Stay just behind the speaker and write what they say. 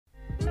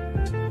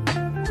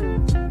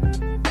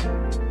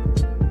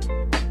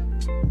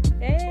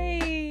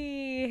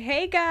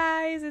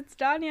guys, it's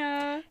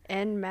Danya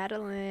and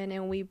Madeline,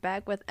 and we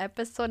back with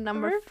episode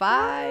number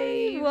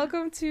 5.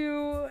 Welcome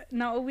to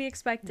Not What We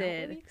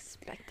Expected.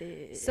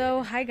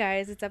 So, hi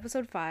guys, it's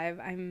episode 5.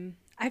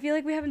 I feel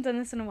like we haven't done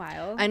this in a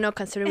while. I know,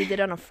 considering we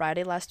did it on a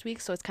Friday last week,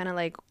 so it's kind of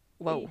like,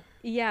 whoa.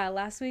 Yeah,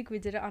 last week we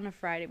did it on a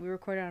Friday. We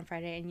recorded on a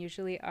Friday, and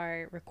usually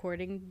our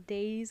recording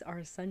days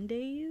are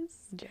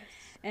Sundays. Yes.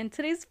 And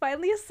today's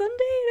finally a Sunday, and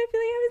I feel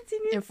like I haven't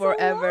seen you in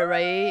forever, so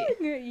right?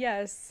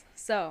 Yes.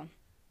 So,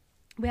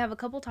 we have a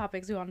couple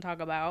topics we want to talk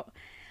about.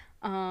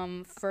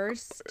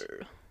 First,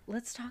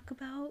 let's talk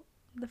about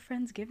the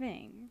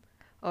Friendsgiving.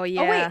 Oh,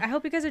 yeah. Oh, wait. I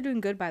hope you guys are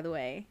doing good, by the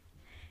way.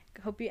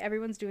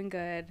 Everyone's doing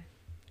good.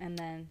 And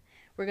then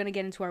we're going to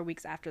get into our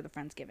weeks after the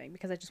Friendsgiving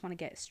because I just want to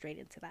get straight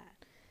into that.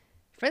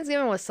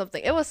 Friendsgiving was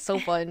something. It was so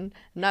fun.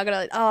 Not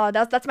gonna.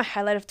 That's my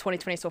highlight of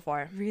 2020 so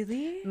far.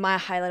 Really? My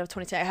highlight of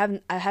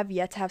 2020. I have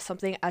yet to have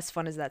something as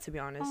fun as that, to be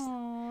honest.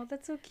 Oh,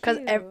 that's so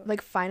cute.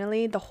 Because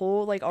finally the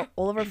whole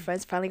all of our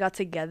friends finally got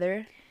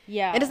together.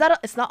 Yeah. And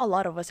it's not a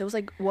lot of us. It was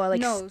it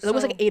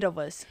was 8 of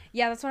us.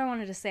 Yeah, that's what I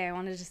wanted to say. I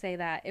wanted to say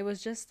that it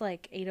was just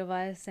 8 of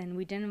us, and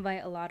we didn't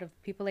invite a lot of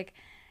people.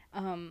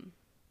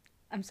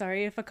 I'm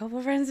sorry if a couple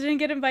of friends didn't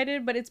get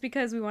invited, but it's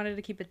because we wanted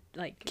to keep it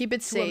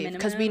safe,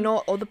 because we know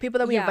all the people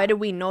that we invited.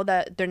 We know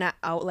that they're not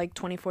out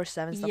 24/7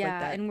 stuff like that.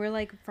 Yeah, and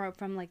we're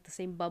from the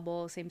same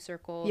bubble, same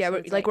circle. Yeah,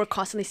 so we're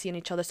constantly seeing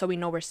each other, so we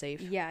know we're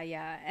safe.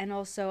 Yeah, and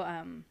also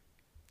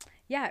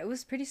it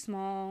was pretty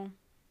small,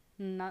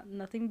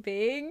 nothing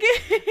big,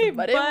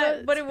 but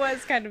it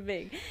was kind of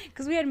big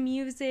because we had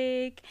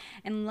music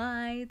and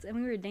lights and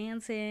we were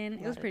dancing.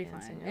 It was pretty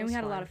fun, and we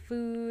had a lot of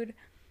food.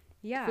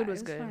 Yeah, food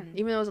was good. Fun.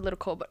 Even though it was a little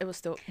cold, but it was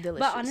still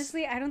delicious. But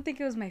honestly, I don't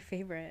think it was my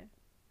favorite.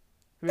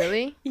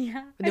 Really?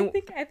 Yeah.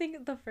 I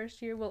think the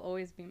first year will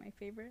always be my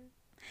favorite.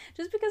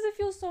 Just because it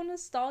feels so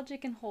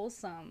nostalgic and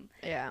wholesome.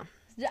 Yeah.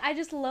 I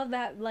just love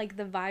that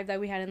the vibe that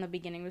we had in the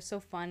beginning was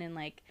so fun and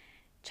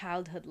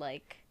childhood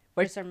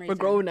for some reason. We're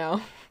grown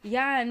now.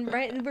 Yeah, and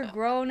we're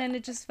grown, and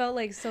it just felt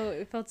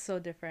it felt so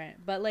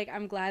different. But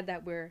I'm glad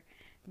that we're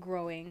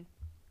growing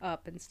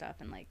up and stuff,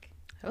 and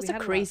it was a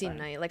crazy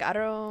night. I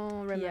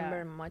don't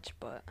remember much,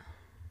 but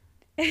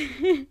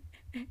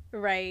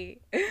right.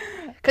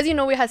 Because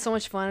we had so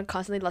much fun.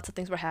 Constantly, lots of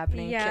things were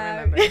happening. Yeah.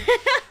 Can't remember.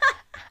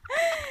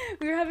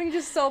 We were having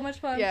just so much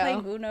fun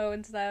playing Uno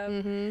and stuff.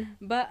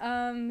 Mm-hmm.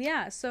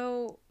 But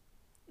so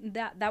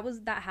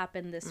that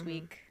happened this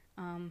week.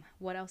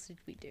 What else did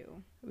we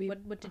do?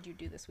 What did you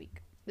do this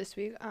week? This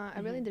week, I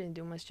really didn't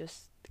do much.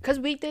 Just because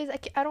weekdays,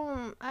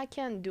 I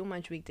can't do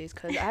much weekdays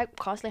because I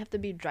constantly have to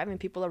be driving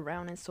people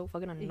around, and it's so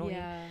fucking annoying.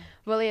 Yeah.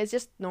 But it's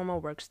just normal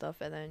work stuff,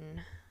 and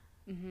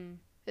then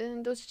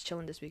and I was just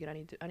chilling this week, and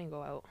I didn't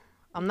go out.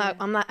 I'm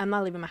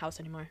not leaving my house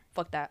anymore.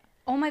 Fuck that.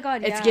 Oh my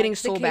god, it's getting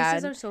so bad. The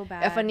cases are so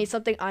bad. If I need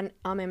something on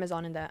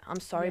Amazon and that,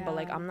 I'm sorry, but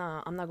I'm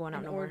not going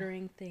out no more.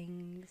 Ordering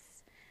things.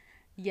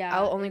 Yeah,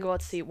 I'll only go out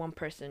to see one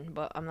person,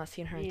 but I'm not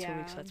seeing her in 2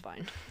 weeks, so that's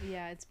fine.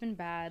 Yeah, it's been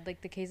bad. The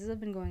cases have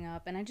been going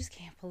up, and I just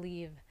can't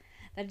believe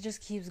that it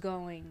just keeps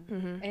going.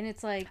 Mm-hmm. And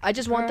it's I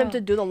just want them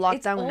to do the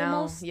lockdown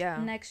now.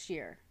 Yeah, next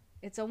year.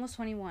 It's almost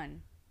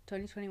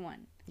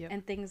 2021. Yep.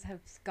 And things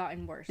have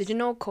gotten worse. Did you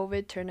know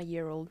COVID turned a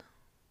year old?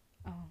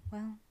 Oh,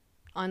 well.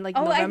 On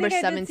November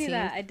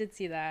 17th. I did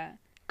see that.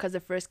 Because the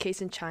first case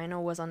in China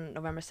was on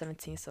November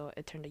 17th, so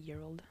it turned a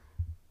year old.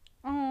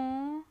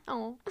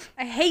 Oh,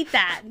 I hate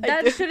that.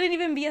 That shouldn't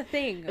even be a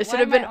thing. It should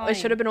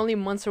have been only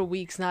months or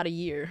weeks, not a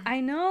year. I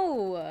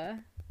know.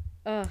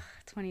 Ugh,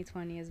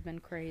 2020 has been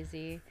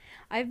crazy.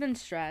 I've been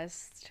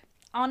stressed.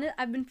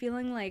 I've been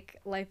feeling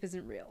like life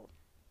isn't real.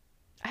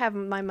 I have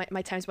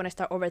my times when I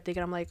start overthinking.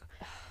 I'm like,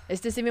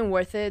 is this even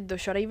worth it?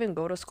 Should I even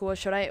go to school?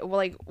 Should I?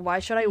 Why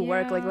should I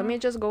work? Let me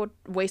just go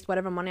waste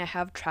whatever money I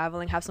have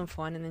traveling, have some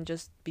fun, and then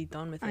just be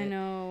done with it. I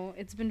know.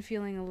 It's been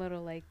feeling a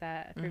little like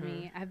that for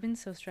me. I've been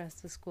so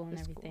stressed with school and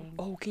everything.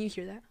 Oh, can you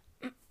hear that?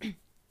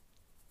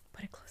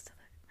 Put it close to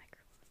the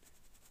microphone.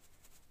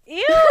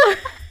 Ew!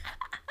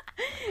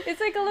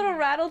 It's like a little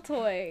rattle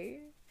toy.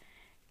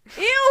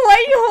 Ew, why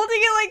are you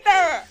holding it like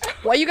that?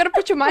 Why you gotta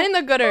put your mind in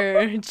the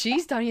gutter?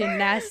 Jeez, Donnie, you're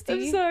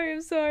nasty.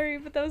 I'm sorry,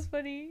 but that was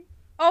funny.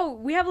 Oh,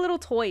 we have little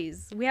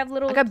toys. We have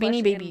little... I got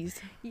Beanie Babies.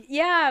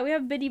 Yeah, we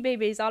have Beanie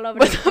Babies all over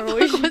the bed.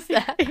 What was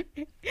that?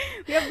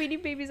 We have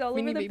Beanie Babies all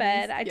over the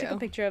bed. I took a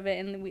picture of it,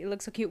 and it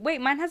looks so cute.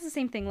 Wait, mine has the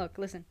same thing. Look,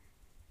 listen.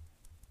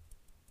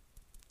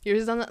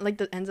 Yours is on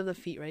the ends of the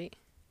feet, right?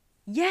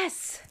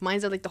 Yes!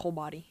 Mine's are the whole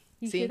body.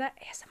 You hear that?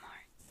 ASMR.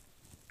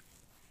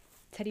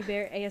 Teddy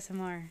bear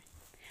ASMR.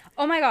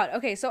 Oh my god.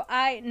 Okay, so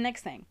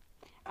next thing.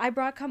 I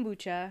brought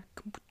kombucha.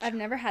 I've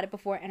never had it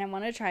before, and I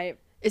want to try it.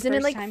 Isn't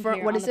it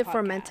what is it,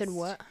 fermented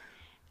what?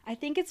 I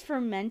think it's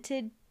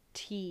fermented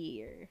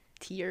tea.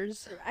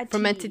 Tears?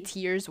 Fermented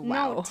tears?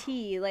 Wow. No,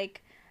 tea.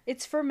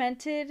 It's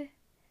fermented.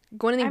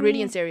 Go in the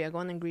ingredients area. Go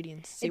in the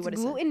ingredients. See what it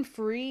says. It's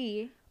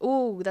gluten-free.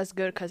 Ooh, that's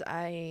good, because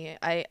I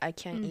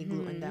can't eat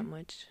gluten that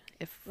much.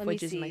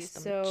 Which is my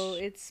stomach. So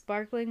it's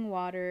sparkling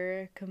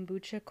water,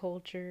 kombucha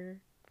culture,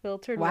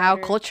 filtered wow,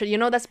 water. culture. You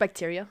know that's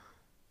bacteria?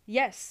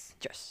 Yes.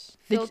 Yes.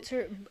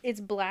 Filter. It's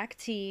black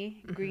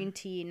tea, green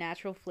tea,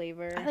 natural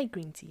flavor. I like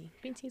green tea.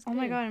 Green tea is good. Oh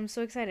my god, I'm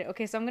so excited.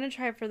 Okay, so I'm gonna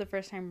try it for the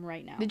first time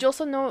right now. Did you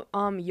also know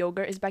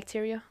yogurt is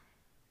bacteria?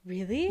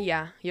 Really?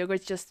 Yeah,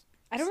 yogurt's just.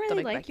 I don't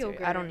really like bacteria.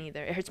 yogurt. I don't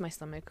either. It hurts my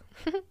stomach.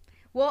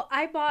 Well,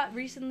 I bought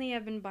recently.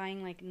 I've been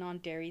buying like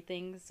non-dairy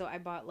things, so I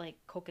bought like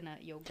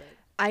coconut yogurt.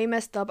 I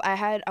messed up.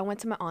 I went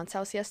to my aunt's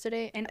house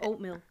yesterday. And oat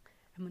milk.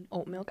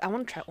 Oat milk. I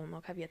want to try oat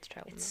milk. Have yet to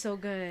try oat milk. It's so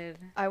good.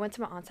 I went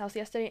to my aunt's house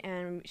yesterday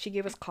and she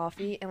gave us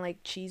coffee and like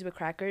cheese with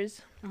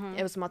crackers.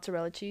 It was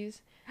mozzarella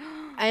cheese.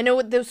 I know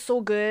it was so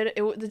good.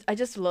 I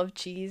just love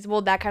cheese.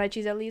 Well, that kind of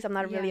cheese at least. I'm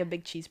not really a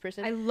big cheese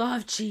person. I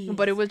love cheese.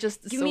 But it was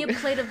just Give me a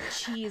plate of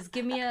cheese.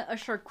 Give me a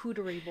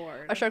charcuterie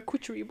board. A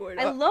charcuterie board.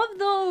 I love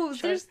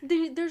those.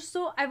 They're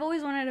so. I've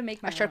always wanted to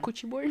make my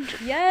charcuterie board.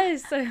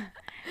 Yes,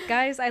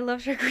 guys, I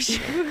love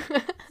charcuterie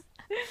boards.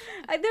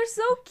 They're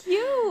so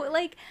cute.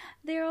 Like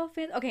they're all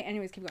fancy. Okay,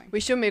 anyways, keep going.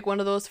 We should make one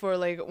of those for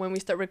like when we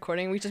start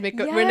recording. We just make.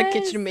 We're in the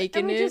kitchen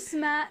making it. Just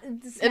smack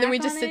and then we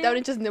just sit down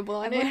and just nibble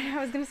on it.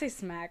 I was gonna say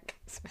smack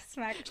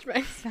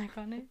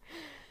on it.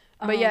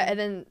 But yeah, and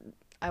then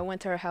I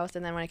went to her house,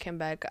 and then when I came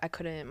back, I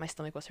couldn't. My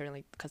stomach was hurting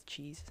like because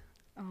cheese.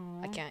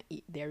 I can't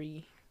eat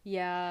dairy.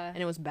 Yeah. And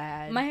it was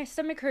bad. My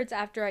stomach hurts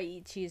after I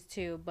eat cheese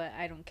too, but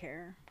I don't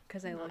care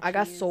because I love. I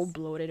got so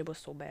bloated. It was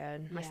so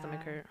bad. My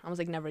stomach hurt. I was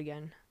like, never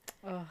again.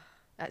 Ugh.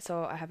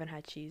 So I haven't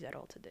had cheese at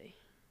all today.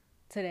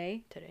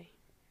 Today.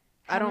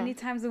 How many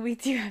times a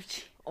week do you have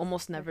cheese?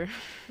 Almost never.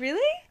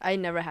 Really? I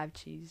never have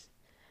cheese,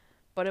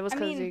 but it was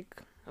because like,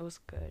 it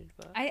was good.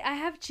 But I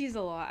have cheese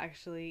a lot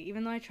actually,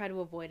 even though I try to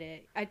avoid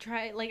it. I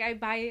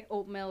buy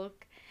oat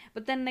milk,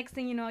 but then next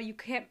thing you know, you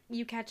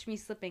catch me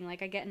slipping.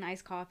 Like I get an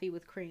iced coffee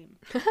with cream,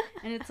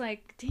 and it's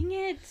like, dang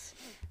it.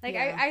 Like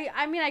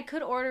I mean I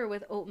could order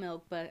with oat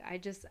milk, but I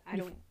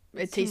don't.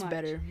 It tastes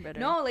better.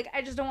 No, like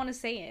I just don't want to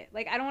say it.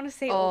 Like I don't want to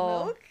say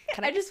oat milk.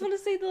 I just want to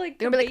say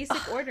the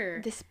basic order.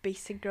 This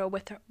basic girl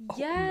with her oat milk.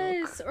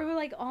 Yes, or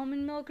like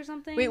almond milk or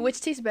something. Wait, which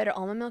tastes better,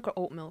 almond milk or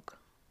oat milk?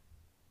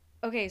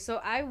 Okay,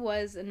 so I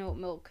was an oat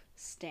milk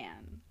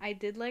stan. I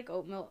did like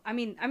oat milk. I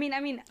mean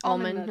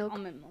almond milk.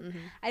 Almond milk.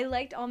 I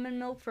liked almond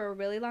milk for a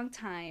really long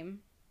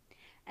time.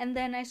 And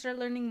then I started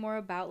learning more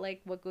about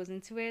like what goes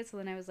into it. So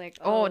then I was like,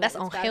 oh, that's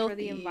it's unhealthy. bad for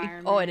the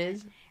environment. Oh, it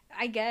is.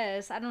 I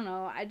guess. I don't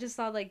know. I just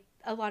saw like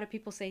a lot of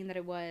people saying that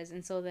it was,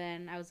 and so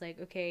then I was like,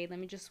 okay, let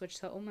me just switch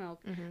to oat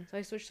milk. So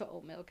I switched to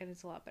oat milk, and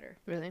it's a lot better.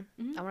 Really?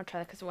 I want to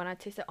try that because when I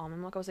tasted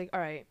almond milk, I was like, all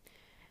right,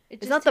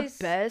 it's not the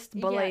best,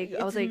 but like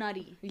I was like,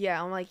 nutty.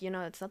 Yeah, I'm like,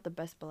 it's not the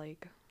best, but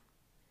like,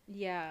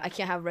 yeah, I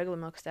can't have regular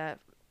milk because that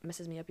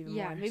messes me up even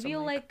more. Yeah, maybe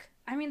you'll like.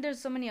 I mean, there's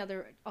so many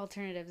other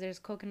alternatives. There's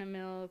coconut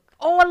milk.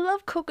 Oh, I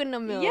love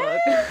coconut milk. Yes,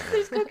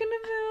 there's coconut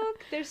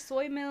milk. There's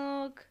soy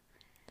milk.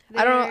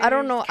 I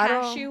don't know.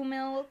 Cashew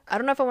milk. I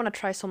don't know if I want to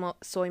try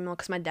soy milk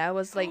because my dad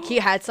was like, he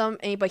had some,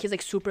 but he's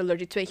like super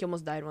allergic to it. He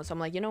almost died once. So I'm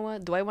like, you know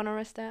what? Do I want to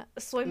risk that?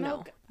 Soy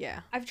milk? No. Yeah.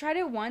 I've tried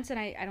it once and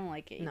I don't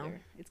like it either. No.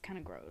 It's kind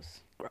of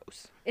gross.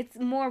 Gross. It's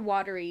more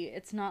watery.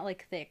 It's not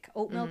like thick.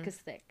 Oat milk is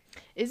thick.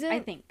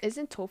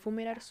 Isn't tofu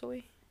made out of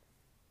soy?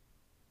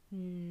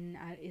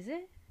 Is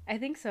it? I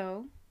think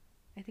so.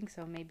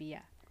 Maybe, yeah.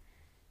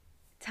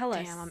 Tell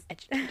us. Damn, I'm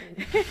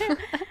educated.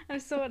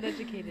 I'm so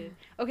uneducated.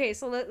 Okay,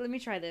 so let me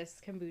try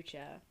this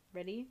kombucha.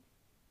 Ready?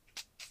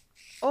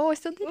 Oh, I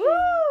still did.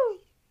 Ooh!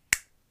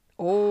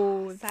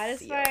 Oh,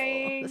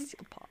 satisfying. The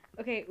seal pop.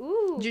 Okay,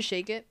 ooh. Did you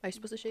shake it? Are you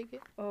supposed to shake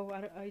it? Oh,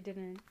 I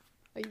didn't.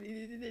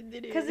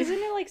 Because isn't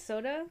it like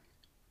soda?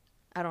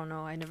 I don't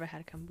know. I never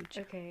had kombucha.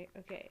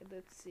 Okay,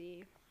 let's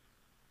see.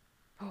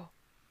 Oh.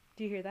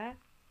 Do you hear that?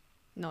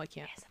 No, I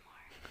can't.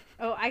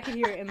 ASMR. Oh, I could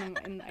hear it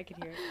and I could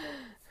hear it.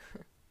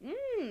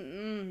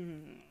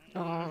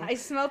 I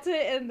smelt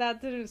it and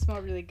that didn't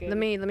smell really good. Let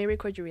me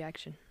record your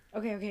reaction.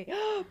 Okay.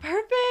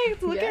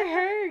 Perfect. Look at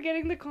her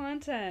getting the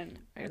content.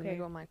 All right, let me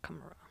go on my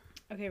camera.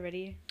 Okay,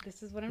 ready?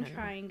 This is what I'm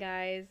trying,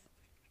 guys.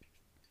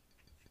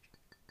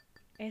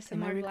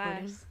 ASMR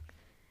glass.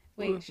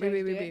 Wait.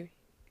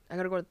 I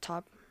gotta go to the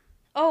top.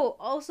 Oh,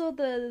 also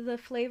the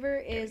flavor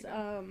is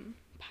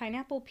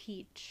pineapple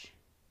peach.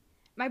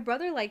 My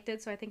brother liked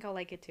it, so I think I'll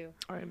like it too.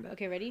 All right,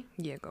 okay, ready?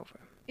 Yeah, go for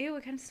it. Ew,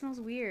 it kind of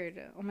smells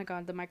weird. Oh my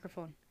god, the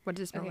microphone. What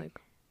does it smell like?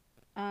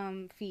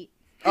 Feet.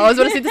 Oh, I was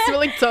gonna say this smells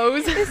like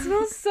toes. It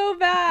smells so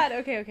bad.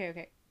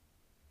 Okay.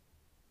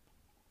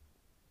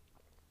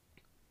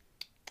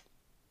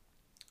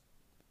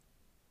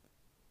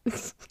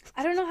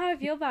 I don't know how I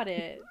feel about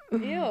it.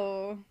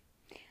 Ew.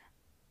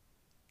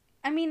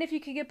 I mean, if you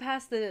could get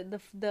past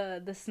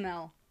the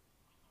smell.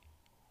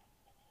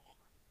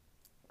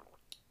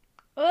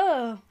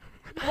 Ugh.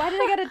 Why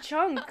did I get a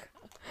chunk?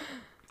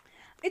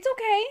 It's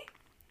okay.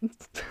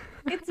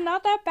 It's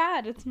not that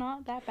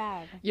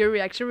bad. Your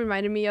reaction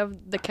reminded me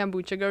of the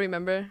kombucha girl,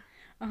 remember?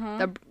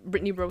 That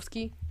Brittany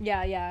Broski.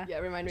 Yeah. Yeah,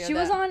 it reminded me of that. She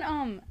was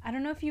on, I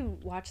don't know if you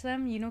watch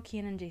them. You know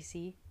Kian and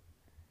JC?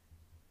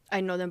 I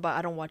know them, but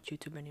I don't watch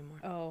YouTube anymore.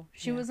 Oh.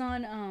 She was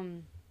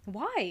on,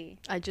 why?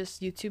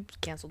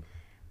 YouTube canceled.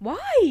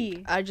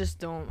 Why? I just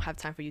don't have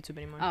time for YouTube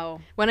anymore.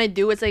 Oh. When I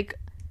do, it's like,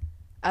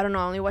 I don't know.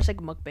 I only watch like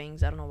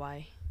mukbangs. I don't know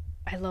why.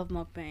 I love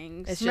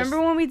mukbangs.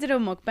 Remember when we did a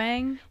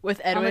mukbang with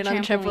Edwin on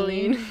the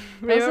trampoline?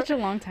 That was such a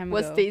long time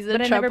ago. What stays in the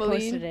trampoline? I never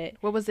posted it.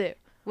 What was it?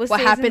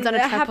 What happens on a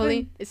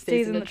trampoline? It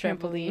stays in the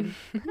trampoline.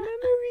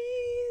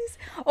 Memories.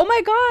 Oh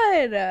my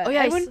god. Oh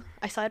yeah,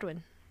 I saw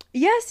Edwin.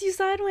 Yes, you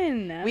saw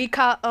Edwin. We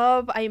caught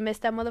up. I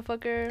missed that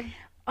motherfucker.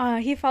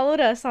 He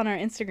followed us on our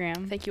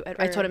Instagram. Thank you,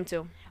 Edwin. I told him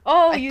to.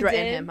 Oh, I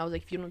threatened him. I was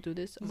like, if you don't do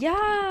this,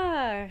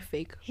 yeah,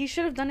 fake. He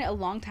should have done it a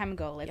long time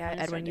ago. Like, yeah,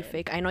 Edwin, you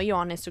fake. I know you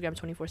on Instagram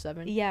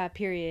 24/7. Yeah,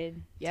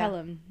 period. Yeah. Tell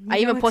him. I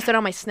even posted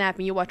on my Snap,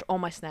 and you watch all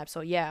my Snaps.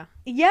 So yeah.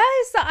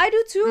 Yes, I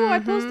do too. Mm-hmm. I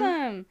post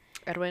them.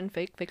 Edwin,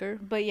 faker.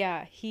 But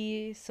yeah,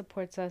 he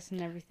supports us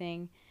and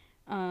everything.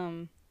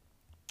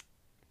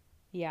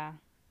 Yeah,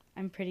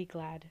 I'm pretty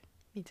glad.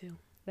 Me too.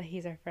 That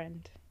he's our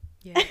friend.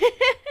 Yeah.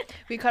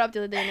 We caught up the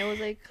other day, and it was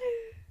like,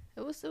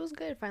 it was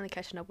good finally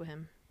catching up with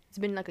him. It's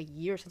been like a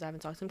year since I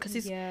haven't talked to him because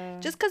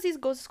he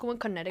goes to school in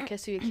Connecticut,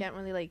 so you can't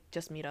really like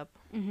just meet up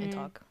and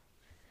talk.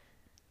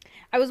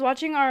 I was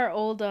watching our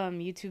old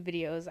YouTube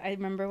videos. I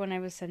remember when I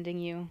was sending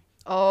you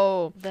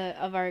of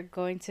our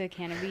going to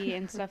Canopy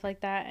and stuff like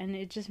that, and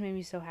it just made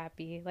me so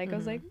happy. Like I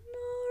was like, no,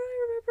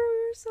 I remember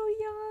we were so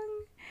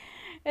young,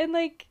 and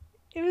like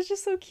it was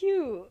just so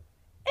cute.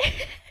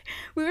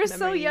 We were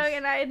so young,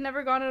 and I had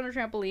never gone on a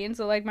trampoline,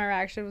 so like my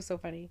reaction was so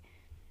funny.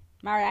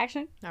 My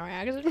reaction?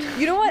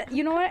 You know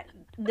what?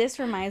 This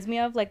reminds me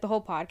of like the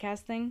whole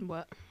podcast thing.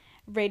 What?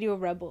 Radio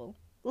Rebel.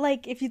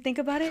 Like if you think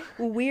about it,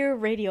 we're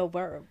Radio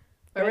Rebel.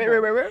 We're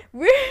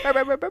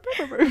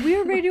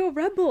Radio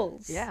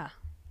Rebels. Yeah.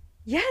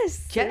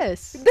 Yes.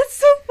 Yes. That's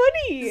so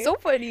funny. So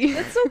funny.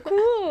 That's so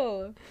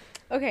cool.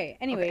 Okay.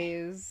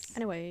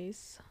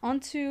 Anyways. On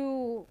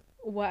to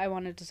what I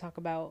wanted to talk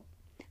about.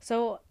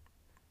 So,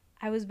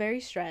 I was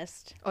very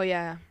stressed. Oh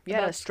yeah. You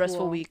had a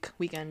stressful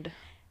weekend.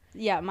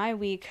 Yeah, my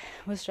week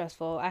was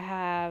stressful. I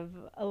have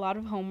a lot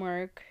of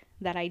homework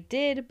that I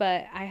did,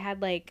 but I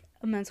had like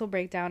a mental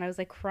breakdown. I was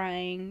like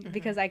crying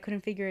because I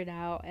couldn't figure it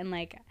out, and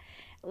like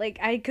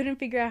I couldn't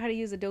figure out how to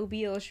use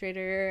Adobe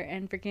Illustrator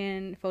and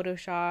freaking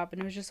Photoshop,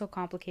 and it was just so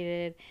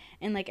complicated.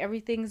 And like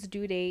everything's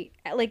due date.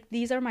 Like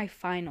these are my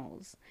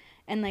finals,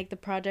 and like the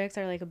projects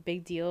are like a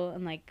big deal,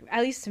 and like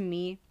at least to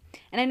me.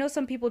 And I know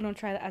some people don't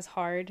try as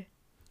hard,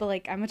 but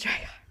like I'm gonna try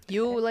hard.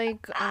 You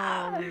like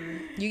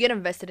you get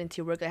invested into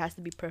your work. It has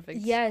to be perfect.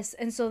 Yes,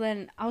 and so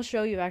then I'll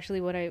show you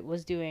actually what I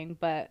was doing,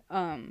 but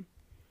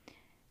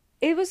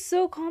it was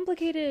so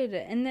complicated.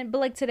 And then but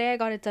like today I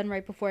got it done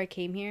right before I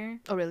came here.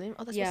 Oh really?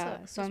 Oh, that's what's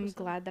up. So I'm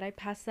glad that I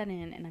passed that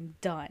in and I'm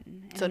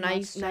done. So now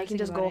you can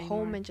just go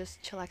home and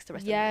just chillax the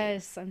rest of the day.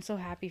 Yes, I'm so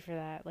happy for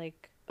that.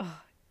 Like,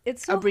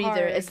 it's so a breather.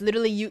 Hard. It's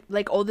literally you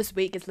like all this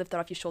weight gets lifted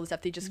off your shoulders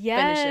after you just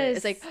finish it.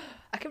 It's like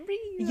I can breathe.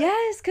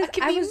 Yes, because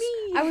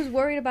I was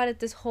worried about it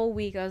this whole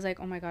week. I was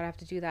like, oh my god, I have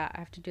to do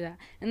that.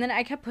 And then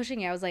I kept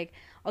pushing it. I was like,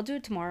 I'll do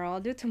it tomorrow.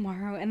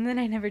 And then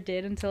I never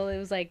did until it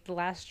was like the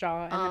last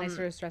straw, and then I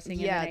started stressing.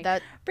 Yeah, and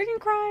then I freaking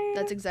cried.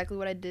 That's exactly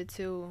what I did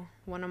to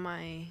one of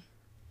my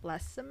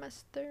last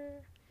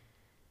semester.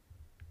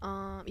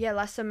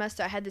 Last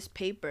semester I had this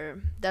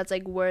paper that's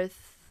like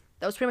worth.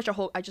 That was pretty much a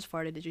whole. I just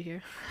farted. Did you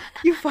hear?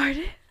 You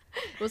farted?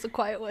 It was a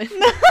quiet one.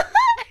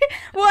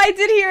 Well, I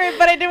did hear it,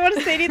 but I didn't want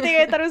to say anything.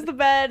 I thought it was the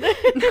bed.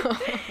 No.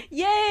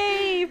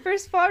 Yay!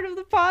 First part of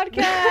the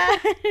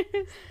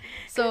podcast.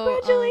 So,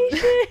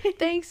 congratulations.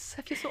 Thanks.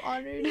 I feel so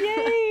honored.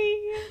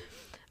 Yay!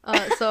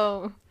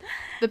 So,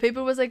 the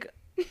paper was like,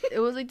 it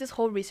was like this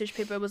whole research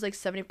paper. It was like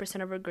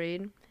 70% of our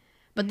grade,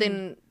 but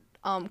then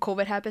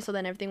COVID happened, so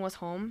then everything was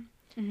home.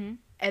 And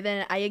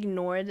then I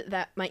ignored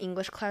that my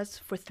English class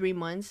for 3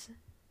 months.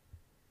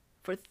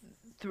 For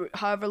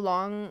however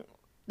long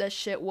that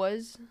shit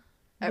was.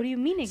 What do you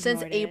mean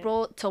since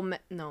April till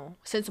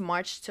since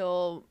March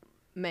till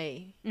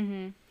May.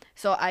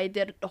 So I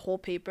did the whole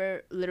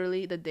paper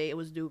literally the day it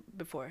was due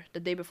before. The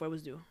day before it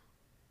was due.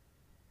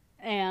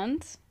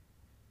 And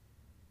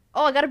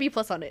I got a B+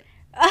 on it.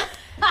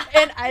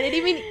 And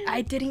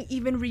I didn't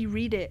even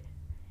reread it.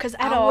 Cause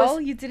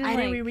you didn't. I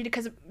didn't reread it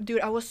because,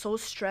 dude, I was so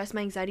stressed.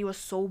 My anxiety was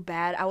so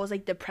bad. I was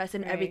like depressed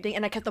and everything,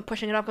 and I kept on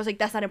pushing it off. I was like,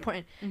 "That's not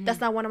important. That's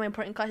not one of my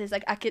important classes.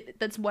 Like,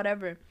 that's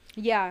whatever."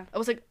 Yeah. I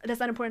was like, "That's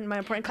not important. My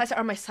important classes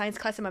are my science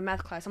class and my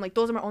math class." I'm like,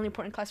 "Those are my only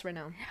important classes right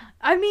now."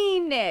 I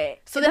mean,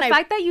 so the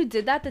fact that you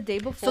did that the day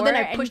before. So then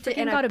I pushed it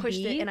and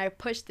I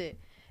pushed it,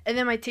 and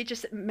then my teacher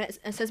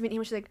sends me an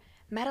email. She's like,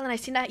 "Madeline, I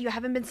seen that you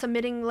haven't been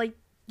submitting like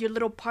your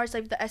little parts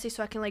like the essay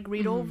so I can like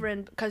read over,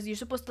 and because you're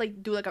supposed to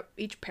like do like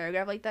each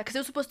paragraph like that because it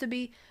was supposed to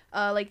be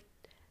like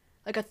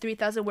a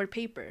 3,000 word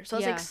paper, so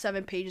it's like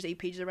 7 pages, 8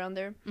 pages around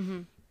there.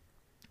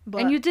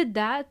 But and you did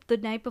that the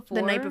night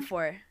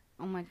before.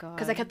 Oh my god.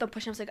 Because I kept on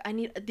pushing. I was like, I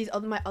need these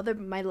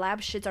my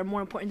lab shits are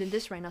more important than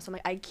this right now. So I'm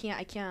like, I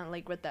can't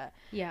like with that.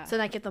 Yeah. So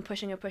then I kept on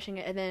pushing it,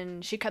 and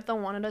then she kept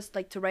on wanting us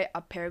like to write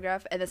a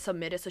paragraph and then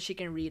submit it so she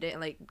can read it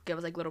and like give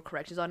us like little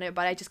corrections on it.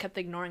 But I just kept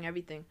ignoring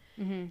everything.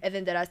 And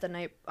then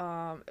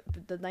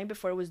the night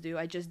before it was due,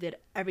 I just did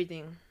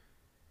everything.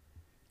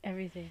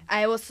 Everything.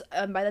 I was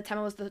by the time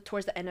I was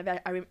towards the end of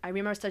it, I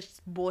remember such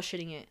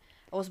bullshitting it.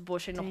 I was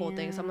bullshitting the whole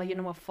thing. So I'm like, you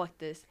know what, fuck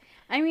this.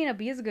 I mean, a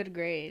B is a good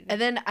grade.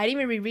 And then I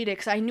didn't even reread it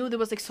because I knew there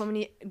was like so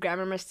many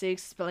grammar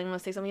mistakes, spelling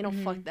mistakes. I'm like, you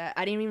know, fuck that.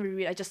 I didn't even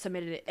reread it. I just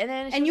submitted it. And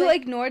then you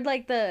like, ignored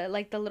like the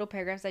little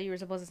paragraphs that you were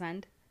supposed to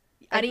send.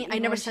 Like, I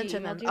never sent to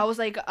them. I was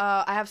like,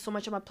 I have so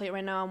much on my plate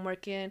right now. I'm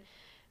working.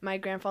 My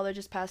grandfather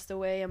just passed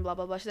away and blah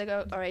blah blah. She's like,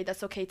 oh, all right,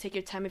 that's okay. Take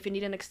your time. If you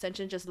need an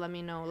extension, just let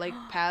me know. Like,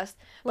 passed.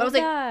 But I was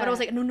like,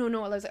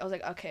 no. I was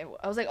like, okay.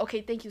 I was like,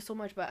 okay, thank you so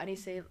much, but I didn't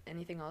say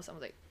anything else. I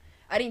was like,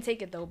 I didn't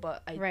take it though,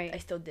 but I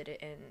still did it,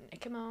 and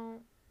it came out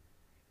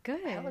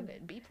good. Hella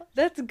good. B+.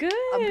 That's good.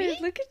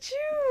 Look at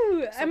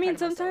you. So I mean,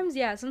 sometimes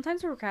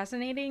sometimes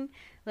procrastinating,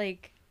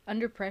 like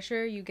under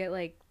pressure, you get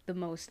like the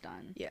most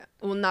done. Yeah.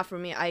 Well, not for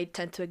me. I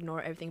tend to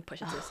ignore everything,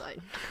 push it to the side.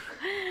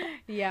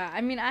 Yeah, I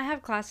mean, I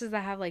have classes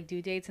that have like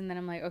due dates, and then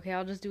I'm like, okay,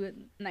 I'll just do it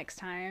next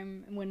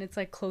time when it's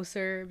like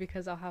closer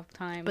because I'll have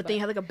time. But then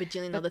you have like a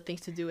bajillion other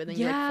things to do, and then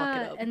you like fuck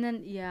it up. And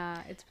then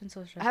it's been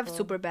so stressful. I have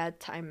super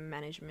bad time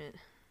management.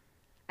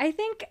 I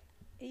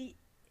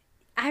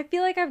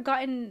feel like I've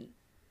gotten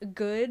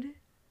good,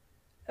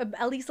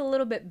 at least a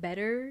little bit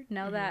better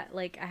now that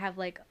like I have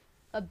like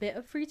a bit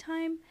of free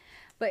time,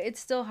 but it's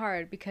still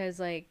hard because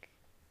like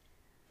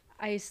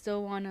I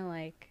still want to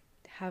like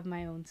have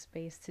my own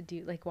space to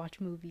do like watch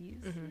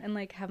movies and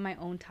like have my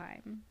own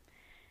time.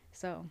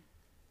 So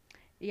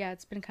yeah,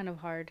 it's been kind of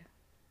hard.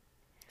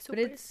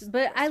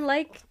 But I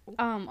like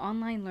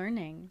online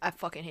learning. I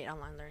fucking hate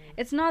online learning.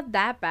 It's not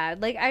that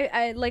bad. Like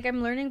I like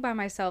I'm learning by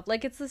myself.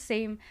 Like it's the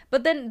same.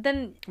 But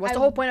then what's the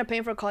whole point of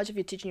paying for college if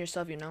you're teaching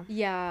yourself, you know?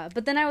 Yeah,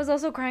 but then I was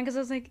also crying because I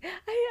was like,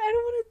 I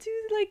don't want to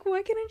do like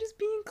why can't I just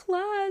be in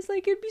class?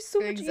 Like it'd be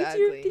so much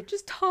easier if they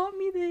just taught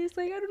me this.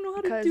 Like I don't know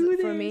how to do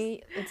this. For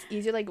me, it's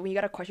easier like when you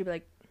got a question, be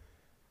like,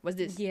 what's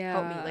this? Yeah.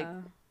 Help me. Like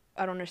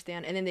I don't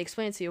understand, and then they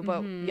explain it to you,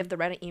 but you have to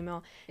write an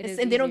email,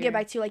 and they don't get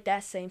back to you like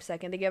that same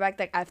second. They get back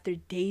like after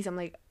days. I'm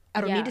like,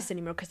 I don't need this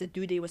anymore because the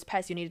due date was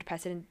passed. You needed to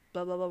pass it in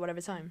blah blah blah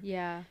whatever time.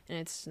 Yeah, and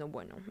it's no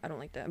bueno. I don't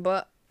like that,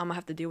 but I'm gonna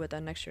have to deal with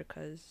that next year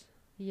because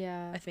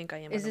I think I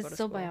am. Is it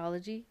still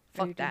biology?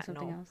 Fuck that.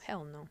 No, else?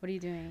 Hell no. What are you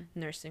doing?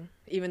 Nursing.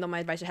 Even though my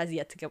advisor has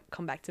yet to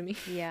come back to me.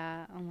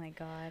 Yeah. Oh my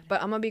god.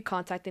 But I'm gonna be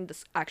contacting the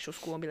actual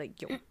school and be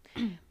like, yo,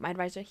 my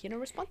advisor, he don't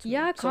respond to me.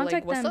 Yeah,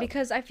 contact them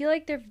because I feel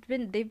like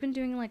they've been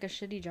doing like a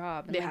shitty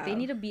job. And, they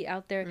need to be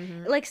out there.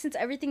 Like since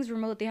everything's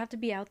remote, they have to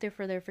be out there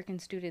for their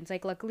freaking students.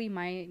 Like luckily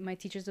my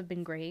teachers have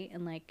been great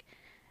and like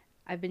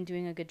I've been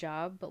doing a good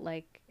job, but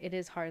like it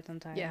is hard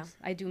sometimes. Yeah.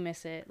 I do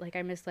miss it. Like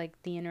I miss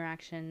like the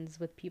interactions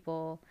with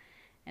people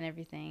and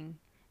everything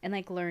and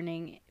like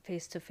learning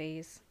face to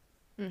face.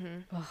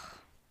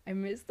 I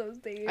miss those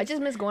days. I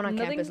just miss going on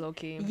campus low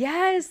key.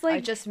 Yes, like I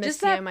just miss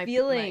that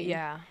feeling.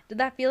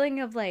 That feeling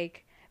of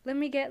like, let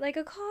me get like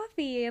a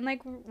coffee and like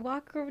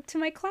walk over to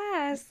my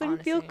class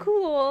and feel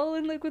cool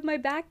and like with my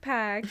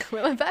backpack.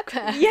 With my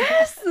backpack.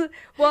 Yes.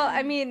 Well,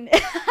 I mean,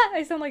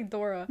 I sound like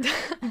Dora,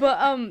 but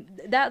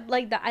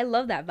that I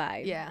love that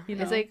vibe. Yeah, you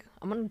know? It's like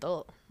I'm an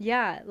adult.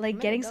 Yeah, like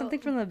getting something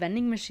from the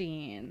vending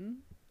machine.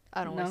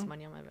 I don't waste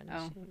money on my vending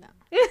machine. No.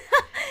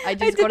 I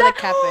just go to the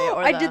cafe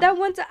or I did that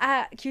once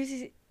at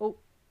QCC.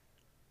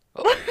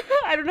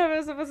 I don't know if I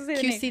was supposed to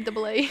say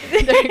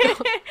QCAA. There you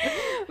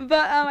go.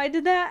 But I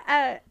did that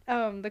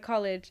at the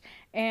college,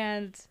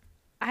 and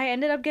I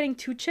ended up getting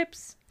 2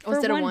 chips.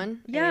 Instead of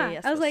one?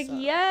 Yeah. I was like,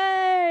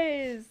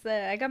 yes,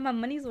 I got my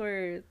money's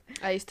worth.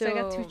 I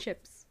got 2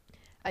 chips.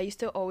 I used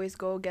to always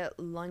go get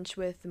lunch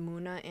with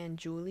Muna and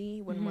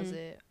Julie. When was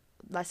it?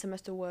 Last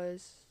semester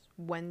was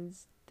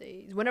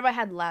Wednesdays. Whenever I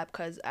had lab,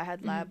 because I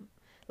had lab.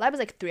 Lab was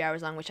like 3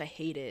 hours long, which I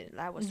hated.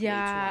 That was way too long.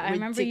 I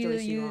remember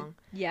you long.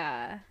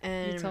 Yeah,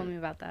 and you told me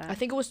about that. I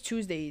think it was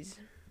Tuesdays.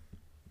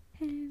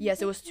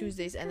 Yes, it was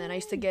Tuesdays, and then I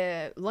used to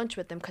get lunch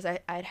with them because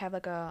I'd have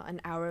like an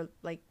hour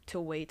like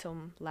to wait till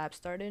lab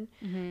started.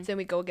 So then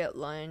we go get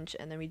lunch,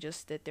 and then we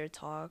just sit there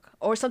talk.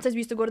 Or sometimes we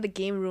used to go to the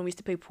game room. We used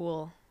to play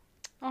pool.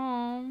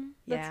 Oh,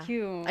 that's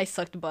cute. I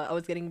sucked, but I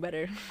was getting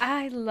better.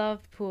 I love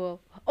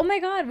pool. Oh my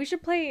god, we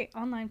should play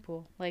online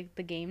pool, like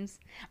the games.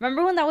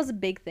 Remember when that was a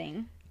big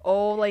thing?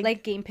 Oh,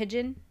 like Game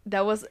Pigeon.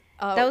 That was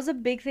a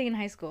big thing in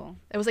high school.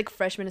 It was like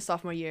freshman and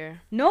sophomore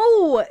year.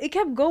 No, it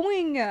kept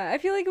going. I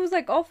feel like it was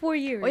like all 4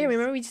 years. Oh yeah,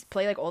 remember we just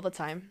play like all the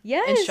time.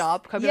 Yes. In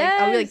shop. I'll be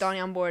like, Donnie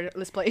on board.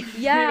 Let's play.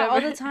 Yeah,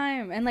 all the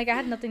time. And like I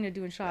had nothing to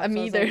do in shop.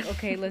 Me either. Like,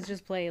 okay, let's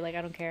just play. Like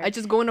I don't care. I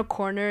just go in a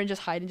corner and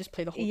just hide and just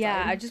play the whole time.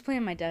 Yeah, I just play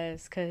on my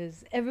desk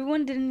because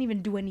everyone didn't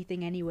even do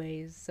anything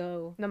anyways.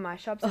 So. No, my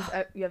shops is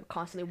you have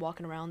constantly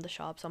walking around the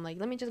shop. So I'm like,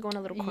 let me just go in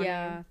a little corner.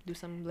 Yeah. Do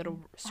some little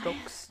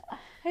strokes.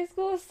 High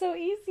school was so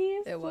easy.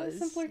 It was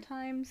simpler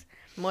times.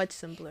 Much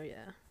simpler,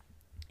 yeah.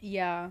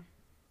 Yeah,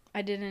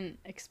 I didn't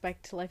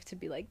expect life to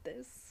be like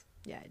this.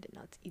 Yeah, I did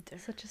not either.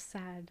 Such a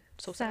sad.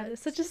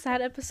 Such a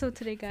sad episode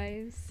today,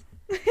 guys.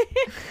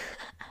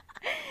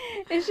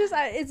 It's just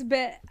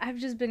I've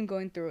just been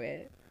going through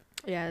it.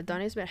 Yeah,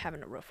 Donnie's been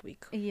having a rough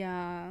week.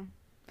 Yeah.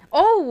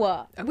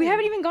 Oh, we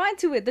haven't even gotten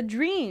to it. The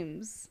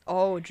dreams.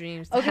 Oh,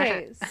 dreams.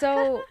 Okay,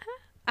 so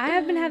I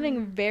have been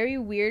having very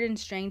weird and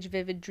strange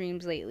vivid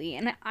dreams lately,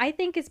 and I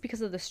think it's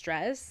because of the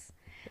stress.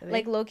 Really?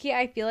 Like low-key,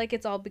 I feel like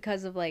it's all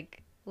because of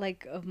like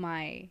of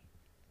my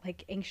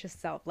like anxious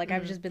self. Like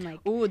I've just been like,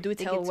 oh, do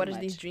tell, what are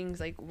these dreams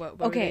like?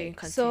 What okay, were they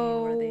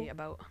containing? What are they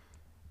about?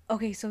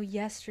 Okay, so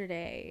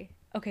yesterday.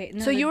 Okay,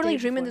 no, so you were like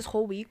dreaming this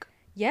whole week?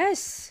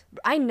 Yes.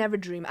 I never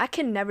dream. I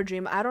can never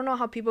dream. I don't know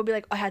how people be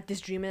like, I had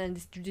this dream and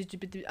this.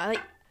 I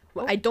like.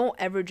 Well, I don't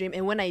ever dream,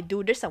 and when I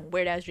do, there's some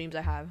weird ass dreams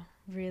I have.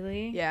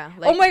 Really? Yeah.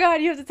 Like, oh my god,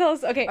 you have to tell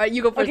us. Okay. All right,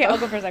 you go first. Okay, I'll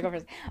go first.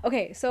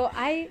 Okay,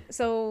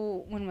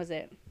 so when was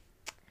it?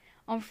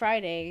 On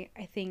Friday,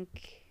 I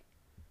think.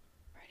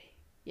 Friday.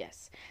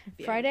 Yes.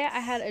 Friday, I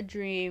had a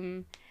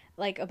dream,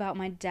 like about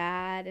my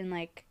dad and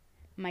like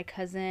my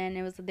cousin.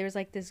 There was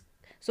like this.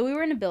 So we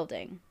were in a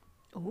building.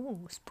 Oh,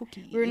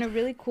 spooky. We were in a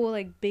really cool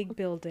like big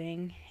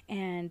building,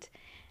 and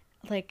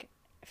like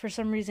for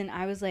some reason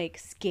I was like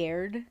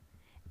scared.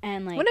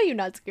 And like, when are you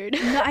not scared?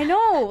 No, I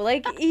know,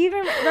 like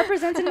even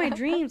represented my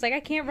dreams, like I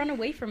can't run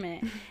away from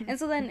it. And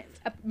so then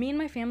me and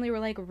my family were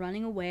like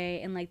running away,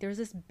 and like there was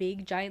this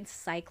big giant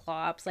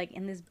cyclops like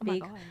in this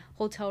big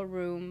hotel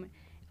room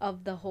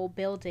of the whole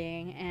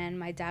building, and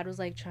my dad was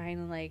like trying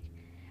to like,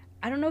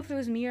 I don't know if it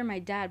was me or my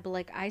dad, but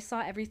like I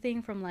saw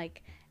everything from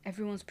like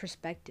everyone's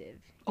perspective.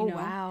 You know?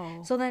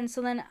 Wow. So then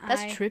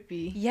that's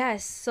trippy.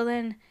 Yes. So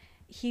then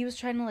he was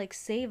trying to like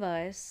save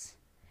us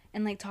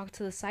and like talk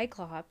to the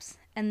cyclops.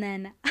 And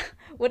then,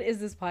 what is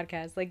this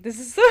podcast? Like, this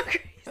is so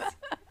crazy.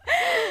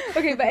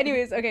 Okay, but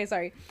anyways, okay,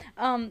 sorry.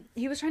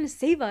 He was trying to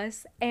save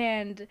us,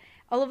 and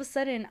all of a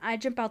sudden, I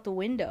jump out the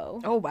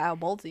window. Oh, wow,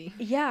 ballsy.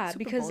 Yeah, super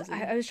because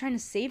I was trying to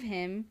save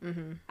him.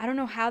 Mm-hmm. I don't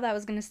know how that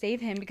was going to save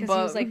him, because he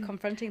was, like,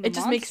 confronting the monster.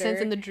 It just makes sense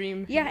in the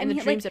dream. Yeah, in the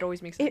dreams, it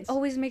always makes sense. It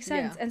always makes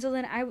sense. Yeah. And so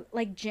then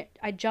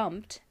I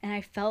jumped, and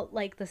I felt,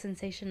 like, the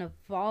sensation of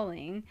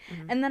falling.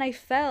 Mm-hmm. And then I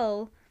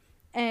fell,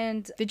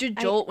 and... Did you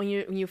jolt when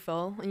you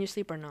fell in your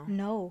sleep or no?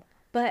 No.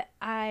 But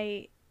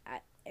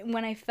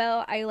when I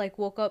fell, I like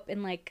woke up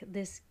in like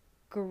this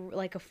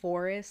like a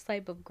forest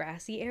type of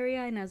grassy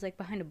area, and I was like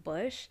behind a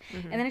bush.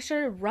 Mm-hmm. And then I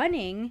started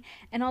running,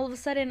 and all of a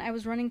sudden I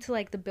was running to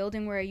like the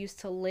building where I used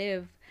to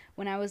live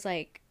when I was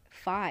like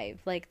 5,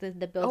 like the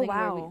building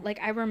where like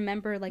I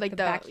remember like the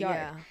backyard.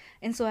 Yeah.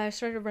 And so I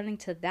started running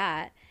to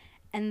that,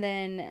 and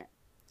then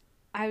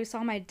I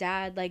saw my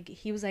dad, like,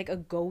 he was, like, a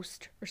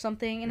ghost or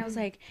something, and I was,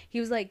 like,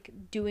 he was, like,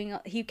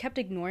 he kept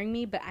ignoring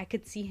me, but I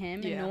could see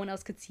him, and no one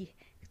else could see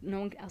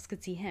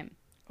him.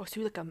 Oh,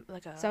 so you're,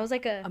 like a... So I was,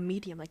 like, a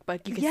medium, like,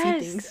 but you can see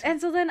things. And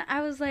so then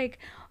I was, like,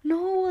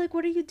 no, like,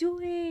 what are you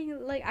doing?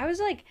 Like, I was,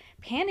 like,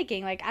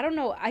 panicking, like, I don't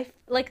know,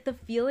 like, the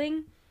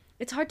feeling...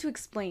 It's hard to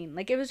explain.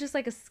 Like, it was just,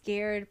 like, a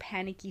scared,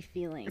 panicky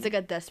feeling. It's, like,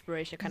 a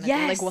desperation kind of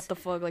thing. Like, what the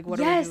fuck? Like, what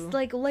do I do? Yes,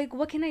 like,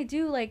 what can I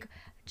do? Like,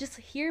 just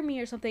hear me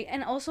or something.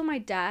 And also, my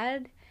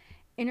dad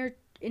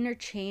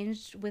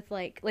interchanged with,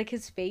 like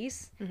his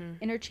face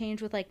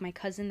interchanged with, like, my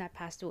cousin that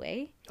passed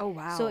away. Oh,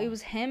 wow. So, it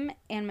was him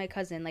and my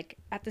cousin, like,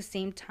 at the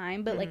same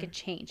time, but, like, it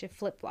changed. It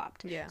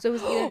flip-flopped. Yeah. So, it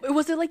was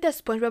was it, like, that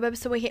SpongeBob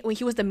episode when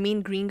he was the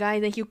mean green guy,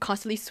 and then he would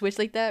constantly switch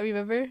like that,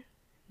 remember?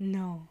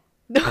 No.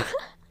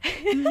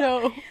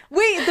 No.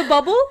 Wait, the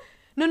bubble?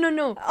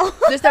 No.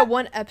 There's that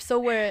one episode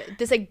where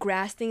this like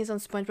grass thing is on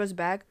SpongeBob's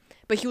back,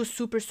 but he was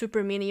super,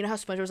 super mean. And you know how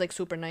SpongeBob was like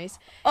super nice?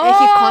 And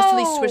he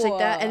constantly switched like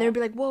that, and they'd be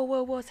like, whoa,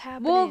 what's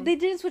happening? Well, they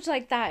didn't switch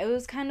like that. It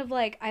was kind of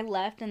like I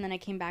left and then I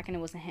came back and it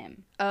wasn't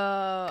him.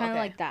 Kind of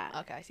like that.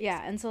 Okay, I see.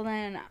 Yeah, and so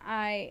then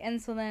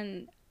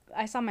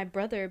I saw my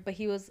brother, but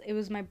it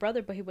was my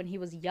brother, but when he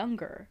was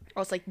younger.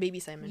 Oh, it's like baby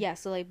Simon. Yeah,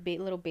 so like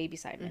little baby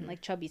Simon,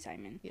 like chubby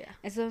Simon. Yeah.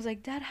 And so I was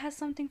like, Dad has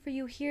something for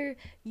you here.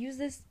 Use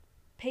this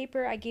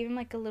paper. I gave him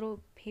like a little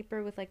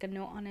paper with like a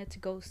note on it to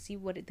go see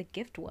what the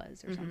gift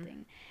was or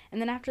something. And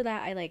then after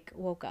that, I like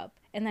woke up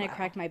and then I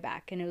cracked my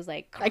back, and it was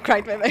like I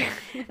cracked my back.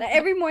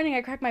 Every morning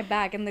I crack my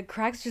back, and the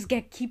cracks just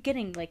keep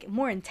getting like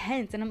more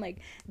intense, and I'm like,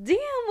 damn,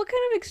 what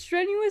kind of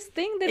extraneous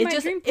thing did my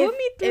dream put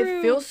me through?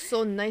 It feels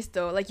so nice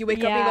though. Like you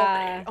wake up and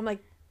go, I'm like,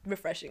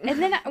 refreshing.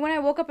 And then when I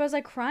woke up, I was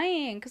like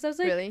crying because I was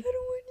like, really? I don't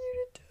want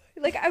you to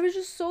die. Like I was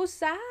just so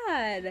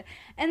sad.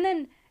 And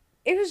then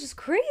it was just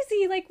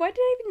crazy. Like, why did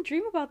I even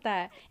dream about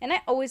that? And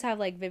I always have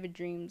like vivid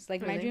dreams.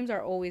 Like my dreams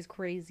are always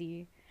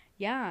crazy.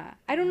 Yeah,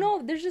 I don't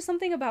know. There's just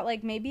something about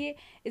like, maybe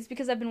it's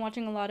because I've been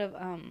watching a lot of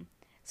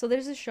so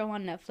there's a show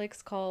on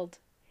Netflix called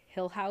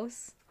Hill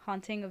House.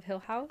 Haunting of Hill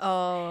House.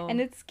 Oh.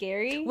 And it's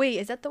scary. Wait,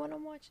 is that the one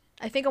I'm watching?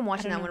 I think I'm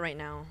watching that one right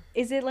now.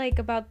 Is it like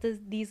about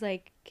these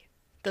like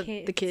the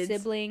kids,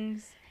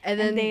 siblings, and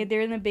then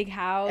they're in the big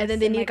house, and then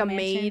they need like a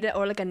maid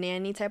or like a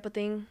nanny type of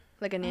thing,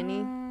 like a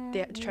nanny.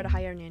 They try to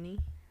hire a nanny.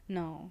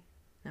 No.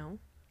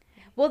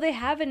 Well, they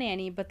have a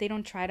nanny, but they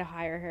don't try to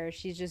hire her.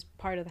 She's just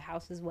part of the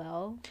house as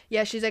well.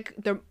 Yeah, she's like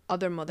their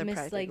other mother, Miss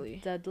practically.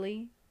 Like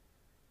Dudley.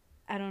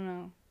 I don't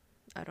know.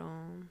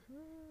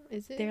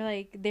 Is it?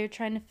 They're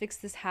trying to fix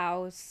this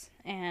house,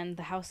 and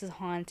the house is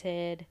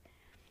haunted.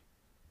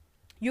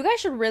 You guys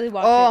should really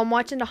watch it. Oh, I'm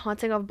watching The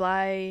Haunting of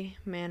Bly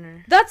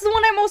Manor. That's the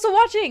one I'm also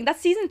watching. That's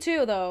season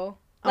 2, though.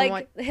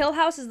 Like Hill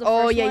House is the first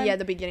one. Oh yeah,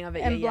 the beginning of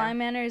it. And Bly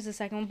Manor is the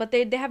second one, but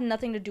they have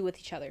nothing to do with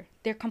each other.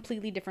 They're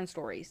completely different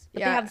stories,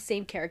 but they have the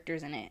same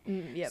characters in it.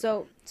 Yep.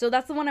 So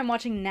that's the one I'm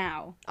watching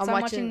now. I'm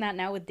watching that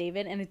now with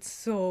David, and it's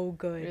so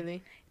good.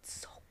 Really?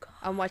 It's so good.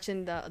 I'm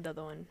watching the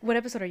other one. What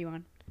episode are you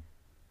on?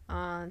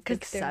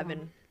 Like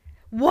 7.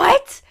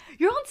 What?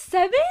 You're on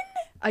 7?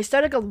 I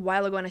started a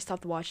while ago and I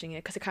stopped watching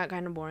it because it got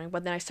kind of boring.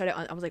 But then I started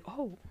I was like,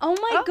 oh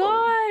my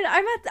god,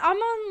 I'm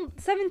on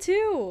 7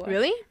 too.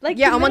 Really? Like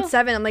I'm on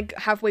 7. I'm like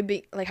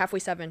halfway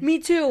 7. Me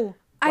too.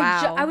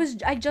 Wow.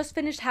 I just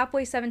finished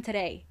halfway 7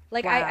 today.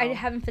 Like wow. I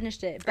haven't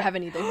finished it. I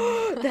haven't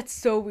either. That's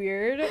so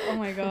weird. Oh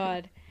my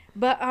god.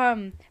 But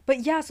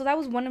yeah, so that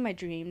was one of my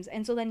dreams.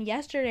 And so then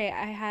yesterday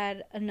I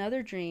had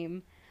another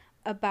dream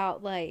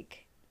about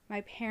like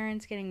my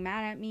parents getting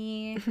mad at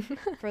me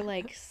for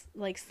like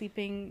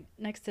sleeping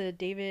next to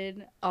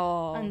David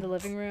in the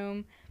living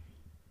room.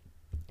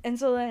 And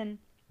so then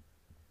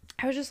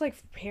I was just like,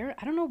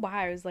 I don't know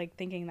why I was like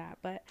thinking that,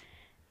 but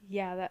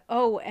yeah,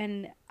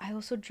 and I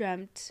also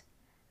dreamt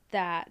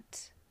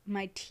that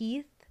my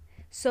teeth,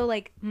 so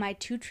like my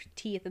two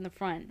teeth in the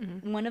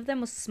front, one of them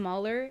was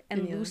smaller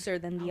and looser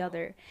than the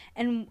other.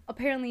 And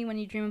apparently when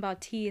you dream about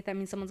teeth, that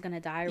means someone's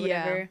gonna die or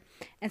whatever.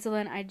 And so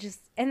then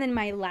then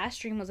my last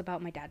dream was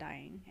about my dad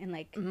dying and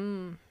like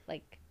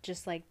like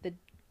just like the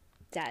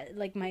dad,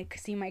 like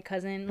seeing my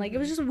cousin, like it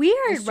was just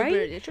weird,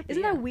 right?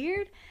 Isn't that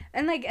weird?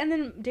 And like, and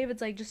then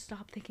David's like, just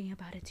stop thinking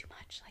about it too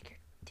much, like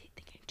you're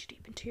thinking too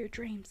deep into your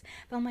dreams.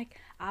 But I'm like,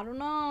 I don't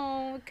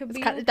know, it could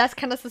be that's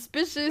kind of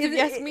suspicious if you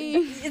ask me.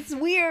 It's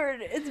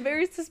weird, it's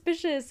very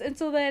suspicious. And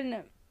so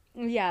then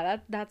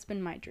that's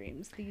been my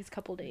dreams these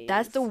couple days.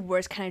 That's the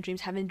worst kind of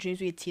dreams, having dreams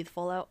where your teeth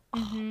fall out.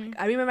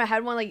 I remember I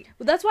had one like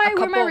that's why I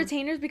wear my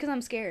retainers, because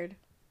I'm scared,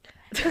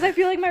 because I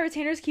feel like my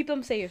retainers keep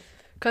them safe.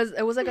 Because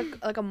it was like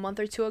a month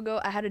or 2 ago,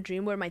 I had a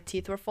dream where my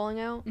teeth were falling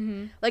out.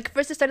 Like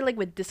first it started like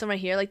with this one right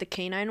here, like the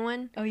canine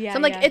one. Oh yeah. So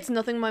I'm like, it's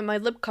nothing, my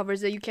lip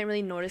covers it, you can't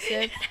really notice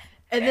it.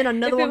 And then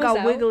another one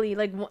got wiggly,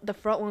 like the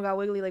front one got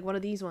wiggly, like one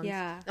of these ones.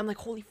 Yeah. I'm like,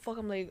 holy fuck,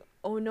 I'm like,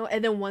 oh no.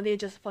 And then one day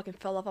it just fucking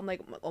fell off. I'm like,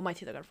 oh, my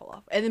teeth are gonna fall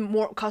off. And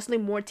then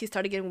constantly more teeth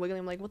started getting wiggly.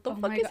 I'm like, what the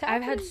fuck is happening?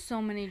 I've had so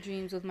many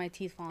dreams with my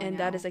teeth falling out. And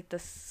that is like the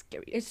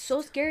scariest. It's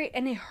so scary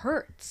and it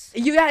hurts.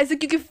 Yeah, it's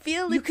like you can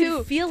feel it too. You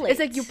can feel it. It's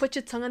like you put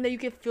your tongue on there, you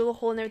can feel the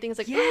hole and everything. It's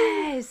like,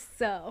 yes.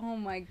 Oh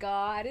my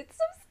god, it's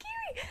so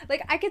scary.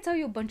 Like I could tell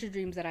you a bunch of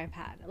dreams that I've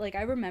had. Like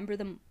I remember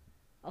them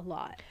a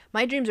lot.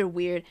 My dreams are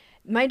weird.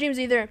 My dreams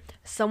either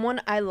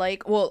someone I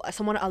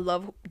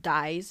love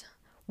dies,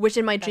 which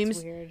in my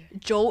dreams, weird.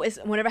 Joe is,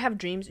 whenever I have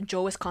dreams,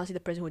 Joe is constantly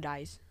the person who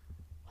dies.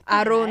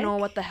 I don't know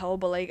what the hell,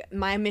 but like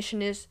my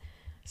mission is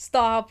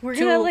we're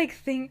gonna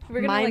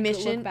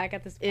look back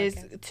at this podcast.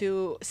 Is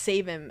to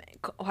save him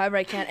however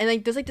I can. And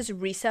like there's like this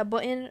reset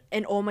button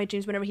in all my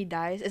dreams whenever he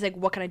dies. It's like,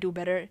 what can I do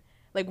better?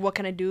 Like what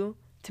can I do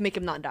to make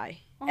him not die?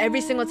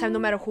 Every single time, no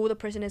matter who the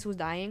person is who's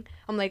dying,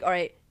 I'm like, all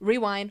right,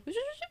 rewind.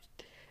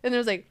 And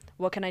there's like,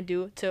 what can I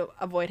do to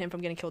avoid him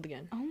from getting killed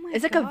again? Oh my god.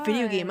 It's like a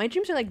video game. My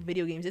dreams are like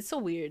video games. It's so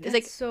weird. It's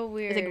like so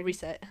weird.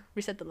 It's like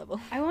reset the level.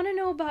 I want to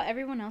know about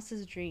everyone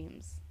else's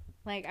dreams.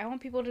 Like I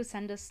want people to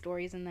send us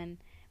stories and then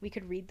we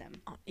could read them.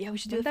 Oh, yeah, we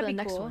should do that for the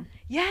next one.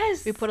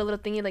 Yes. We put a little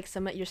thingy like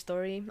submit your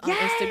story on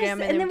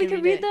Instagram and then we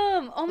can read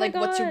them. Oh my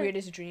god. Like what's your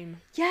weirdest dream?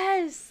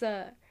 Yes.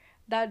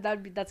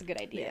 That's a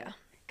good idea. Yeah.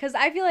 Cuz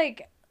I feel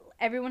like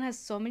everyone has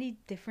so many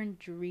different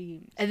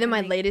dreams. And then my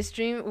latest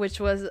dream,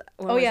 which was...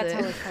 tell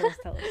us.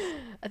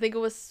 I think it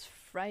was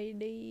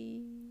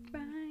Friday.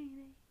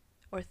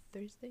 Or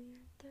Thursday.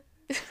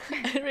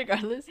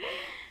 Regardless.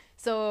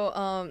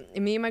 So,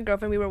 me and my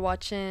girlfriend, we were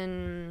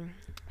watching...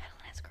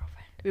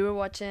 We were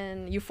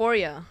watching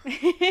Euphoria.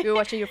 We were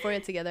watching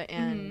Euphoria together,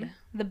 and...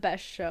 The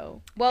best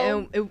show.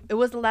 Well... It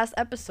was the last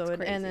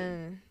episode, and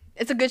then...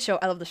 It's a good show.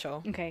 I love the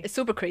show. Okay. It's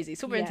super crazy,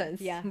 super intense.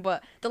 Yeah.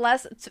 But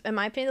in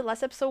my opinion, the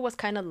last episode was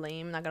kind of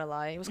lame. Not gonna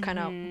lie, it was kind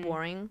of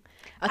boring.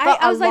 I thought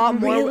a lot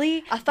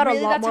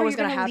more was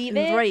gonna happen.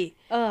 Right.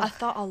 I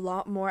thought a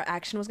lot more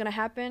action was gonna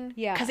happen.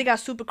 Yeah. Because it got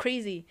super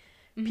crazy.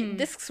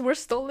 Discs were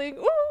stolen.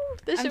 Ooh,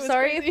 I'm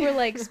sorry if we're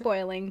like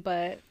spoiling,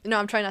 but no,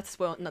 I'm trying not to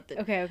spoil nothing.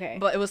 Okay.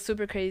 But it was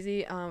super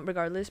crazy.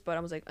 Regardless, but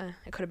I was like,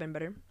 it could have been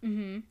better.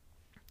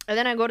 And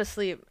then I go to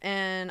sleep,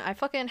 and I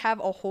fucking have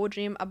a whole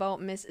dream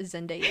about Miss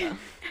Zendaya.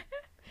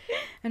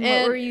 And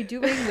what were you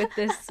doing with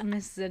this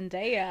Miss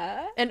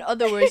Zendaya? In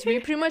other words, we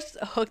pretty much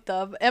hooked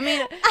up. I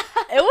mean,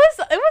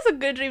 it was a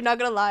good dream, not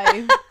gonna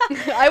lie.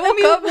 I woke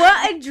up.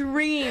 What a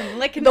dream!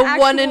 Like the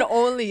one and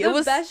only. It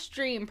was best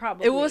dream,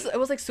 probably. It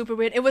was like super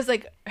weird. It was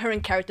like her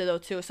in character though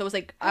too. So it was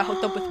like I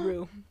hooked up with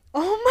Rue.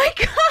 Oh my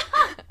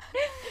god!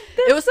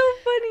 It was so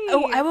funny.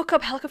 Oh, I woke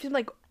up hella confused.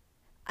 Like,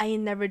 I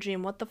never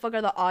dream. What the fuck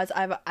are the odds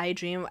I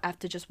dream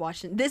after just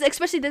watching this?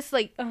 Especially this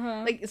like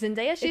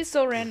Zendaya. She's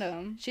so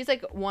random. She's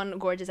like one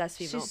gorgeous ass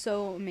female. She's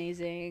so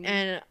amazing.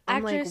 And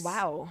I'm actress, like,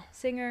 wow.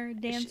 Singer,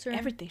 dancer,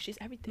 everything. She's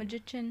everything.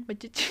 Magician.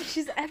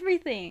 She's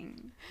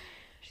everything.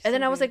 And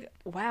then I was like,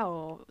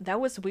 wow, that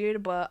was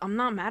weird, but I'm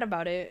not mad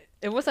about it.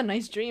 It was a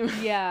nice dream.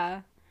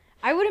 Yeah,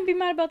 I wouldn't be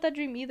mad about that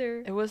dream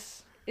either. It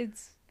was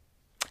It's.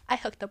 I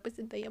hooked up with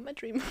Zendaya in my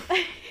dream.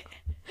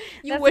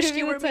 You wished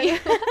you were me.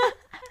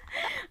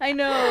 I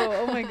know.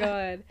 Oh my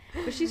god.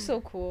 But she's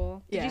so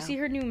cool. Yeah. Did you see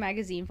her new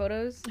magazine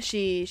photos?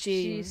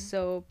 She's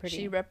so pretty.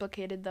 She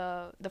replicated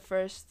the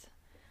first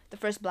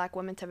black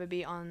woman to ever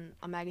be on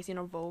a magazine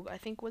or Vogue. I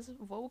think was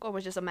Vogue or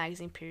was just a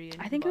magazine period.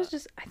 I think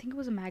it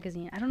was a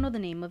magazine. I don't know the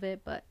name of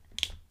it, but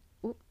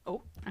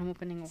oh, I'm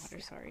opening water,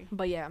 sorry.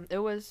 But yeah,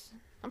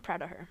 I'm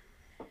proud of her.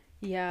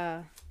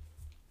 Yeah.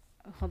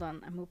 Hold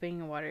on, I'm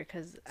opening water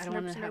cuz I don't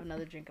want to have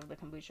another drink of the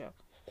kombucha.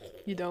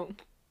 You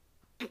don't?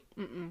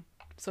 Mm-mm.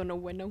 So no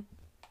bueno.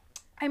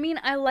 I mean,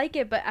 I like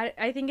it, but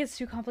I think it's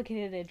too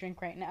complicated to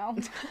drink right now.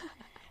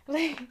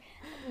 Like,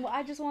 well,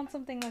 I just want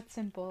something that's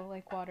simple,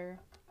 like water.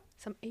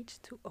 Some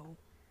H2O.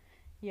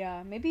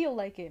 Yeah, maybe you'll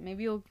like it. Do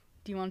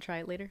you want to try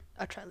it later?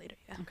 I'll try later,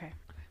 yeah. Okay.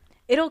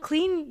 It'll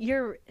clean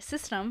your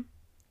system.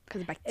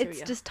 Because bacteria.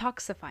 It's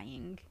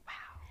detoxifying.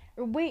 Wow.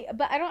 Or wait,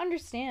 but I don't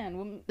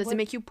understand. Does it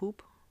make you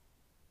poop?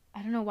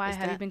 I don't know why.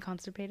 Have you been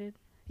constipated?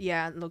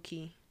 Yeah, low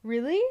key.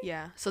 Really?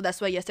 Yeah. So that's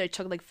why yesterday I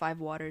chugged like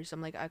 5 waters.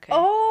 I'm like, okay.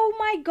 Oh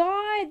my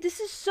god, this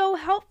is so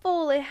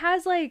helpful. It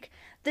has like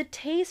the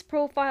taste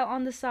profile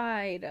on the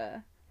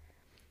side.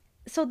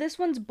 So this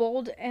one's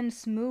bold and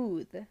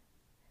smooth.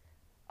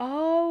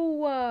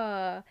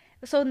 Oh.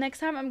 So next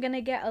time I'm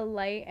gonna get a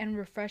light and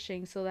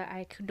refreshing so that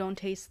I don't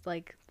taste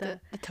like the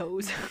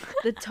toes.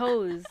 The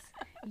toes.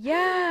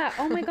 Yeah.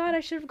 Oh my god, I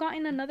should have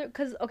gotten another.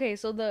 Cause okay,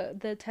 so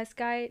the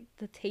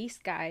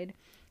taste guide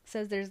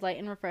says there's light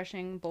and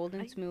refreshing, bold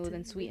and smooth,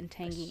 and sweet and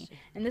tangy.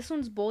 And this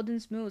one's bold and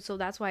smooth, so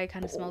that's why it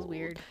kind of smells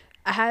weird.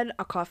 I had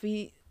a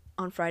coffee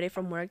on Friday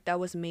from work that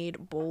was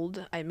made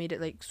bold. I made it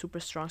like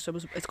super strong, so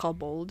it's called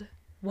bold.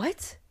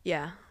 What?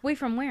 Yeah. Wait,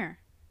 from where?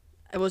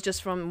 It was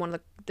just from one of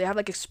they have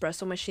like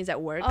espresso machines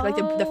at work, like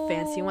the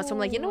fancy ones. So I'm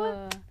like, you know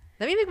what?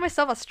 Let me make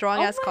myself a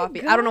strong ass coffee.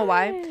 God. I don't know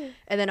why.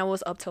 And then I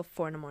was up till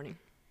 4 a.m.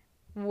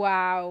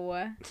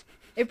 Wow.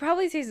 It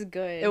probably tastes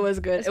good. It was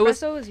good.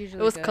 Espresso is usually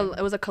good.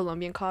 It was a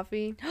Colombian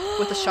coffee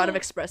with a shot of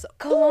espresso.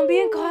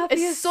 Colombian coffee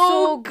is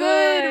so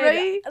good,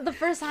 right? The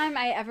first time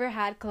I ever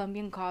had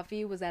Colombian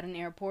coffee was at an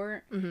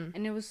airport,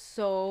 and it was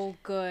so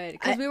good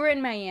because we were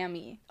in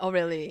Miami. Oh,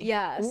 really?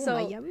 Yeah. Ooh, so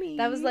Miami.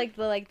 that was like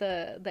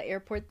the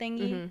airport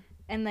thingy,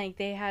 and like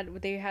they had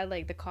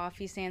like the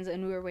coffee stands,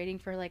 and we were waiting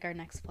for like our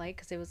next flight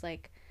because it was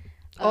like.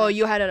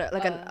 You had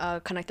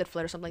a connected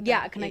flight or something like that.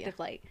 Yeah, a connected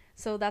flight.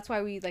 So that's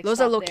why we like.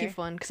 Those are low key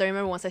fun because I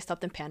remember once I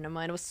stopped in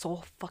Panama and it was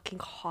so fucking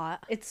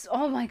hot.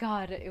 Oh my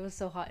god, it was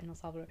so hot in El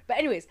Salvador. But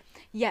anyways,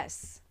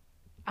 yes,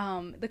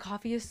 the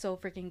coffee is so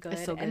freaking good.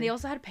 It's so good. And they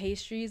also had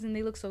pastries and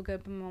they look so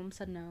good. But my mom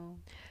said no.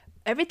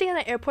 Everything at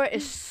the airport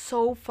is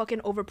so fucking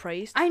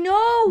overpriced. I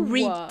know.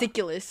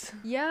 Ridiculous.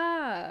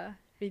 Yeah.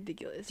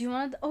 Ridiculous. Do you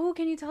want? Oh,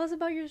 can you tell us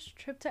about your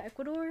trip to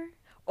Ecuador?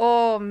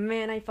 Oh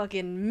man, I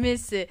fucking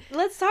miss it.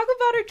 Let's talk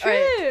about our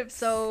trips. Right,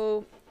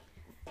 so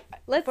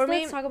let's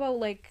talk about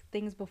like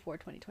things before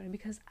 2020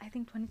 because I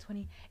think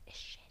 2020 is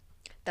shit.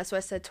 That's why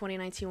I said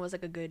 2019 was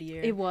like a good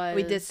year. It was.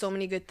 We did so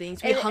many good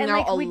things. We hung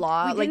out a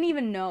lot. We didn't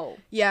even know.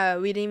 Yeah,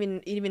 we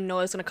didn't even know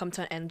it was gonna come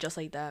to an end just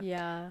like that.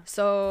 Yeah.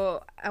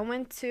 So I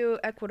went to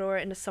Ecuador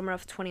in the summer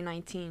of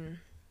 2019.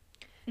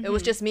 It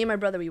was just me and my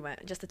brother. We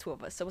went, just the two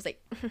of us. So it was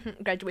like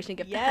graduation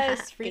gift.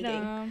 Yes,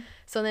 freedom.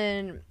 So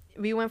then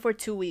we went for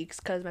 2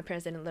 weeks because my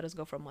parents didn't let us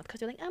go for a month because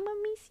they're like, I'm gonna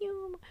miss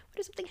you. What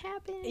if something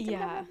happens? Yeah.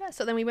 Blah, blah, blah.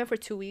 So then we went for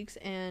 2 weeks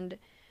and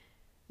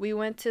we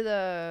went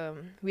to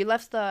we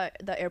left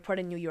the airport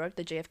in New York,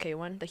 the JFK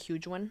one, the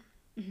huge one.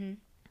 And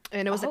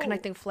it was a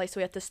connecting flight, so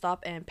we had to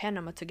stop in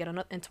Panama to get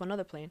into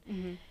another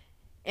plane.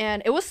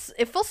 And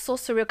it felt so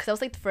surreal because that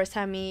was like the first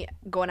time me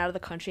going out of the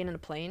country and in a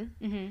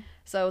plane.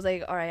 So I was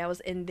like, all right, I was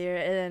in there,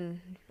 and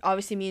then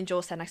obviously me and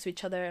Joel sat next to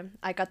each other.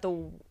 I got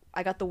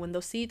the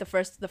window seat, the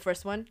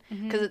first one,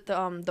 because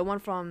the one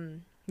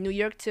from New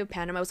York to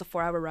Panama was a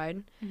 4-hour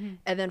ride,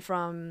 and then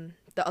from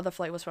the other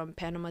flight was from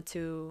Panama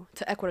to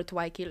Ecuador, to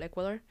Guayaquil,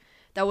 Ecuador.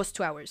 That was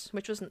 2 hours,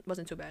 which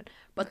wasn't too bad.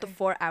 But the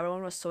 4-hour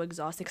one was so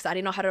exhausting because I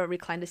didn't know how to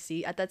recline the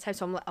seat at that time.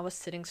 So I was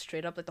sitting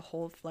straight up like the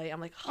whole flight. I'm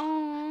like,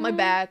 my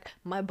back,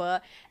 my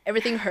butt,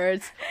 everything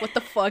hurts. What the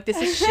fuck? This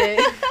is shit.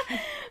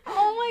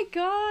 Oh my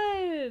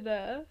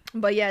god.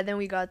 But yeah, then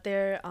we got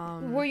there.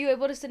 Were you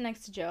able to sit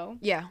next to Joe?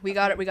 Yeah, we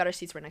got our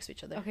seats right next to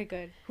each other. Okay,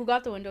 good. Who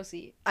got the window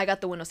seat? I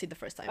got the window seat the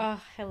first time.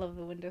 Oh, I love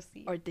the window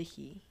seat. Or did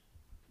he?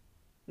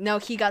 No,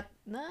 he got.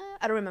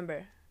 I don't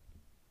remember.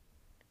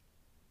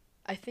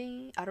 I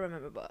don't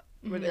remember, but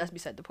that's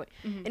beside the point.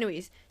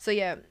 Anyways, so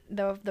yeah,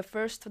 the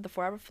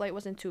 4-hour flight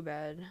wasn't too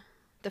bad.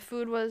 The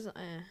food was,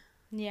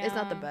 yeah, it's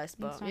not the best,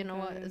 but you know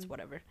what, it's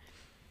whatever.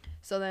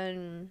 So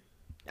then,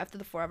 after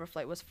the 4-hour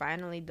flight was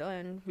finally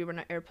done, we were in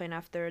an airplane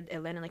after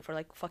it landed like for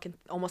like fucking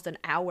almost an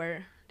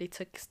hour. They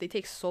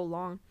take so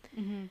long,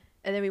 and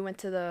then we went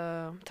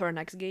to our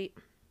next gate,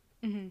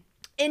 and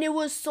it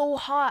was so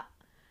hot.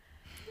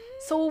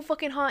 So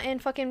fucking hot in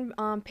fucking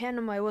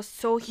Panama. It was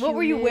so humid. What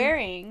were you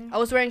wearing? I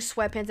was wearing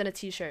sweatpants and a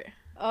t-shirt.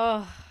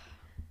 Oh,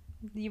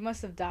 you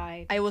must have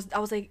died. I was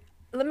like,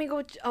 let me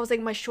go. I was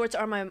like, my shorts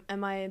are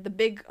the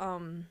big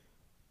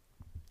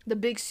the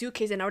big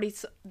suitcase, and already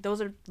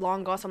those are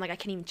long gone. So I'm like, I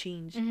can't even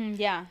change.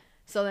 Yeah.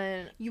 So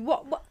then you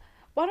what?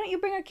 Why don't you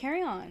bring a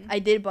carry-on? I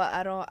did, but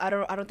I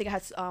don't think I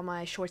had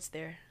my shorts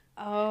there.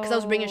 Oh. Because I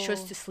was bringing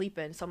shorts to sleep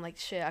in, so I'm like,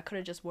 shit, I could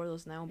have just wore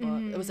those now, but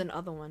it was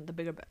another one, the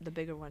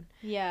bigger one.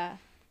 Yeah.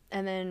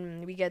 And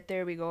then we get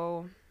there, we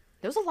go.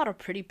 There was a lot of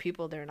pretty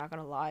people there. Not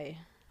gonna lie.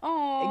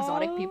 Oh.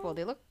 Exotic people.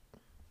 They look.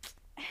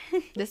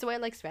 This is why I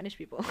like Spanish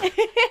people.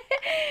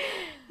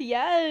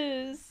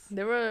 Yes.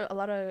 There were a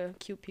lot of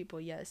cute people.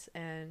 Yes,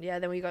 and yeah.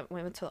 Then we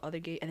went to the other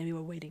gate, and then we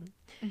were waiting,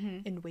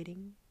 and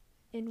waiting.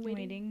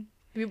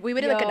 We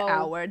waited like an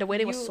hour. The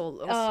waiting was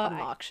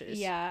obnoxious.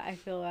 Yeah, I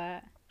feel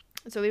that.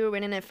 So we were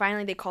waiting, and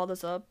finally they called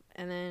us up,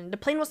 and then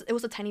it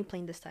was a tiny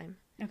plane this time.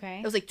 Okay.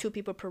 It was like 2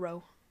 people per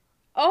row.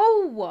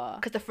 Oh.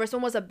 Because the first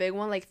one was a big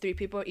one, like 3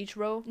 people each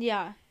row.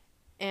 Yeah.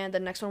 And the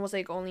next one was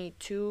like only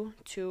 2.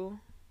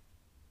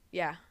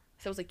 Yeah.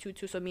 So it was like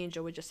 2. So me and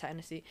Joe would just sat in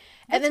the seat.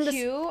 That's and then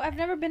cute. I've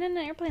never been in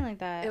an airplane like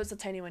that. It was a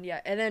tiny one,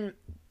 yeah. And then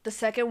the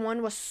second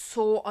one was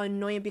so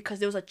annoying because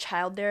there was a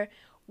child there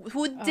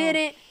who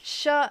didn't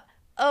shut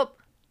up,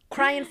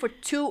 crying for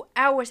 2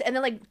 hours. And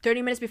then like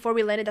 30 minutes before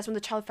we landed, that's when the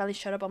child finally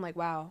shut up. I'm like,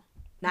 wow,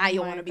 now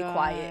you want to be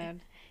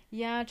quiet.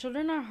 Yeah,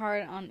 children are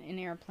hard in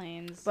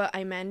airplanes. But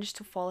I managed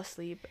to fall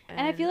asleep. And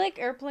I feel like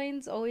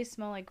airplanes always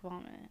smell like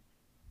vomit.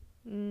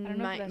 I don't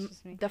know if that's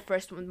just me. The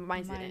first one,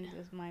 mine's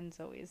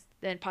always.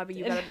 Then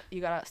probably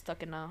you got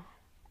stuck in a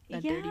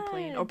dirty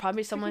plane, or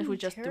probably someone who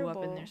just threw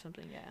up in there or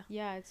something. Yeah.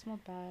 Yeah, it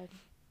smelled bad.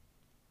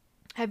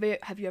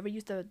 Have you ever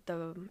used the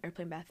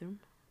airplane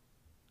bathroom?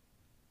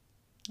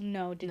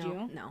 No, did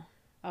you? No.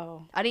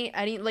 Oh. I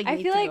didn't like.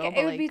 I feel like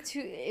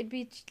it'd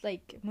be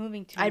like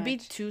moving too much. I'd be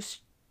too.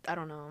 I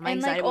don't know. My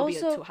anxiety would be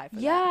too high for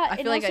that. Yeah, I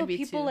feel like also I'd be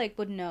people too. like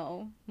would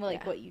know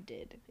what you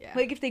did. Yeah.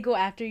 Like if they go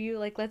after you,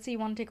 like let's say you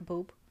want to take a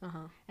poop,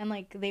 uh-huh, and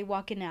like they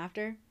walk in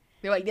after.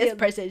 They're like, this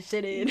person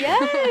shitted.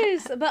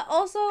 Yes, but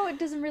also it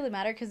doesn't really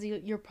matter because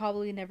you're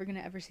probably never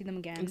gonna ever see them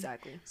again.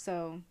 Exactly.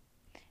 So,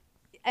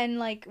 and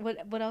like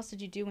what else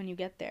did you do when you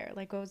get there?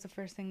 Like what was the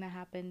first thing that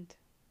happened?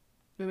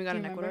 When we got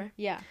in Ecuador?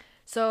 Yeah.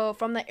 So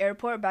from the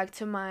airport back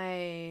to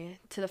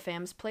the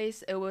fam's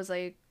place, it was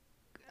like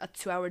a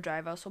 2-hour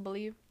drive, I also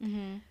believe.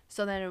 Mm-hmm.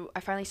 So then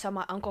I finally saw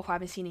my uncle, who I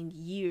haven't seen in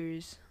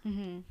years,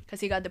 because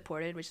he got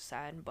deported, which is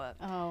sad. But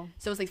so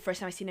it was like the first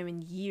time I seen him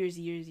in years,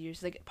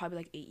 like probably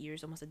like 8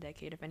 years, almost a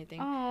decade, if anything.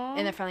 Aww.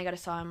 And I finally got to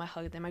saw him. I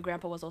hugged him. My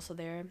grandpa was also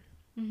there.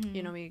 Mm-hmm.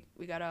 You know, we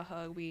got a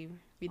hug. We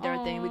did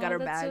our thing. We got our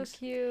bags. That's so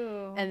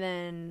cute. And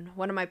then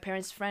one of my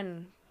parents'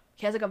 friend,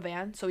 he has like a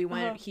van, so we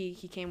went. He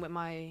came with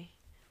my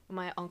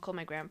uncle,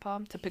 my grandpa,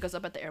 to pick us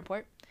up at the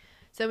airport.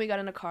 So we got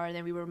in the car, and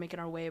then we were making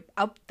our way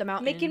up the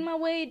mountain. Making my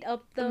way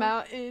up the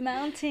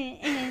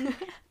mountain.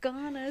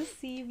 Gonna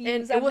see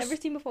views I've never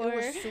seen before. It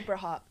was super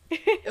hot.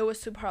 It was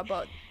super hot,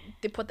 but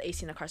they put the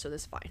AC in the car, so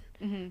this is fine.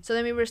 Mm-hmm. So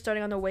then we were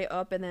starting on the way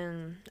up, and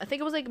then I think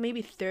it was like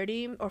maybe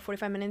 30 or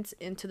 45 minutes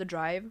into the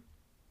drive,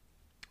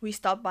 we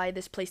stopped by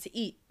this place to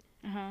eat.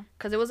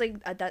 Because it was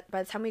like,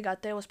 by the time we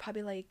got there, it was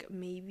probably like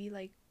maybe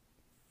like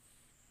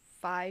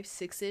 5,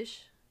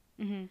 6-ish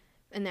in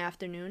the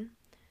afternoon.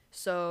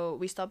 So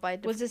we stopped by.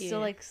 Was it still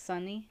like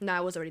sunny? Nah,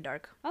 it was already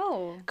dark.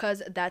 Oh.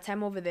 Cause that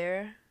time over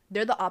there,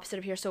 they're the opposite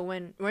of here. So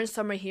when we're in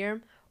summer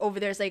here, over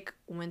there it's like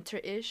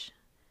winter-ish.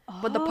 Oh.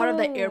 But the part of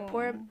the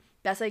airport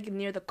that's like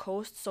near the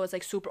coast, so it's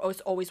like super. Oh,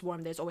 it's always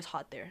warm there. It's always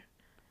hot there.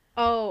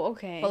 Oh,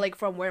 okay. But like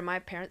from where my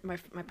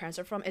parents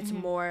are from, it's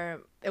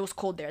more. It was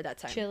cold there at that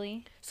time.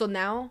 Chilly. So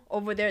now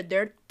over there,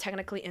 they're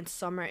technically in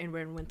summer and we're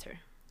in winter.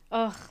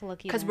 Ugh,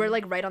 lucky. Because we're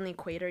like right on the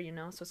equator, you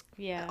know, so it's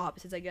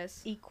opposites, I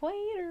guess.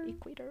 Equator.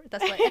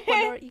 That's like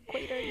Ecuador,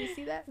 equator. You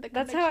see that?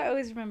 That's how I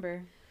always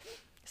remember.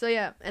 So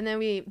yeah, and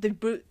then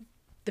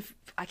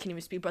I can't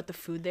even speak about the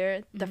food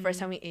there. The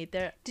first time we ate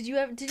there. Did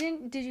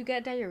you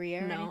get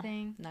diarrhea or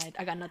anything? No,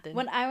 I got nothing.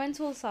 When I went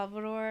to El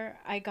Salvador,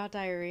 I got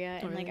diarrhea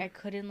and like I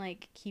couldn't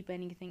like keep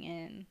anything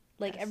in.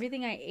 Like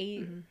everything I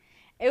ate,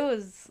 it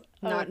was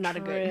not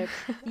a good.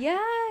 Yeah,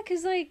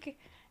 cause like.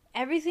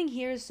 Everything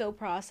here is so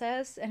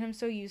processed and I'm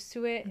so used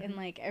to it and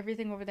like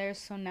everything over there is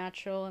so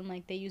natural and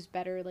like they use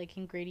better like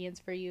ingredients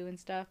for you and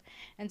stuff,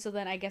 and so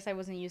then I guess I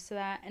wasn't used to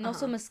that, and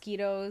also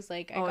mosquitoes,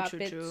 like I got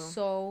bit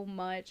so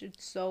much.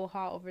 It's so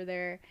hot over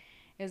there.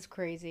 It's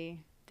crazy.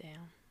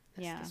 Damn.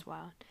 That's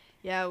wild.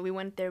 Yeah, we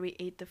went there, we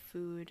ate the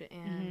food,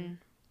 and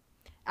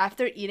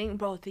after eating,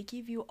 bro, they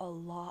give you a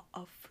lot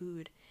of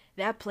food.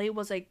 That plate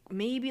was like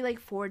maybe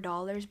like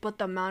 $4, but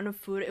the amount of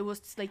food, it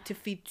was like to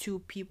feed 2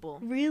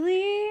 people.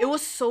 Really? It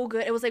was so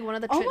good. It was like one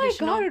of the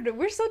traditional. Oh my god,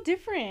 we're so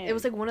different. It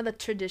was like one of the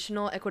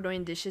traditional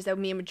Ecuadorian dishes that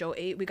me and Joe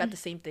ate. We got the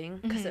same thing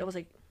because it was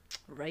like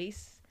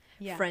rice,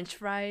 French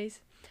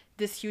fries,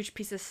 this huge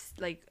piece of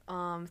like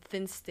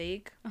thin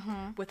steak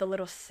with a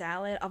little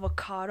salad,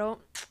 avocado.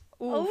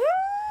 Ooh. Oh,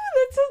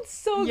 that sounds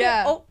so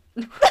good. Oh.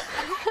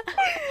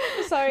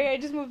 Sorry, I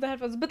just moved the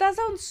headphones. But that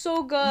sounds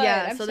so good.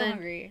 Yeah, I'm so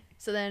hungry.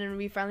 So then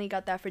we finally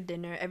got that for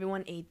dinner.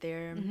 Everyone ate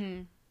there.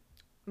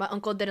 My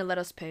uncle didn't let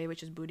us pay,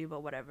 which is booty,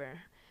 but whatever.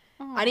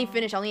 Aww. I didn't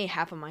finish. I only ate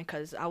half of mine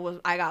because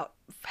I got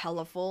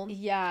hella full.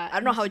 Yeah. I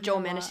don't know how Joe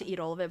managed to eat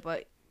all of it,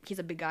 but he's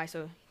a big guy,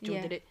 so Joe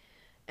did it.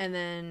 And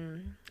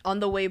then on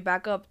the way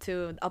back up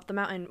the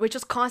mountain, which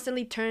was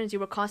constantly turns, you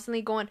were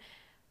constantly going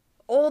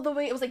all the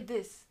way. It was like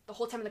this the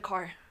whole time in the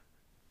car.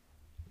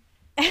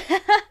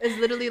 It's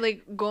literally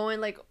like going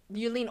like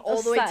you lean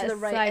all the way to the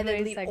right and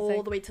then lean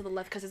all the way to the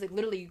left because it's like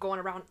literally going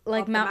around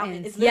like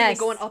mountains. It's literally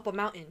going up a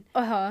mountain.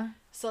 Uh-huh.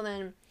 So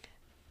then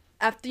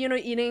after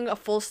eating a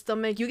full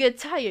stomach, you get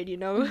tired,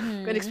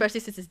 and especially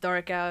since it's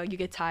dark out, you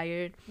get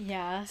tired.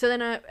 Yeah. So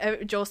then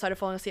Joe started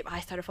falling asleep. I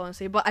started falling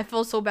asleep, but I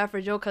felt so bad for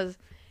Joe because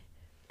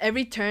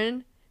every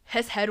turn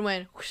his head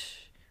went whoosh,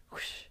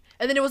 whoosh.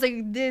 And then it was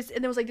like this,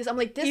 and it was like this. I'm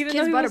like, this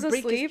kid's about to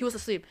break his... He was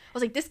asleep. I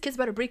was like, this kid's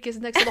about to break his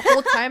neck. So the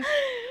whole time,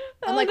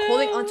 I'm like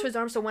holding onto his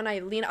arm. So when I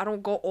lean, I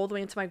don't go all the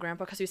way into my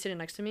grandpa because he was sitting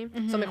next to me.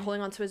 Mm-hmm. So I'm like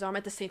holding onto his arm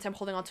at the same time,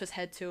 holding onto his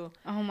head too.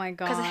 Oh my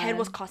god. Because his head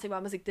was constantly, but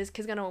I was like, this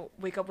kid's gonna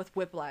wake up with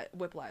whiplash.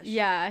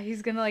 Yeah,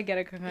 he's gonna like get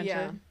a concussion.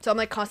 Yeah. So I'm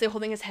like constantly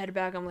holding his head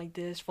back. I'm like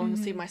this, falling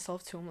asleep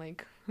myself too. I'm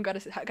like, I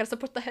gotta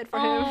support the head for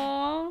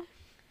him.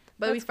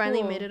 But we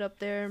finally made it up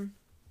there.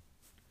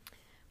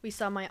 We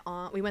saw my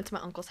aunt. We went to my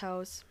uncle's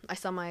house. I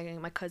saw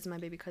my cousin, my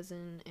baby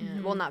cousin,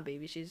 and well, not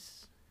baby.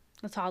 She's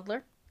a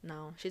toddler.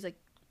 No, she's like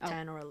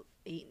 10 or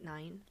 8,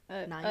 9.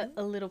 9.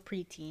 A little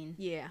preteen.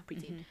 Yeah,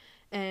 preteen. Mm-hmm.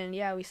 And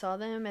yeah, we saw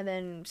them. And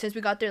then since we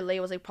got there late,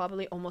 it was like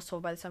probably almost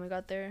 12 by the time we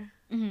got there.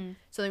 Mm-hmm.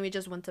 So then we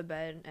just went to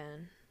bed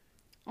and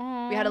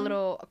we had a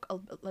little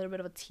bit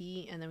of a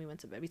tea, and then we went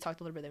to bed. We talked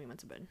a little bit, then we went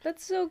to bed.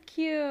 That's so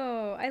cute.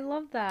 I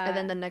love that. And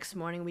then the next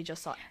morning, we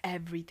just saw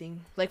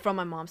everything, like from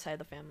my mom's side of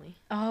the family.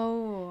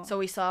 Oh. So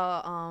we saw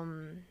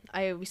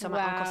we saw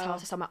my uncle's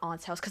house. I saw my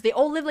aunt's house because they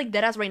all live like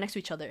dead ass right next to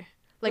each other.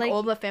 Like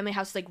all the family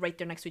houses like right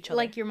there next to each other.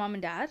 Like your mom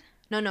and dad?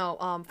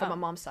 No. From my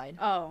mom's side.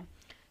 Oh.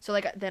 So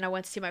like then I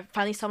went to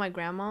finally saw my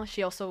grandma.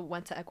 She also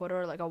went to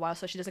Ecuador like a while,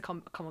 so she doesn't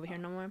come over here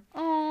no more.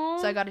 Oh.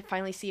 So I got to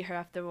finally see her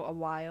after a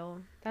while.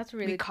 That's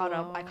really cool.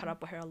 I caught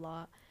up with her a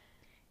lot.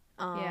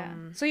 Yeah.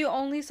 So you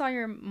only saw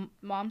your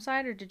mom's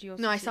side, or did you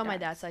also? No, I saw my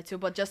dad's side too,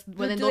 but just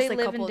within those like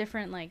couple. Do they live in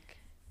different like?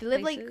 They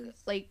live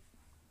places? like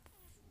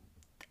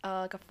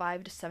a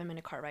 5 to 7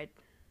 minute car ride.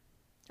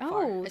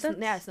 Oh, it's not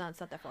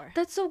that far.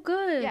 That's so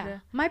good. Yeah.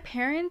 My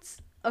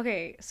parents.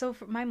 Okay, so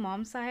for my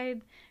mom's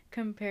side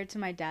compared to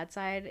my dad's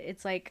side,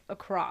 it's like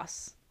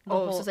across.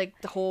 So it's like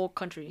the whole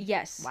country.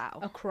 Yes. Wow.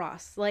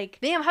 Across. Like.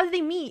 Damn, how did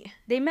they meet?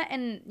 They met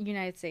in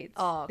United States.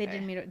 Oh, okay. They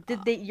didn't meet.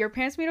 Did your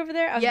parents meet over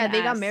there? Yeah,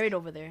 they got married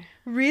over there.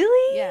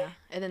 Really? Yeah,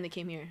 and then they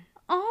came here.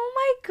 Oh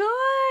my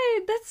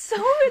god, that's so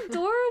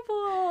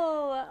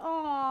adorable.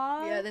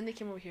 Aww. Yeah, then they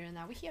came over here, and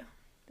now we're here.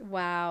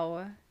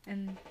 Wow.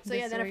 And so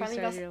yeah, then I finally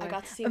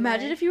got to see.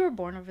 Imagine if you were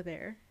born over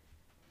there.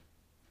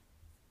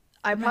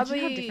 Imagine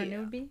how different it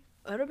would be.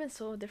 It would have been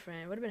so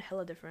different. It would have been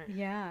hella different.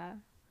 Yeah.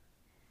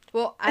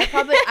 Well, I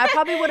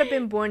probably would have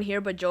been born here,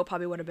 but Joe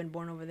probably would have been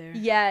born over there.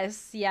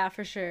 Yes, yeah,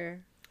 for sure.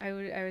 I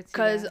would see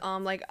because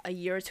like a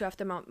year or two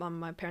after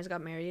my parents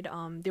got married,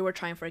 they were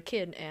trying for a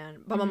kid,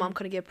 but my mom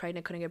couldn't get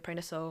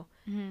pregnant, so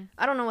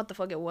I don't know what the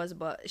fuck it was,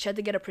 but she had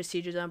to get a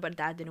procedure done, but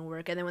that didn't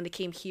work. And then when they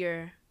came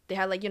here, they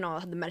had like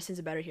the medicines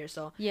are better here,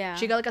 so yeah,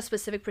 she got like a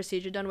specific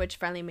procedure done, which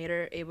finally made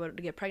her able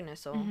to get pregnant.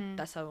 So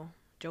that's how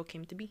Joe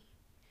came to be.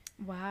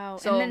 Wow.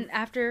 So, and then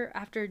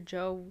after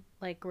Joe,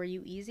 like, were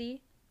you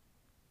easy?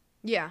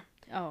 Yeah.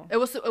 Oh. It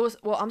was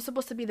well, I'm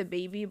supposed to be the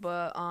baby,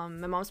 but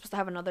my mom's supposed to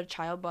have another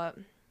child, but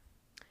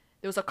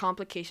there was a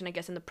complication, I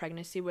guess, in the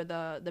pregnancy where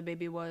the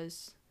baby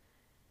was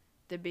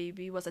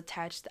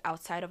attached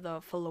outside of the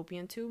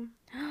fallopian tube.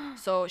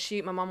 So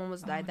my mom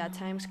almost died that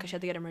time because she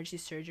had to get emergency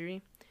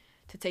surgery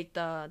to take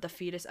the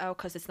fetus out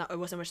because it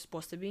wasn't where it's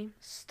supposed to be.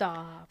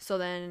 Stop. So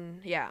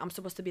then yeah, I'm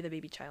supposed to be the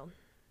baby child,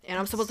 and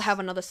I'm supposed to have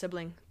another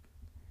sibling.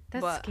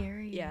 That's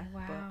scary. Yeah.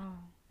 Wow.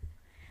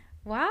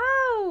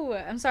 Wow.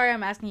 I'm sorry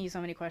I'm asking you so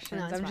many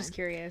questions. I'm just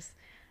curious.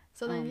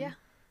 So then yeah.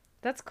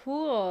 That's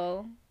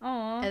cool.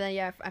 Aww. And then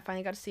yeah, I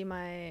finally got to see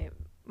my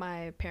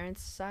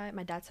parents' side,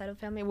 my dad's side of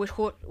the family,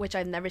 which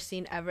I've never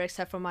seen ever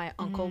except for my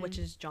uncle, which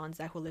is John's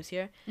dad, who lives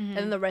here. And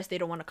then the rest, they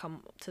don't want to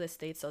come to the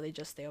States, so they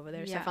just stay over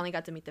there. Yeah. So I finally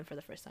got to meet them for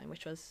the first time,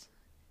 which was...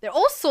 They're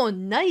all so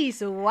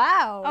nice.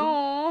 Wow.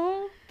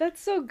 Oh,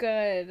 that's so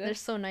good. They're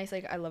so nice.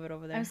 Like, I love it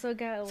over there. I'm so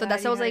glad. So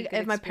that's why I was like,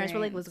 if my parents were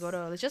like,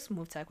 let's just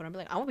move to Ecuador, I'd be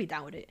like, I won't be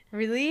down with it.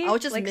 Really? I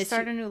would just like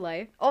start a new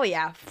life. Oh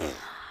yeah.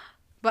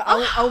 But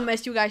I'll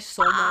miss you guys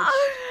so much.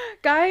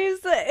 Guys,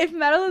 if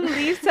Madeline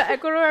leaves to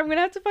Ecuador, I'm gonna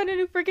have to find a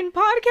new freaking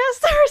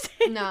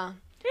podcast Nah.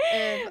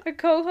 A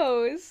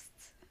co-host.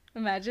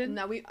 Imagine.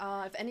 No,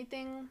 if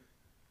anything,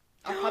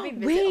 I'll probably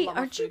visit. Wait,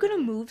 aren't you gonna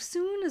move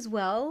soon as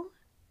well?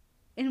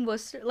 In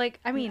Worcester, like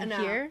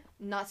here?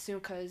 Not soon,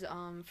 cause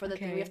for the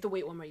thing we have to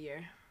wait 1 more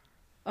year.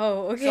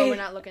 Oh, okay. So we're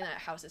not looking at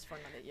houses for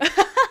another year.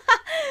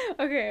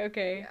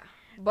 Okay. Yeah.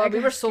 But we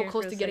were so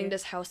close to getting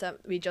this house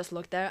that we just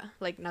looked at.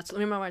 Like,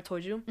 remember when I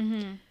told you?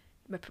 Mm-hmm.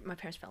 My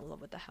parents fell in love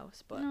with the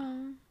house, but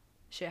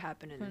shit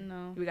happened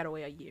and we gotta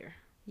wait a year.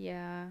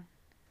 Yeah.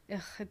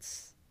 Ugh,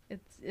 it's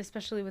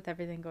especially with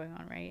everything going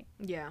on, right?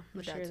 Yeah,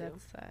 with I'm sure that too.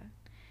 That's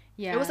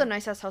Yeah. It was a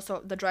nice ass house.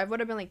 So the drive would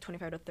have been like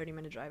 25 to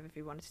 30-minute drive if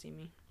you wanted to see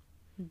me.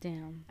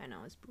 Damn. I know,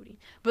 it's booty.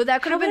 But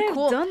that could have been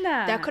cool. Done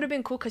that. That could have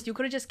been cool because you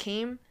could have just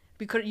came.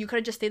 You could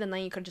have just stayed the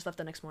night. You could have just left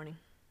the next morning.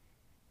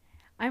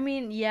 I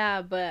mean,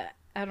 yeah, but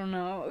I don't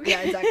know.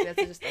 Yeah, exactly.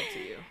 That's just up to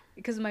you.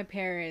 Because of my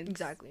parents.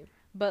 Exactly.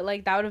 But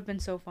like that would have been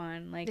so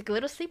fun. Like a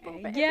little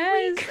sleepover.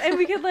 Yes, and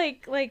we could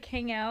like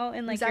hang out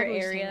in like exactly,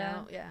 your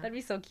area. Yeah, that'd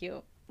be so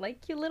cute.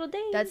 Like cute little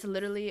days. That's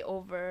literally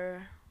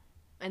over,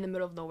 in the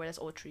middle of nowhere. That's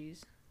all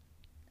trees.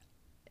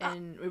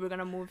 And we were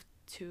gonna move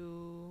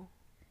to.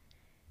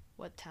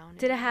 What town?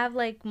 Did it have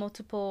like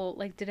multiple?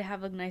 Like, did it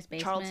have a nice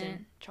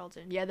basement?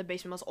 Charlton. Yeah, the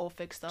basement was all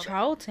fixed up.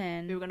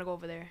 Charlton. We were gonna go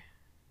over there.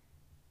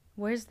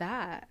 Where's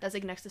that? That's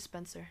like next to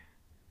Spencer.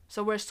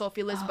 So where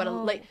Sophie lives, but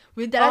like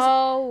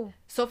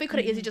Sophie could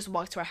have easily just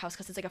walked to our house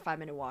because it's like a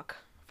 5-minute walk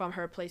from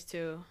her place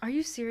to. Are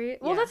you serious?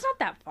 Well, that's not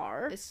that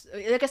far. It's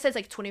like I said, it's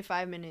like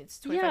 25 minutes,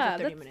 25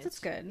 to 30 minutes. That's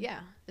good. Yeah,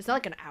 it's not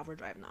like an hour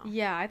drive now.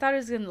 Yeah, I thought it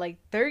was gonna like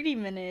 30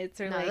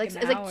 minutes or no, like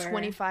it's like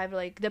 25.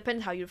 Like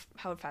depends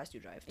how fast you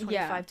drive.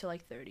 25 to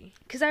like 30.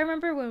 Because I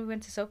remember when we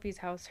went to Sophie's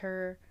house,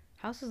 her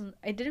house was.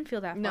 I didn't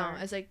feel that far. No,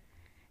 it's like.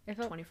 It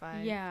felt,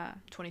 25. Yeah.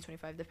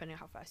 25, depending on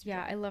how fast you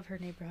drive. I love her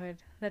neighborhood.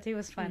 That day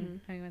was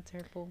fun. We went to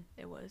her pool.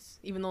 It was.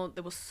 Even though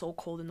it was so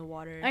cold in the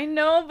water. I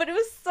know, but it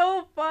was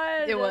so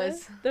fun. It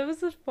was. That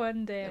was a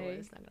fun day. It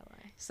was, not gonna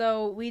lie.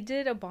 So we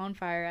did a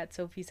bonfire at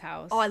Sophie's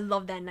house. Oh, I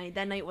love that night.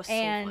 That night was so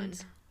fun.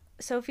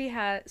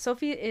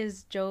 Sophie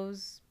is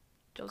Joe's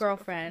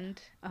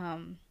girlfriend.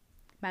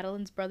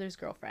 Madeline's brother's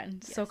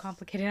girlfriend. Yes. So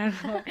complicated, I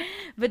don't know.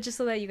 But just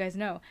so that you guys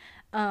know.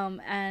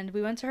 And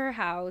we went to her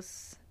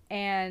house.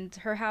 And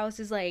her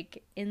house is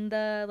like in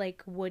the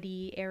like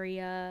woody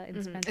area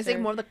in Spencer. It's like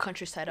more the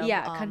countryside of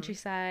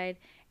countryside.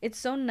 It's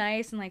so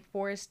nice and like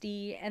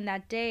foresty. And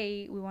that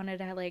day we wanted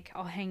to like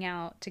all hang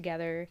out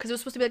together because it was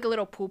supposed to be like a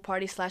little pool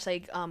party /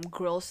 like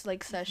grills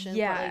like session.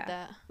 Yeah, like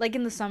that. Like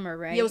in the summer,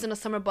 right? Yeah, it was in the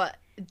summer, but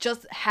it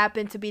just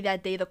happened to be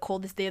that day, the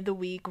coldest day of the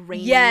week,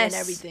 rainy and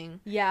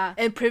everything. Yeah.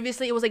 And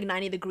previously it was like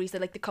 90 degrees.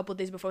 Like the couple of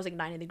days before it was like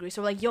 90 degrees.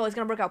 So we're like, yo, it's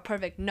gonna work out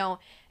perfect. No,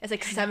 it's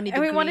like 70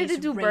 degrees. And we wanted to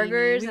do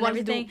burgers and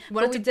everything. We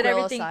wanted to did grill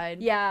everything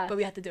outside. Yeah. But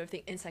we had to do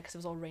everything inside because it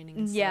was all raining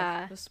and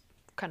stuff. It was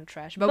kind of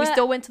trash. But we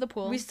still went to the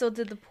pool. We still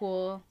did the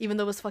pool. Even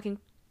though it was fucking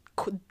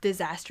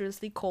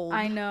disastrously cold.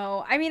 I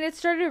know. I mean, it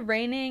started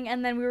raining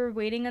and then we were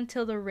waiting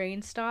until the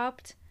rain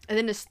stopped. And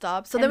then it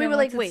stopped. So then we were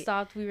like, wait. It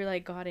stopped, we were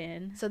like, got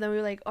in. So then we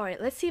were like, all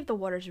right, let's see if the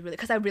water's really...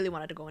 Because I really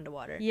wanted to go into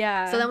water.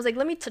 Yeah. So then I was like,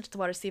 let me touch the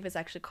water, see if it's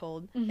actually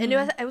cold. Mm-hmm.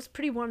 And it was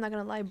pretty warm, not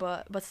gonna lie,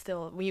 but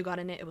still, when you got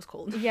in it, it was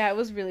cold. Yeah, it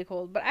was really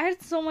cold. But I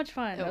had so much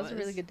fun. That was a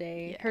really good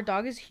day. Yeah. Her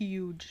dog is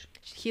huge.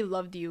 He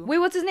loved you. Wait,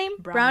 what's his name?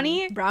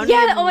 Brownie?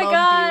 Yeah, oh my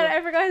god,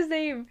 I forgot his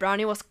name.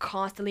 Brownie was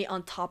constantly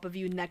on top of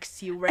you, next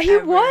to you, wherever. He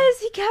was.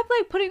 He kept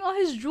like putting all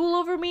his drool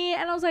over me,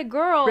 and I was like,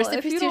 girl, rest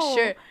in peace to your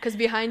shirt, because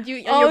behind you,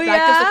 on your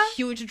back, there's a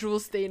huge drool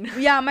stain.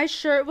 Yeah, my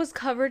shirt was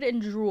covered in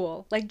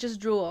drool, like just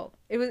drool.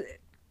 It was.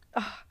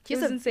 It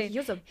was insane.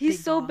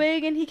 He's so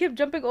big, and he kept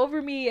jumping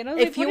over me, and I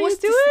was like, "What are you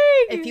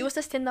doing?" If he was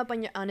to stand up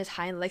on his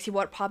hind legs, he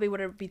probably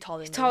would be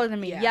taller. He's taller than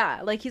me.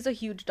 Yeah, like he's a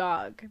huge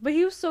dog, but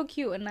he was so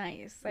cute and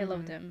nice. I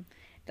loved him.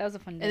 That was a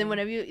fun day. And then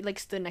whenever you like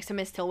stood next to him,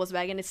 his tail was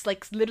wagging. It's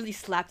like literally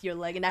slapped your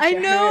leg, and I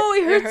know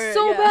it hurt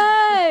so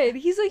bad.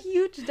 He's a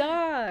huge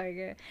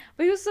dog,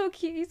 but he was so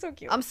cute. He's so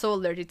cute. I'm so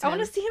allergic to him. I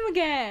want to see him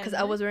again. Because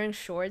I was wearing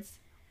shorts,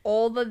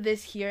 all of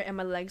this here and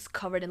my legs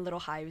covered in little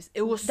hives.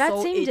 It was that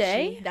so same itchy.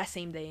 Day. That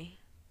same day.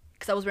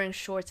 Because I was wearing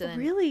shorts and then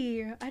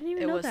really, I didn't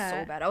even know that. It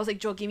was so bad. I was like,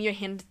 Joe, give me your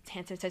hand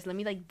sanitizer. Let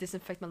me like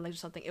disinfect my legs or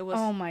something. It was.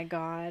 Oh my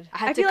god.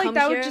 I feel like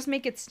that would just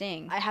make it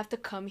sting. I have to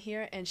come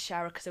here and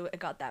shower because it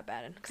got that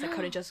bad because I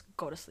couldn't just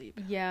go to sleep.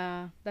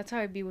 Yeah, that's how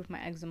I'd be with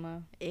my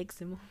eczema.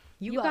 Eczema.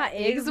 You got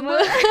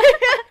eczema.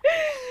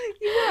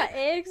 You got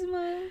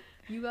eczema.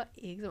 You got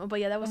eczema. But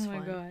yeah, that was fun. Oh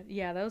my god.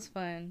 Yeah, that was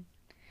fun.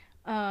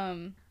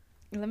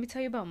 Let me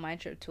tell you about my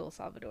trip to El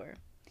Salvador,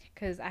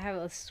 because I have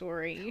a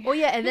story. Oh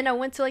yeah, and then I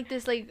went to like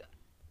this like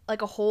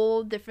a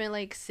whole different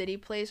like city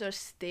place or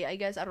state, I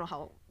guess. I don't know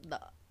how the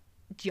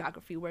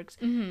geography works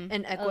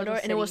in Ecuador,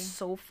 and it was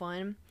so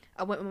fun.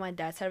 I went with my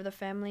dad's side of the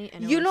family,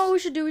 and you know what we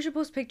should do? We should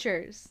post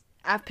pictures.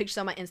 I have pictures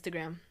on my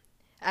Instagram.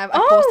 I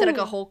posted like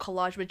a whole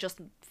collage with just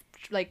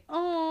like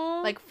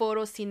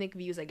photo scenic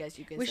views, I guess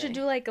you could say. We should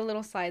do like a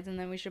little slides, and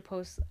then we should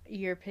post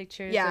your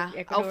pictures. Yeah, of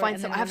Ecuador, I'll find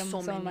some. I have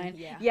so many. Mine.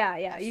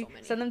 Yeah. You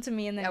send them to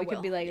me, and then we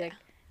could be like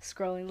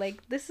scrolling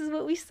like, this is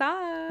what we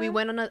saw. We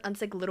went on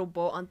this like little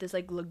boat on this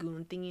like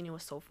lagoon thingy, and it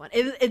was so fun.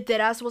 It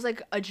deadass was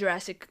like a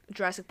Jurassic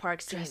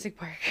Park scene. Jurassic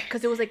Park.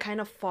 Because it was like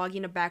kind of foggy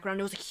in the background.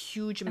 It was like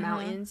huge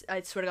mountains.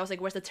 I swear to God, I was like,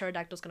 where's the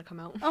pterodactyls gonna come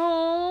out?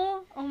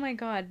 Oh my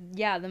god.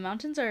 Yeah, the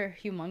mountains are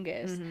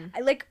humongous.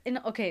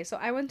 So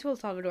I went to El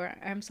Salvador.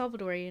 I'm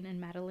Salvadorian and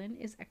Madeline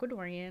is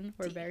Ecuadorian.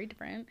 We're very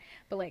different,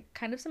 but like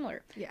kind of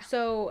similar. Yeah.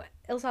 So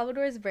El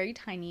Salvador is very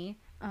tiny.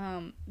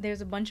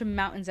 There's a bunch of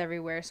mountains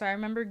everywhere. So I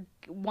remember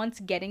once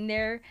getting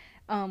there,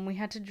 we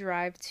had to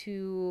drive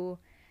to,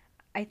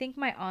 I think,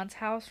 my aunt's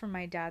house from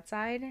my dad's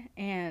side,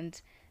 and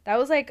that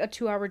was like a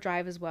 2-hour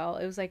drive as well.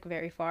 It was like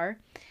very far.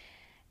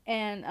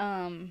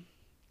 and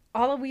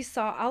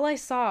all I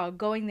saw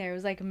going there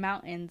was like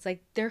mountains.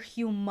 Like they're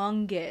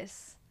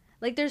humongous.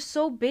 Like they're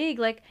so big.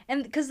 Like,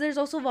 and because there's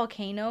also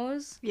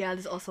volcanoes. Yeah,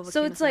 there's also volcanoes.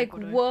 So it's like,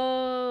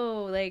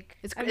 whoa, like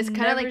it's kind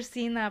of like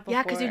seen that before.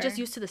 Yeah, because you're just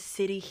used to the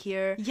city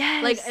here.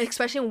 Yes. Like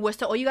especially in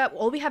Worcester,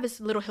 all we have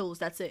is little hills.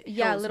 That's it.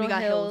 Yeah, little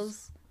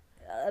hills.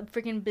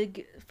 Freaking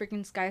big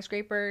freaking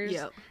skyscrapers.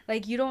 Yeah.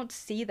 Like you don't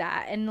see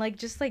that, and like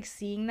just like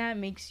seeing that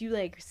makes you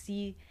like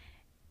see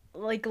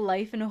like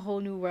life in a whole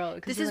new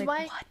world. This is like,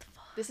 why. What the fuck?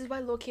 This is why,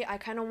 low-key, I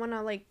kind of want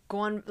to like go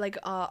on like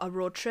a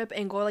road trip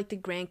and go like the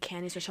Grand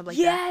Canyons or something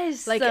like that.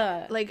 Yes. Like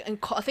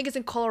I think it's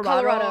in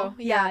Colorado.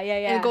 Yeah.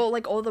 And go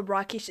like all the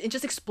Rockies and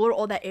just explore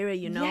all that area,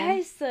 you know.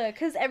 Yes,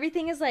 because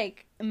everything is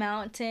like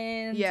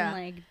mountains and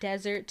like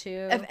desert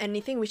too. If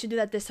anything, we should do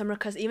that this summer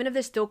because even if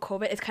there's still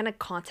COVID, it's kind of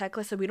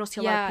contactless, so we don't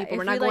see a lot of people.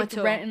 We're not going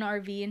to rent an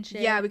RV and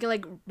shit. Yeah, we can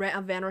like rent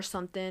a van or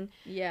something.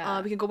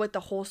 Yeah. We can go with the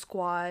whole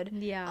squad.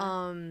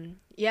 Yeah.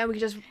 Yeah, we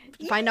could just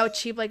find out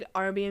cheap like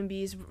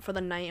Airbnbs for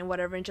the night and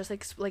whatever, and just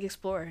like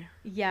explore.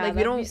 Yeah, like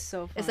we don't. Be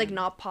so fun. It's like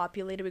not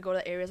populated. We go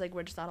to areas like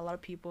where just not a lot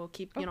of people.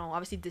 Keep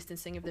obviously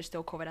distancing if there's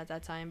still COVID at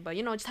that time, but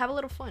just have a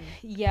little fun.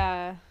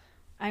 Yeah.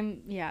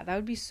 That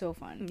would be so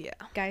fun. Yeah.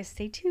 Guys,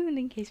 stay tuned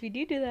in case we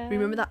do that.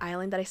 Remember the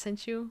island that I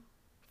sent you?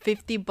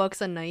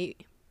 $50 a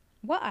night.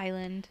 What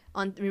island?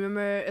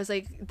 Remember it was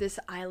like this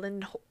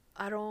island.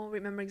 I don't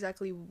remember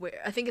exactly where.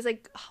 I think it's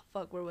like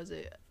where was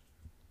it?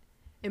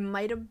 It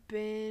might have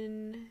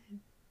been.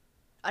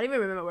 I don't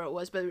even remember where it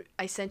was, but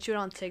I sent you it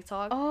on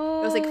TikTok. Oh.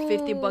 It was like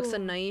 $50 a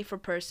night per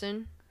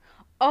person.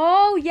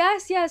 Oh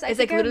yes. It's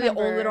like literally a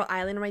old little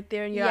island right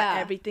there, and you got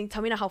everything.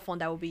 Tell me now how fun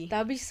that would be. That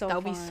would be so. That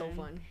would be so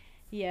fun.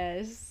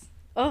 Yes.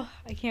 Oh,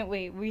 I can't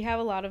wait. We have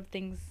a lot of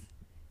things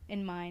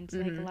in mind,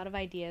 like a lot of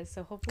ideas.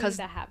 So hopefully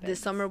that happens. This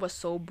summer was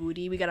so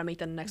booty. We gotta make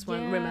the next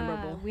one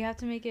memorable. We have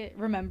to make it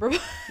memorable.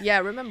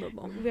 Yeah,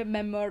 memorable.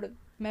 Memorable.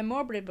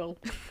 Memorable.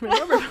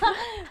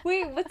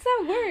 Wait, what's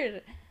that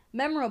word?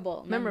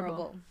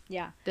 Memorable.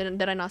 Yeah. Did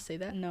I not say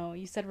that? No,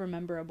 you said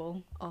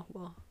rememberable. Oh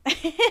well.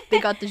 They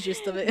got the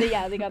gist of it.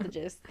 Yeah, they got the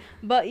gist.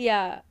 But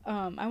yeah,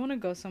 I want to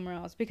go somewhere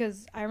else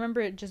because I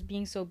remember it just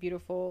being so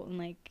beautiful, and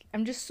like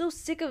I'm just so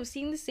sick of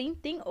seeing the same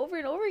thing over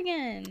and over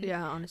again.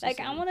 Yeah, honestly. Like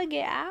I want to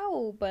get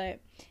out, but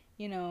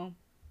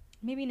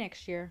maybe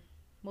next year.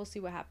 We'll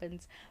see what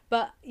happens.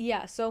 But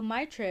yeah, so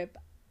my trip,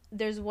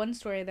 there's one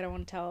story that I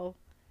want to tell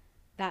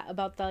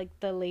about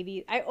the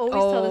lady. I always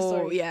tell this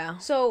story. Yeah.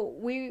 So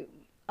we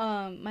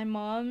my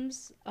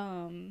mom's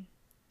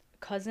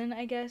cousin,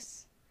 I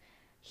guess,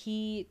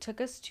 he took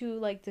us to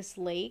like this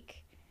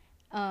lake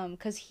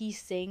because he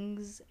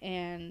sings,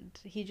 and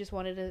he just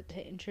wanted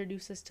to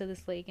introduce us to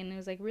this lake, and it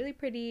was like really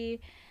pretty.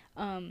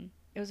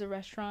 It was a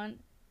restaurant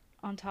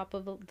on top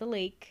of the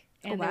lake,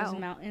 and there's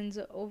mountains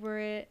over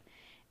it,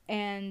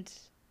 and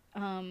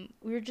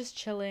we were just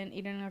chilling,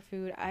 eating our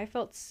food. I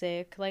felt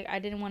sick. Like, I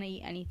didn't want to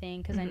eat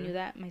anything because I knew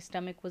that my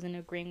stomach wasn't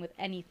agreeing with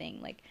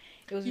anything. Like,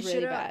 it was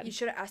really bad. You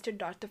should have asked your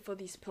doctor for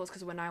these pills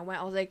because when I went,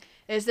 I was like,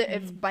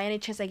 if by any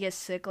chance I get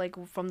sick, like,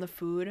 from the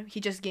food, he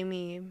just gave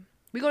me...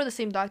 We go to the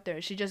same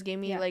doctor. She just gave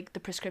me, like,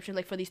 the prescription,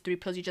 like, for these 3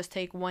 pills. You just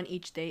take 1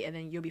 each day, and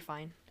then you'll be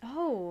fine.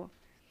 Oh,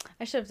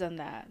 I should have done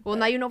that. Well,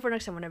 now you know for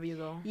next time whenever you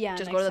go. Yeah,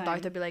 just go to the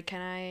doctor, be like,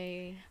 can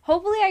I...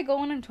 Hopefully I go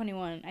when I'm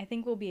 21. I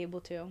think we'll be able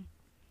to.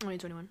 Only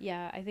 21.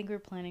 Yeah, I think we're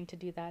planning to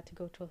do that, to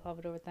go to El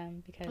Salvador with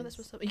them because. Oh, that's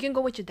what's up. You can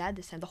go with your dad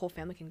this time. The whole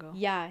family can go.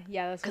 Yeah,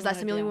 that's. Because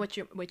that's the only one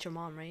with your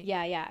mom, right?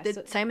 Yeah.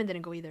 Simon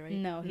didn't go either, right?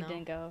 No, he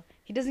didn't go.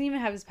 He doesn't even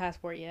have his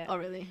passport yet. Oh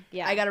really?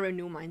 Yeah. I gotta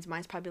renew mine.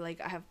 Mine's probably like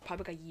I have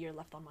probably like a year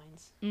left on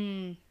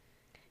mine.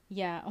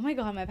 Yeah. Oh my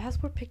god, my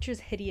passport picture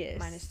is hideous.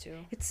 Mine is too.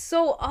 It's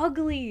so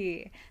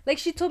ugly. Like,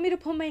 she told me to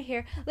pull my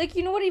hair. Like,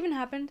 you know what even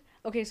happened?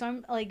 Okay, so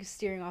I'm like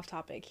steering off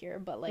topic here,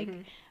 but like,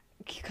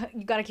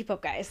 you gotta keep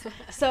up, guys.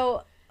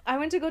 So. I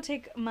went to go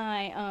take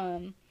my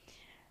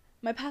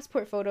my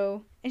passport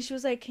photo, and she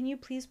was like, "Can you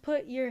please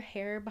put your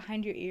hair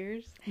behind your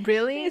ears?"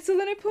 Really? And so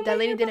then I put that my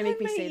lady hair didn't make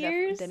me my say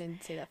ears. that.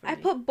 Didn't say that. For I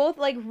me. put both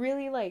like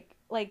really like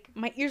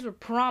my ears were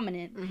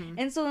prominent,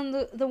 and so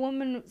then the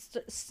woman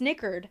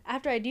snickered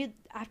after I did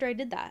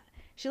that.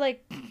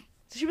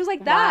 She was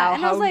like that, wow,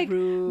 and I was like,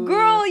 rude.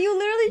 "Girl, you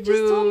literally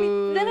just told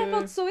me." Then I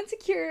felt so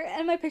insecure,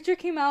 and my picture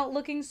came out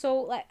looking so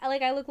like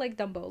I look like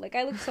Dumbo, like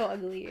I look so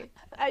ugly.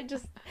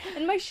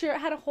 And my shirt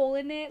had a hole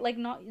in it, like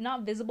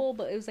not visible,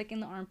 but it was like in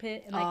the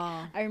armpit, and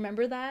like I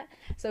remember that,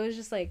 so it was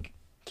just like.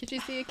 Could you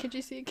see it? Could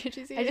you see it? Could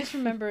you see it? I just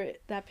remember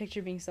that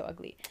picture being so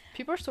ugly.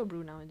 People are so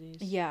rude nowadays.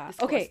 Yeah.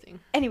 Disgusting.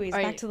 Okay. Anyways,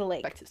 back to the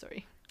lake. Back to the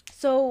story.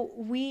 So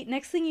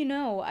next thing you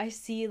know, I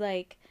see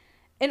like,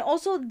 and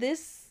also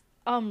this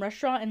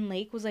restaurant and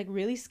lake was like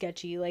really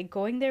sketchy. Like,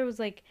 going there was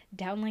like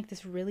down like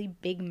this really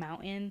big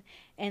mountain,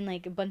 and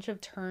like a bunch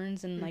of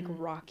turns and like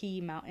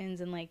rocky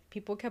mountains, and like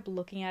people kept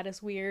looking at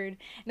us weird,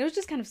 and it was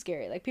just kind of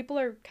scary. Like, people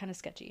are kind of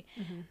sketchy.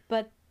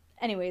 But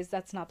anyways,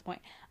 that's not the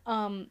point.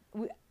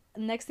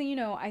 Next thing you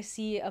know, I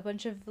see a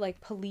bunch of like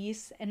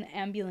police and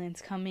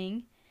ambulance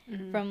coming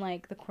from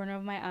like the corner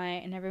of my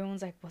eye, and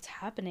everyone's like, "What's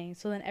happening?"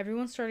 So then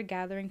everyone started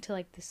gathering to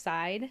like the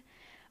side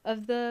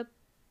of the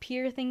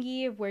pier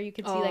thingy where you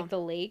could see like the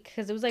lake,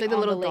 because it was like the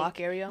little the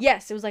dock area.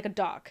 Yes, it was like a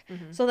dock.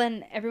 So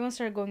then everyone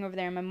started going over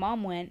there, and my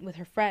mom went with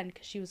her friend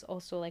because she was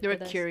also like, they were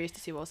curious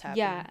to see what was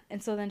happening. Yeah,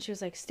 and so then she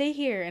was like, stay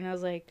here, and I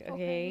was like,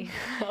 okay.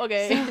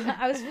 Okay. So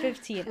I was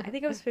 15. I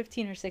think I was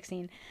 15 or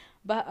 16,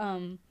 but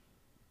sorry,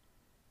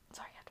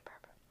 I have to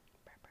burp.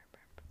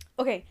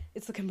 Okay,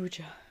 it's the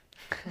kombucha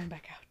going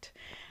back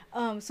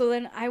out. So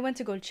then I went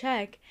to go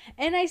check,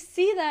 and I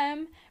see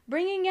them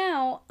bringing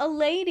out a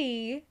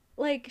lady.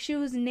 Like, she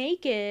was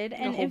naked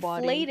and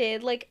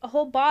inflated, like, a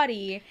whole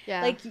body.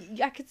 Yeah. Like,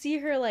 I could see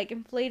her, like,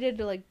 inflated,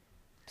 like,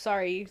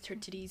 sorry. It's her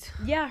titties.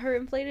 Yeah, her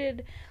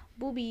inflated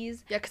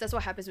boobies. Yeah, because that's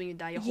what happens when you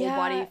die. Your whole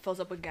body fills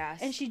up with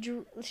gas. And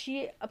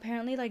she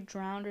apparently, like,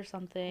 drowned or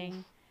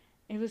something.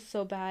 It was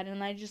so bad.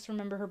 And I just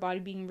remember her body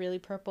being really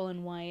purple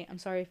and white. I'm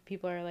sorry if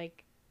people are,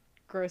 like,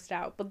 grossed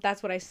out. But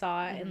that's what I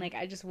saw. And, like,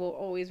 I just will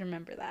always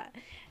remember that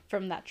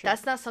from that trip.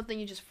 That's not something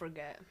you just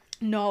forget.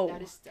 No.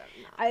 That is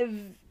not.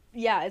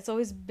 Yeah, it's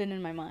always been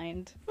in my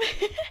mind.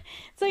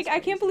 It's like,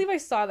 I can't believe I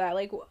saw that.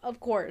 Like, of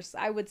course,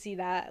 I would see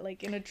that,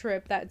 like, in a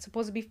trip that's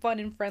supposed to be fun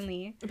and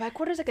friendly. But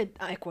Ecuador's like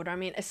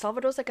El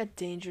Salvador's like a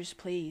dangerous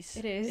place.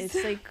 It is.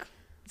 It's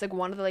like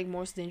one of the, like,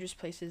 most dangerous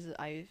places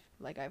I've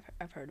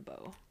heard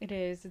about. It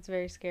is. It's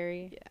very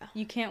scary. Yeah.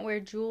 You can't wear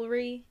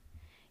jewelry.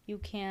 You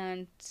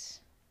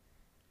can't...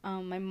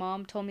 my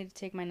mom told me to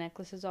take my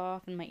necklaces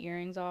off and my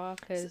earrings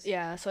off, cause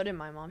so did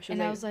my mom.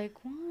 I was like,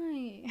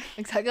 why?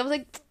 Exactly. I was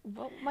like,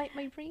 well, my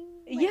ring,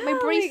 my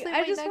bracelet,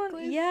 like, my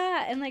necklace.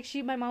 And like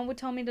my mom would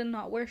tell me to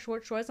not wear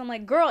short shorts. I'm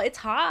like, girl, it's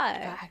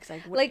hot.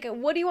 Like,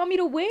 what do you want me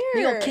to wear?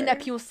 You know,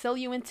 kidnap you, sell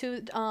you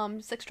into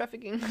sex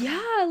trafficking.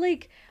 Yeah,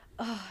 like,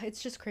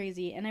 it's just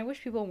crazy, and I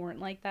wish people weren't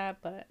like that,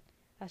 but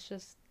that's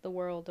just the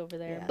world over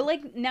there. Yeah. But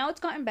like, now it's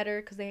gotten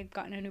better because they've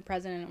gotten a new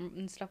president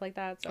and stuff like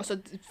that. So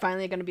it's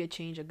finally gonna be a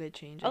good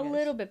change. A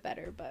little bit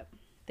better, but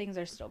things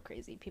are still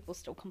crazy. People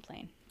still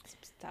complain.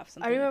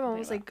 I remember I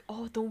was like,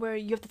 oh, don't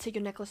worry, you have to take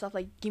your necklace off.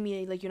 Like, give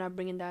me, like, you're not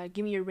bringing that.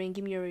 Give me your ring.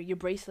 Give me your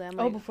bracelet. I'm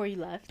like, before you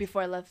left?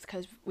 Before I left,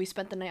 because we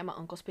spent the night at my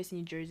uncle's place in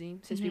New Jersey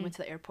since we went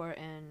to the airport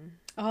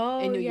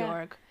in New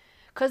York.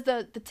 Because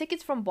the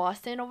tickets from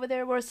Boston over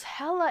there was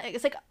hella,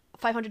 it's like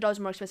 $500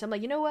 more expensive. I'm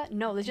like, you know what?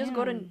 No, let's just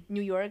go to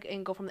New York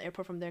and go from the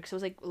airport from there, because it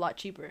was like a lot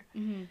cheaper.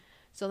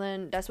 So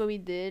then that's what we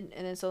did.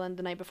 And then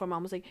the night before,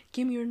 mom was like,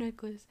 give me your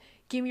necklace.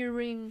 Give me your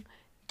ring.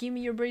 Give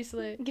me your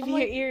bracelet. Give me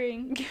your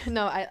earring.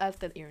 No, I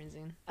left the earrings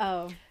in.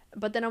 Oh.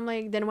 But then I'm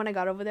like, then when I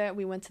got over there,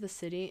 we went to the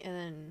city, and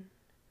then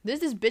there's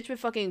this bitch with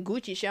fucking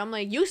Gucci shit. I'm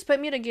like, you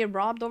expect me to get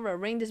robbed over a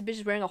ring? This bitch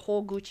is wearing a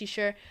whole Gucci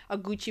shirt, a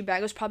Gucci bag.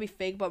 It was probably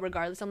fake, but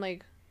regardless, I'm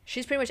like,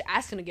 she's pretty much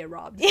asking to get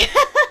robbed.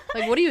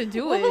 Like, what are you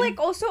doing? Well, but like,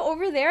 also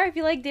over there, I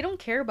feel like they don't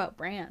care about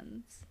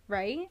brands,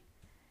 right?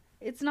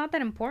 It's not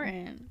that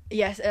important.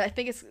 Yes, I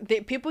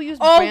think people use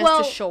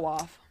brands to show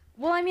off.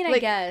 Well, I mean, like, I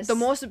guess the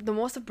most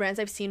of brands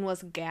I've seen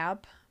was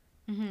Gap,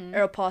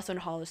 Aeropostale, and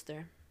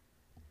Hollister.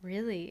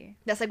 Really?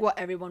 That's like what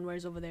everyone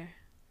wears over there.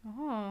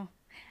 Oh,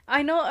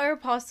 I know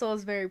Aeropostale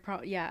is very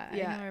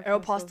Yeah,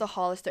 Aeropostale,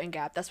 Hollister, and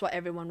Gap. That's what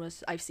everyone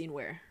I've seen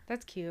wear.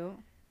 That's cute.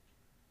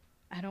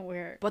 I don't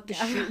wear it. But the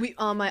shoe,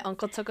 my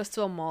uncle took us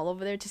to a mall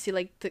over there to see,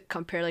 like, to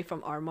compare, like,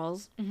 from our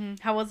malls.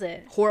 How was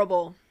it?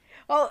 Horrible.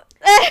 Oh,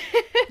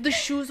 the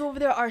shoes over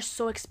there are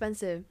so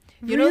expensive.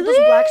 You really? know those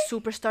black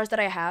Superstars that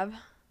I have?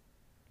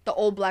 The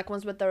old black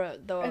ones with the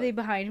Are they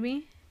behind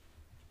me?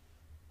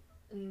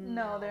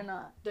 No, they're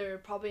not. They're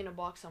probably in a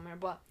box somewhere,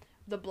 but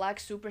the black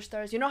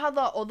Superstars, you know how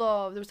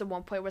there was the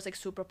one point where it's like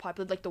super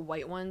popular, like the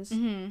white ones,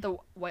 the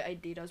white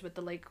Adidas with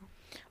the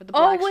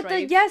black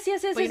stripes. Yes.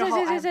 But you know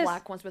how I have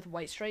black ones with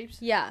white stripes?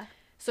 Yeah.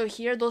 So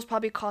here, those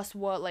probably cost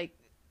what, like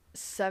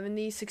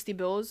 70, 60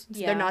 bills? So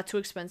they're not too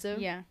expensive.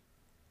 Yeah.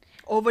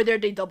 Over there,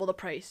 they double the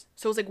price.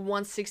 So it's like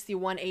 160,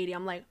 180.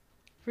 I'm like,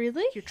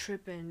 really? You're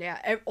tripping.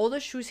 Yeah. All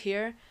the shoes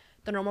here,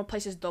 the normal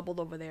price is doubled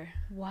over there.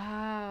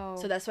 Wow.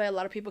 So that's why a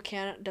lot of people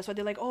can't. That's why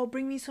they're like, oh,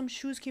 bring me some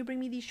shoes. Can you bring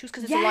me these shoes?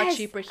 Because it's a lot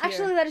cheaper here.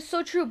 Actually, that is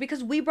so true.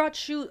 Because we brought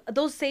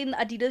those same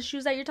Adidas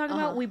shoes that you're talking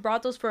about. We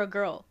brought those for a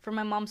girl, for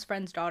my mom's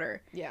friend's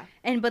daughter. Yeah.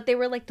 But they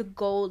were like the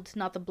gold,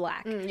 not the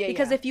black.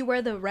 Because if you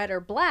wear the red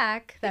or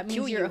black, that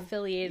means you're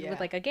affiliated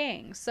with like a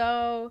gang.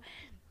 So,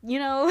 you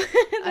know.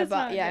 I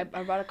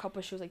bought a couple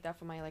of shoes like that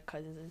for my like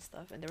cousins and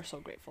stuff, and they were so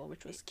grateful,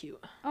 which was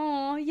cute.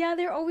 Oh yeah,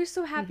 they're always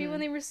so happy when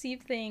they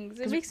receive things.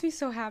 It makes me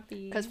so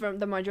happy. Because from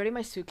the majority of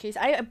my suitcase,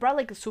 I brought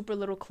like super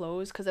little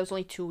clothes because it was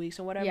only 2 weeks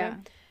or whatever. Yeah.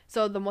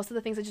 So most of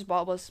the things I just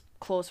bought was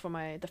clothes for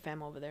the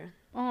fam over there.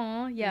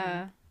 Oh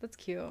yeah, that's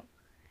cute.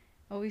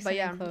 Always. But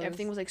yeah, clothes.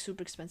 Everything was like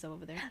super expensive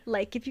over there.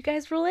 Like if you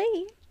guys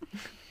relate.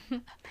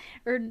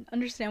 Or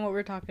understand what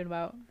we're talking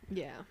about.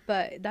 Yeah.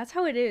 But that's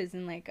how it is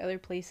in like other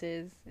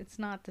places. It's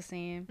not the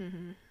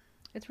same.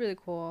 It's really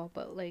cool,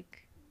 but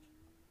like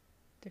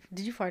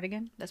did you fart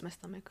again? That's my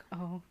stomach.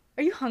 Oh.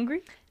 Are you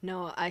hungry?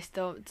 No,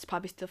 it's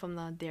probably still from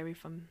the dairy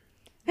from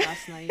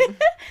last night.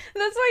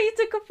 That's why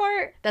you took a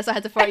fart. That's why I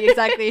had to fart,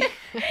 exactly.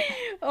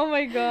 Oh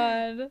my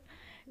god.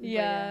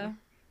 Yeah.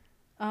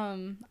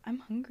 I'm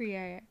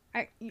hungry.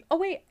 Oh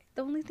wait,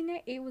 the only thing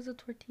I ate was a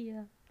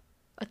tortilla.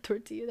 A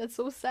tortilla. That's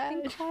so sad.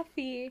 And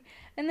coffee.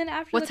 And then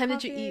after What time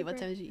did you eat? What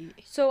time did you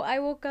eat? So I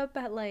woke up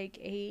at like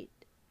 8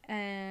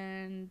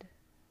 and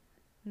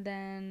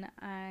then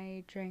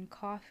I drank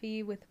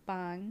coffee with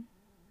bang.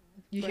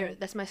 You hear it?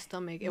 That's my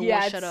stomach. It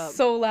won't shut up. It's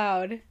so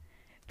loud.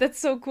 That's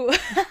so cool.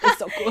 It's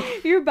so cool.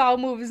 Your bowel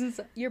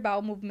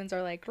movements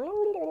are like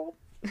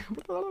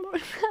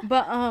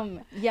but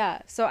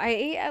yeah, so I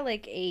ate at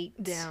like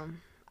 8.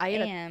 Damn. I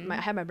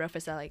had my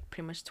breakfast at like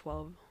pretty much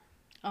 12.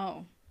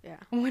 Oh. Yeah.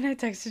 When I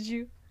texted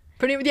you.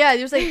 Yeah,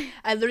 it was like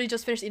I literally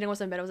just finished eating,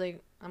 was in bed. I was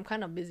like, I'm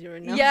kind of busy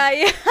right now.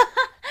 Yeah.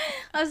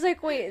 I was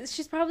like, wait,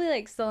 she's probably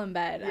like still in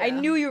bed. Yeah. I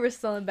knew you were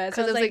still in bed.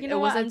 So I was like, you know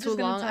what? I'm just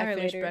gonna tell her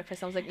finished later.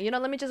 Breakfast. I was like,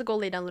 let me just go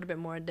lay down a little bit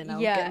more, then I'll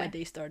get my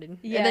day started.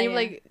 Yeah. And then you're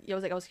like, I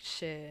was like,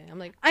 shit. I'm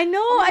like, I know.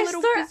 I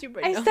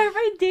start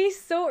my day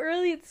so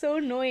early. It's so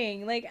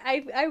annoying. Like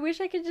I wish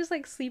I could just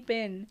like sleep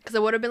in. Because I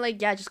would have been like,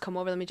 yeah, just come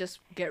over. Let me just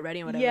get ready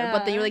and whatever. Yeah.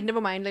 But then you're like,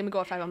 never mind. Let me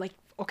go at 5. I'm like,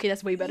 okay,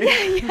 that's way better.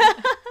 Yeah.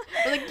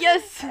 I was like,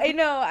 yes. I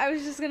know. I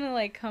was just gonna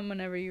like come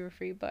whenever you were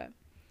free, but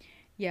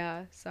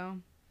yeah. So.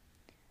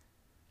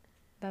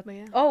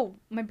 Yeah. Oh,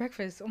 my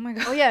breakfast. Oh my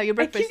god. Oh yeah, your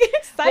breakfast.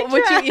 What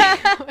you eat?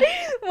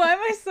 Why am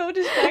I so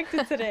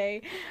distracted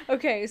today?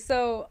 Okay,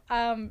 so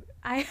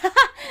I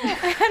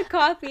had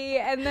coffee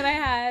and then I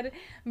had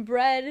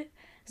bread,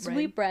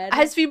 sweet bread. I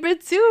had sweet bread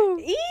too.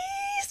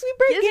 Sweet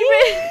bread.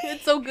 Yes,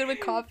 it's so good with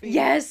coffee.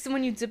 Yes,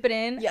 when you dip it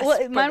in. Yes,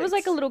 well, mine was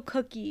like a little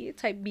cookie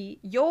type beat.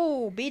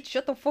 Yo, bitch,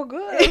 shut the fuck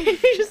up.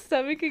 Your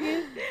stomach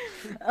again.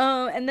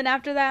 And then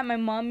after that, my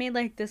mom made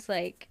like this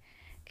like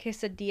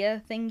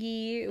quesadilla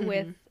thingy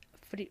with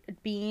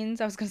beans.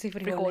 I was gonna say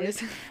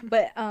frijoles,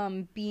 but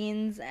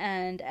beans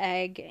and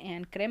egg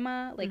and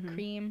crema, like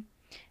cream.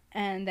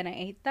 And then I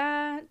ate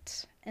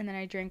that, and then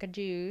I drank a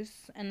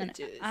juice, and then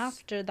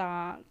after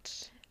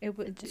that, it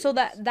was so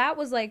that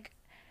was like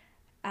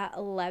at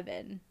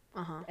 11,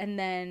 and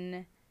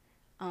then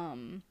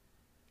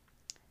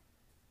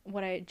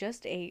what I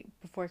just ate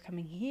before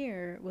coming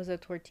here was a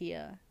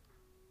tortilla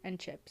and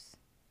chips.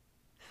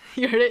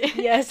 You heard it?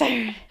 Yes, I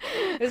heard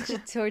it. It was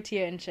just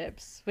tortilla and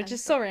chips, which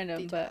is so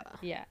random, but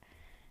yeah.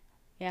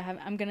 Yeah,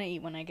 I'm gonna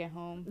eat when I get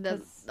home.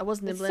 I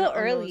was nibbling on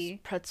those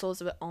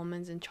pretzels with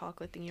almonds and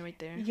chocolate thingy right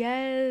there.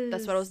 Yes.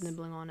 That's what I was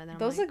nibbling on. And then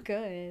those are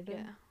good.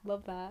 Yeah.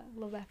 Love that.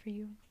 Love that for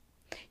you.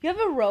 You have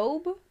a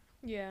robe?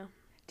 Yeah.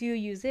 Do you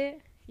use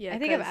it? Yeah. I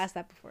think I've asked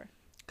that before.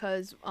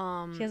 Because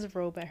she has a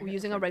robe at her.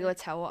 Using a regular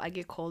towel, I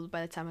get cold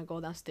by the time I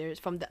go downstairs.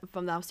 From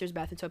downstairs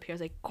bathroom to up here,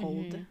 it's like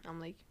cold. I'm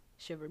like,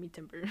 shiver me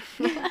timber.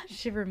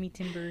 Shiver me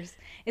timbers.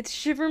 It's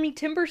shiver me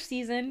timber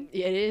season.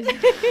 Yeah, it is.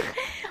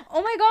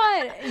 Oh my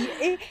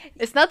god.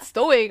 It's not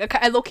stowing.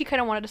 I low-key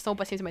kind of wanted to stow,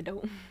 but since I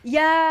don't.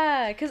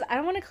 Yeah, because I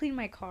don't want to clean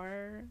my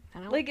car.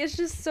 Like, it's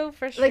just so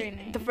frustrating.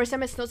 Like, the first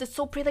time it snows, it's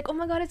so pretty. Like, oh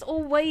my god, it's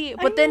all white.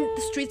 But then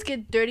the streets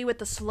get dirty with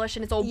the slush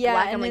and it's all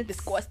black. And I'm like,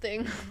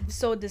 disgusting.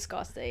 So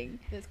disgusting.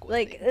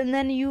 Like, and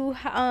then you,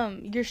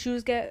 your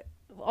shoes get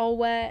all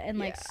wet and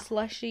like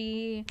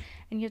slushy,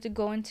 and you have to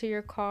go into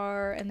your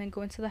car and then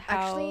go into the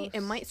house. Actually,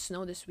 it might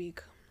snow this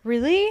week.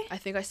 Really? I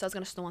think I saw it's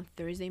gonna snow on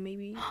Thursday,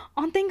 maybe.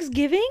 On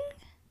Thanksgiving?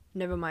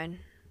 Never mind.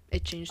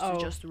 It changed to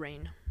just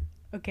rain.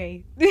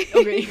 Okay.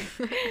 Okay.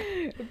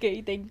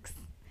 Okay, thanks.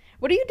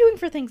 What are you doing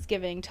for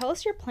Thanksgiving? Tell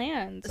us your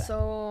plans.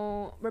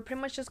 So we're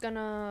pretty much just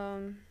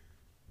gonna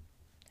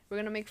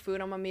make food.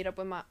 I'm gonna meet up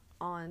with my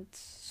aunt,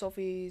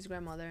 Sophie's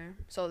grandmother.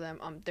 So then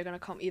they're gonna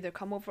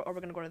come over, or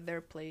we're gonna go to their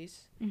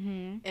place.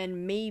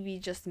 And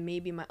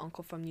maybe my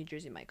uncle from New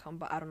Jersey might come,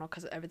 but I don't know,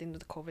 because of everything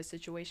with the COVID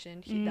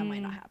situation, that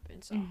might not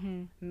happen. So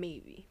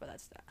maybe, but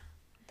that's that.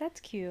 That's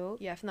cute.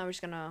 Yeah, if not, we're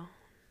just gonna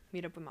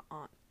meet up with my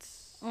aunt.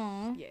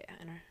 Aww. Yeah,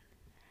 and her.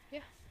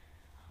 Yeah.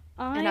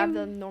 And have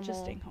the normal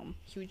just staying home.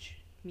 Huge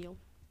meal.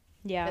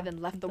 Yeah. And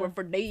then leftover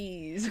for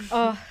days.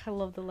 Oh, I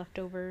love the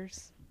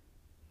leftovers.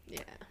 Yeah.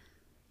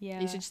 Yeah.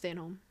 You should stay at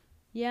home.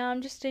 Yeah,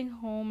 I'm just staying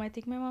home. I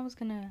think my mom's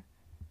gonna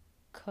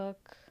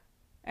cook,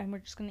 and we're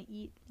just gonna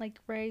eat like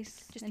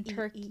rice and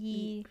turkey,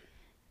 eat.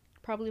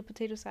 Probably a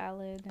potato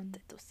salad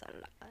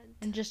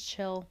and just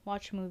chill,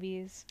 watch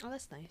movies. Oh,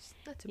 that's nice.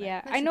 That's too bad.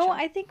 Yeah, nice I know.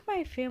 I think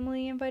my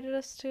family invited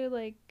us to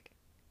like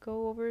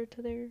go over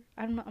to their.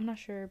 I'm not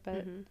sure,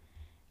 but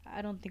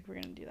I don't think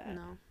we're gonna do that.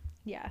 No.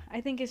 Yeah,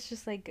 I think it's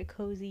just like a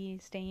cozy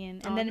stay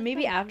in, and then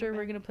maybe after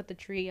we're gonna put the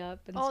tree up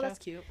and stuff. Oh, that's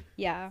cute.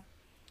 Yeah,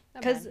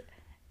 because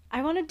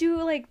I want to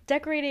do like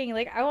decorating.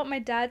 Like, I want my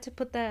dad to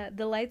put the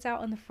lights out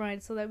on the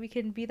front so that we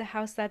can be the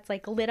house that's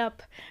like lit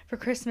up for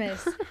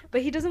Christmas.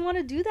 But he doesn't want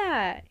to do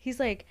that.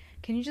 He's like,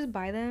 can you just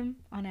buy them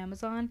on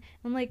Amazon?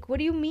 I'm like, what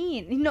do you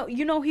mean? What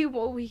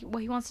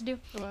he wants to do?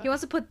 What? He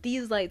wants to put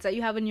these lights that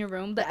you have in your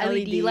room, the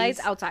LED lights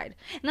outside.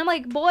 And I'm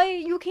like, boy,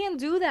 you can't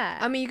do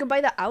that. I mean, you can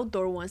buy the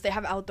outdoor ones. They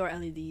have outdoor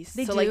LEDs.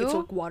 They do? Like, it's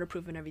like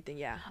waterproof and everything.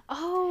 Yeah.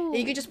 Oh. And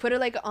you can just put it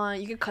like on.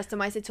 You can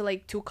customize it to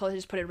like 2 colors.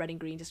 Just put it red and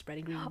green. Just red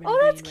and green.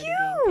 That's cute.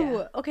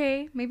 Yeah.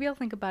 Okay, maybe I'll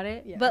think about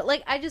it. Yeah. But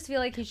like, I just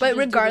feel like he should. But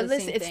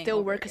regardless, it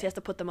still works because he has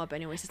to put them up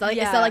anyways. It's not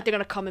like they're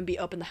gonna come and be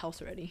up in the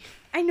house already.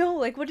 I know.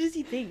 Like, what does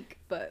he think?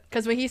 But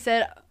because when he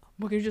said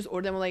Why can't you just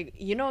order them? I'm like,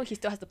 you know, he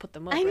still has to put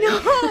them up. I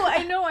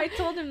right? know. I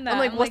told him that. I'm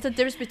like, what's the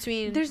difference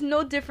between? There's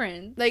no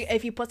difference. Like,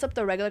 if he puts up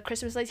the regular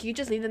Christmas lights, you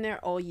just leave them there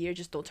all year.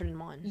 Just don't turn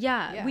them on.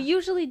 Yeah, we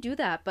usually do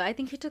that, but I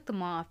think he took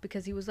them off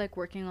because he was like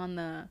working on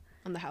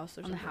the house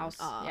or something. On the house.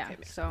 Oh, yeah. Okay,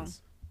 so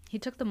sense. he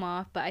took them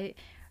off, but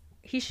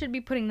he should be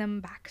putting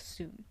them back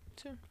soon.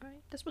 All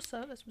right, that's what's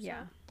up.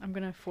 Yeah, I'm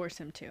gonna force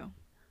him to.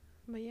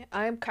 But yeah,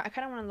 I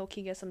kind of want to low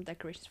key get some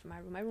decorations for my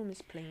room. My room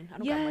is plain. I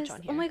don't got much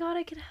on here. Oh my god,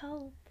 I could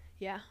help.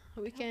 Yeah,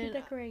 we can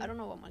decorate. I don't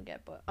know what I'm gonna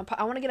get, but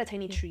I want to get a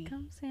tiny tree.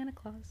 Come Santa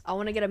Claus. I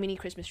want to get a mini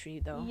Christmas tree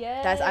though.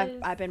 Yes. That's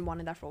I've been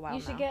wanting that for a while.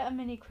 You should get a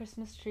mini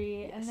Christmas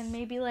tree, and then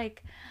maybe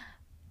like,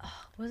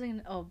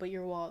 but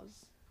your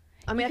walls.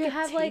 I mean, I could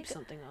have tape like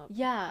something up.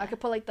 Yeah. I could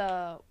put like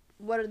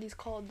what are these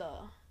called?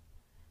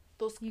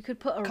 Those you could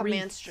put a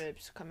command wreath.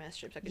 strips. Command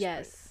strips. I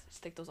could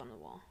stick those on the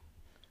wall.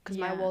 Cause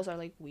my walls are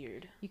like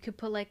weird. You could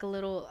put like a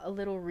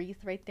little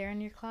wreath right there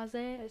in your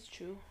closet. That's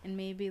true. And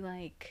maybe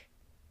like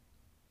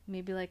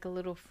a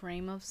little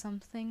frame of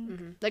something.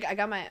 Mm-hmm. Like I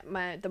got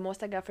my the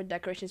most I got for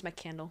decoration is my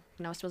candle.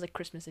 Now it smells like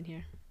Christmas in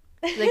here.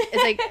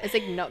 It's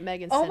like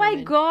nutmeg and cinnamon. Oh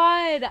my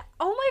god!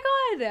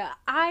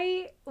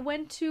 I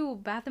went to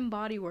Bath and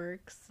Body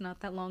Works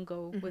not that long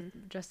ago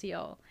with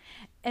Jessiel,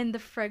 and the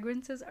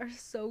fragrances are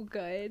so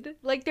good.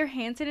 Like their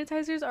hand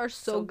sanitizers are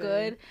so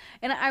good.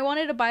 And I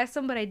wanted to buy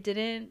some, but I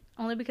didn't,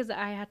 only because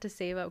I had to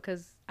save up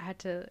because I had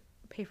to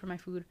pay for my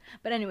food.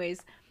 But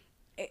anyways,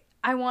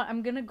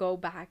 I'm gonna go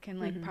back and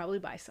like probably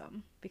buy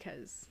some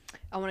because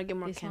I want to get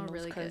more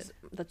candles because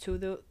the two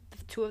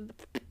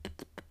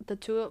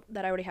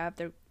that I already have,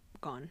 they're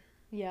gone.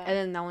 Yeah. And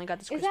then I only got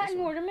this Christmas one. Is that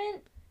an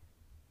ornament?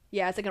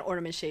 Yeah, it's like an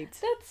ornament shaped.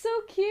 That's so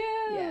cute.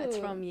 Yeah, it's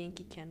from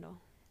Yankee Candle.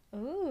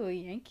 Oh,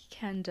 Yankee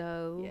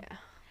Candle. Yeah.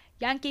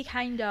 Yankee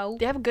Candle.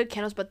 They have good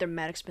candles, but they're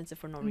mad expensive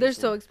for no reason. They're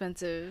so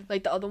expensive.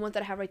 Like the other ones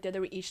that I have right there, they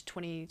were each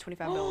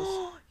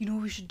 $25. You know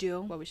what we should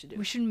do? What we should do?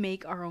 We should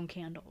make our own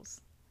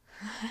candles.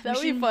 That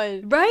would be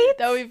fun, right?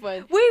 That would be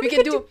fun. Wait, we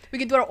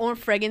can do our own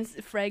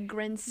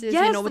fragrances.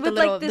 Yes, you know, with the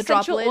little like the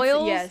droplets.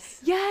 Oils. Yes,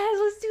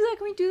 let's do that.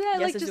 Can we do that?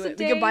 Yes, like let's just do a it.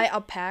 day. We can buy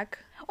a pack.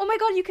 Oh my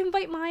god, you can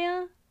invite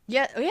Maya.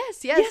 Yeah. Oh,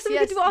 yes. We can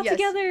do it all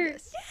together.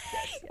 Yes.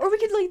 Or we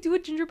could like do a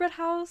gingerbread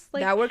house.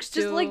 Like that works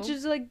too.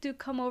 Just do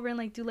come over and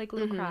like do like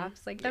little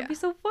crafts. Like that'd be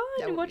so fun.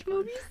 And watch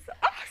movies.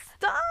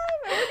 Stop!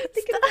 I wasn't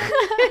thinking about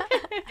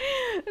it.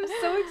 I'm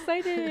so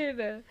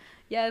excited.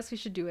 Yes, we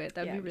should do it.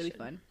 That'd be really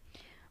fun.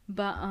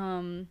 But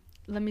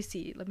let me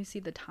see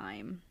the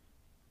time.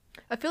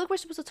 I feel like we're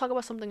supposed to talk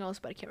about something else,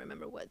 but I can't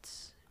remember what.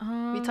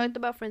 We talked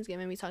about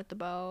Friendsgiving. We talked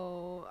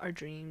about our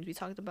dreams. We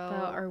talked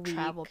about our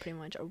travel, pretty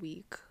much our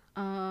week.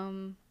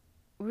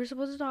 We were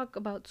supposed to talk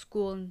about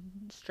school and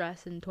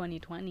stress in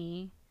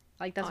 2020.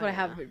 Like that's what I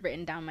have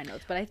written down in my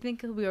notes. But I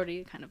think we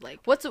already kind of like.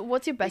 What's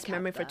your best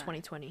memory for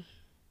 2020?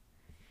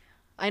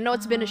 I know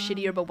it's been a shitty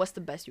year, but what's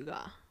the best you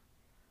got?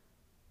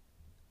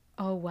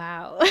 Oh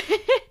wow.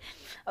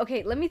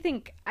 Okay, let me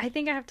think. I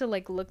think I have to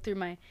like look through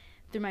my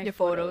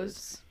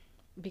photos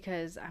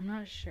because I'm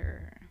not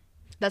sure.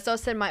 That's what I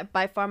said.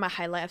 By far my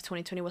highlight of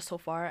 2020 was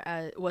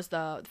was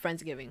the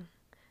Friendsgiving.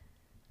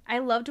 I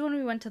loved when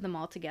we went to the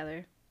mall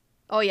together.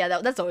 Oh yeah,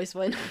 that's always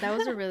fun. That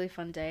was a really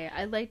fun day.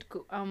 I liked.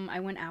 I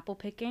went apple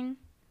picking.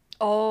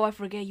 Oh, I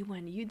forget you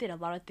went. You did a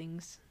lot of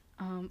things.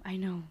 I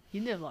know.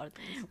 You did a lot of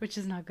things, which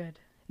is not good.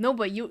 No,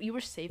 but you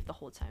were safe the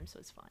whole time, so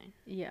it's fine.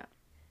 Yeah.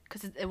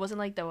 Because it wasn't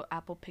like the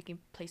apple picking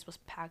place was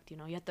packed, you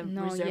know. You had to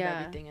reserve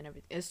everything and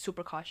everything. It's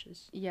super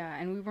cautious. Yeah,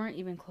 and we weren't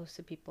even close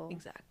to people.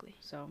 Exactly.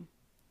 So.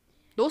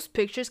 Those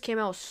pictures came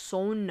out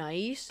so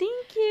nice.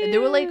 Thank you. And they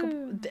were like,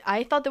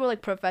 I thought they were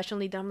like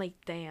professionally done. I'm like,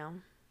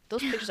 damn.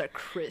 Those pictures are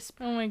crisp.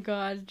 Oh my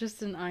god,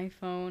 just an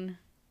iPhone.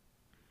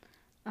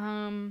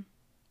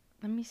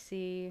 Let me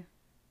see.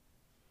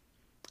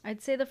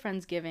 I'd say the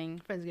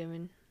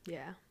Friendsgiving.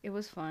 Yeah. It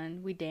was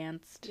fun. We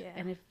danced. Yeah.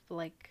 And it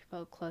like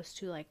felt close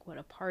to like what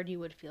a party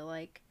would feel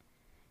like.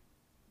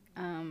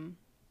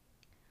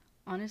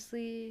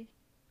 Honestly,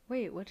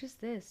 wait, what is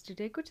this? Did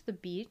I go to the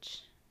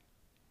beach?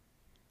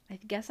 I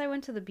guess I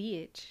went to the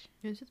beach.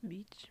 You went to the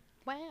beach?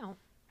 Wow.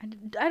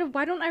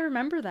 Why don't I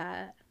remember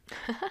that?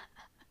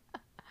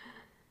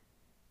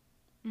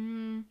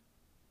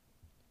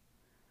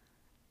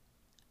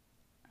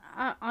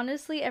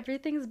 Honestly,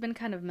 everything's been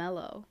kind of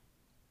mellow.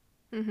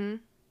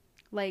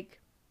 Like,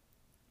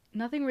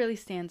 nothing really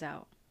stands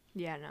out.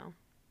 Yeah, no.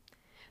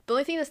 The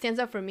only thing that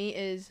stands out for me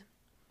is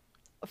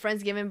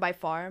Friendsgiving by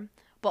far,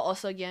 but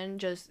also again,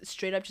 just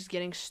straight up just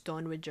getting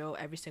stoned with Joe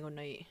every single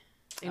night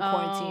in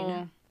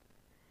quarantine.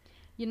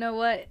 You know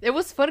what? It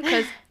was fun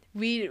because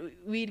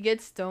we'd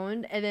get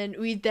stoned and then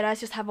we'd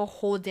just have a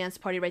whole dance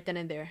party right then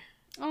and there.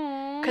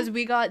 Aww. Because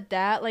we got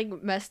that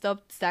like messed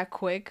up that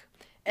quick.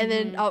 And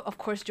then, of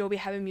course, Joe be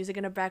having music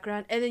in the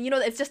background. And then, you know,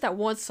 it's just that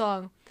one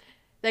song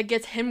that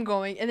gets him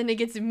going. And then it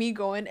gets me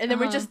going. And then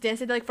we're just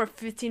dancing like for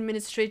 15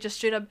 minutes straight. Just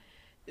straight up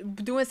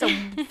doing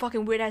some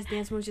fucking weird-ass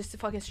dance moves. Just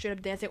fucking straight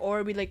up dancing.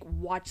 Or we, like,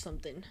 watch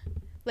something.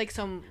 Like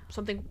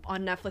something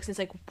on Netflix. And it's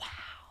like, wow.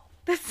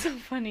 That's so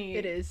funny.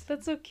 It is.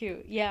 That's so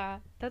cute. Yeah,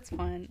 that's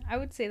fun. I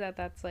would say that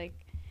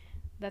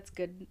that's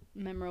good,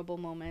 memorable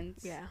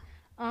moments. Yeah.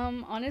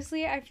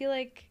 Honestly, I feel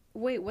like,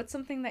 wait, what's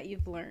something that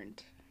you've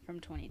learned from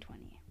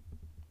 2020?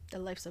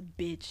 That life's a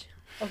bitch.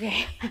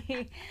 Okay.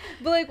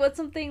 But like, what's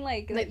something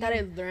like that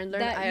I learned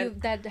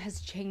that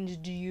has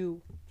changed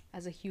you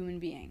as a human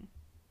being?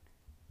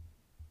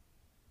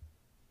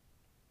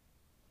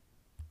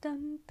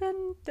 Dun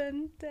dun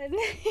dun dun.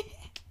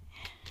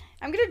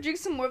 I'm gonna drink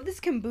some more of this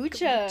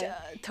kombucha.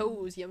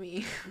 Toes,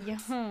 yummy.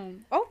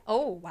 Yum.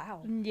 Oh,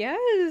 wow.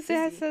 Yes, it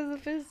has a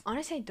fizz.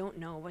 Honestly, I don't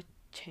know what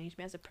changed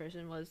me as a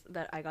person was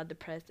that I got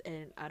depressed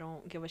and I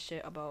don't give a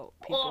shit about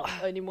people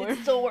anymore.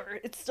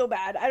 It's so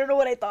bad. I don't know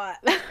what I thought.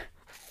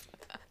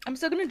 I'm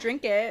still gonna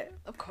drink it.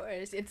 Of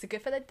course, it's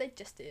good for the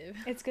digestive.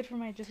 It's good for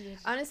my digestive.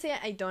 Honestly,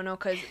 I don't know,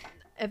 because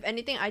if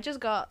anything, I just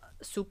got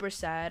super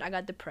sad. I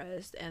got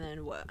depressed, and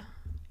then what?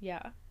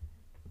 Yeah.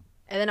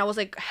 And then I was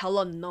like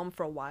hella numb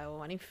for a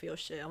while. I didn't feel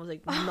shit. I was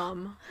like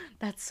numb.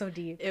 That's so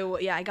deep.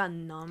 Yeah, I got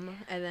numb,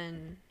 and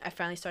then I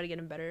finally started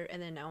getting better,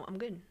 and then now I'm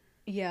good.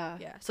 Yeah.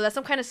 Yeah. So that's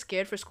I'm kind of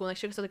scared for school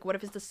next year. So like, what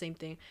if it's the same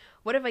thing?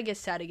 What if I get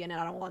sad again and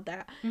I don't want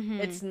that?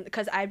 Mm-hmm. It's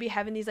because I'd be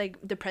having these like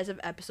depressive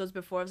episodes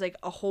before. It was like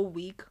a whole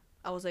week.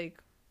 I was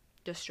like,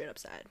 just straight up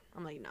sad.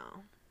 I'm like, no,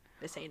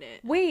 this ain't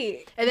it.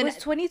 Wait. And then was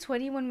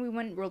 2020 when we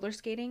went roller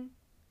skating?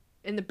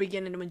 In the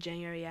beginning of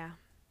January, yeah.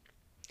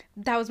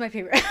 That was my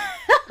favorite.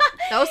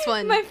 That was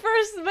fun.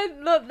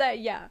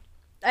 Yeah.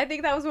 I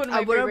think that was one of my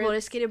favorites. I would have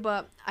roller skated,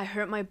 but I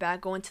hurt my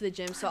back going to the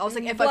gym. So I was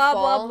like, if I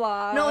fall,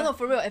 no,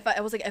 for real. If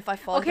I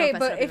fall, okay,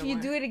 but if you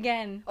do it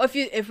again,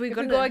 if we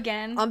go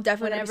again, I'm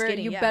definitely gonna be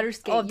skating. You better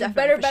skate. Oh, you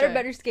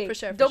better skate. For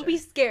sure. Don't be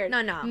scared.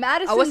 No.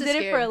 Madison did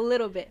it for a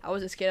little bit. I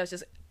wasn't scared. I was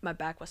just my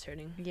back was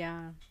hurting.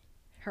 Yeah,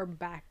 her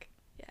back.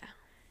 Yeah,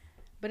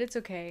 but it's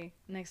okay.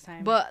 Next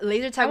time. But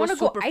laser tag was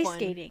super fun. I want to go ice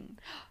skating.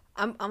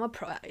 I'm a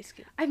pro at ice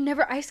skating. I've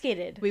never ice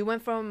skated. We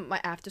went from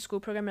my after school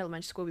program in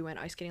elementary school. We went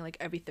ice skating like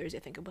every Thursday.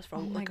 I think it was for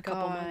like a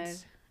couple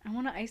months. I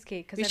want to ice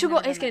skate we should go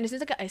ice skating.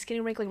 There's like an ice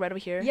skating rink like right over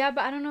here. Yeah,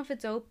 but I don't know if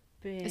it's open.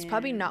 It's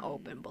probably not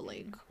open, but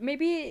like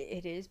maybe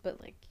it is, but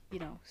like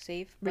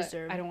safe.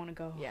 Reserved. I don't want to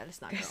go. Yeah,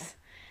 let's not go.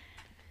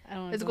 I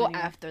don't. Let's go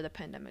after the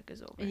pandemic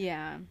is over.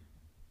 Yeah.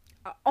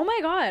 Oh my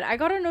god! I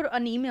got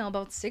an email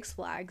about Six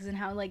Flags and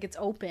how like it's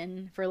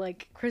open for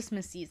like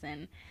Christmas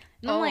season.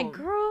 And I'm like,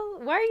 girl,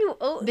 why are you?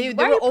 They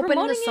were open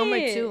in the summer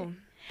too.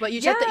 But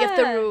you have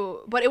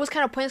to but it was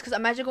kind of pointless because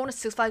imagine going to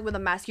Six Flags with a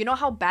mask. You know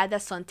how bad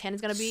that suntan is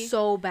gonna be.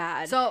 So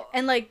bad. So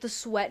and like the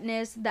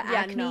sweatness, the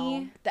acne.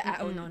 No.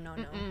 No.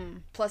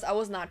 Plus, I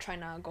was not trying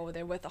to go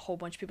there with a whole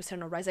bunch of people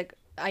sitting on rides. Like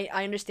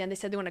I understand they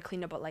said they want to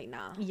clean up, but like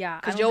nah. Yeah.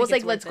 Because Joe was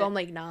like, let's go. I'm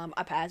like, nah,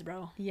 I pass,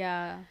 bro.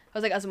 Yeah. I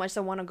was like, as much as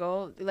I want to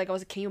go, like I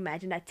was like, can you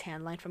imagine that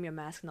tan line from your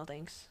mask? No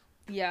thanks.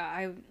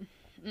 Yeah,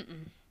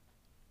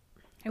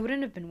 it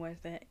wouldn't have been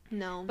worth it.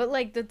 No. But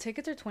like the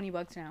tickets are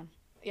 $20 now.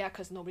 Yeah,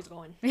 because nobody's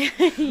going.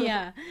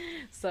 Yeah.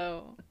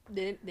 So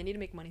they need to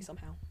make money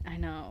somehow. I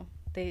know.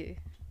 I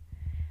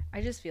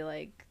just feel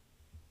like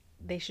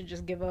they should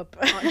just give up.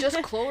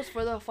 Just close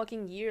for the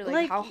fucking year.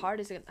 Like how hard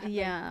is it?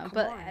 Yeah, like,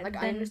 but like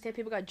I understand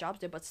people got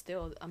jobs there, but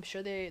still, I'm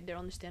sure they're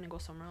understanding go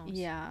somewhere else.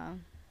 Yeah.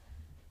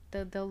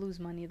 They'll lose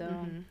money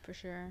though, for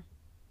sure.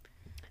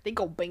 They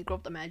go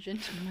bankrupt, imagine.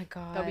 Oh my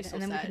god. That'd be so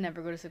and then sad. We could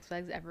never go to Six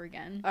Flags ever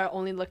again. Our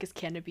only luck is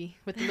Canopy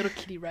with the little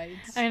kiddie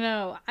rides. I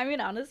know. I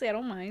mean, honestly, I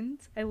don't mind.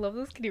 I love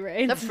those kiddie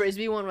rides. The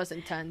Frisbee one was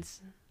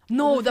intense.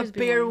 No, the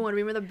bear one.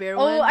 Remember the bear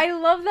one? Oh, I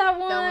love that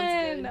one. That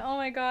one's good. Oh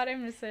my god, I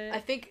miss it. I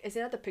think, isn't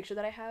that the picture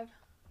that I have?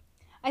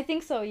 I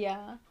think so,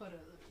 yeah. Hold on,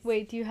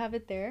 wait, do you have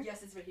it there?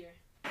 Yes, it's right here.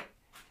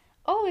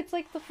 Oh, it's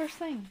like the first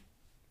thing.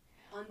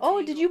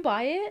 Oh, did you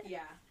buy it? Yeah.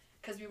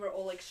 Because we were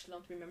all like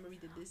slumped. Remember we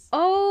did this?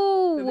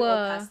 Oh. We were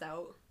all passed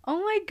out. Oh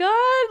my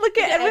god, look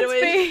at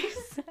Edwin's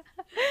face.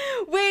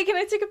 Wait, can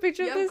I take a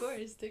picture of this? Yeah, of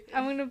course.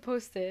 I'm going to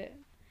post it.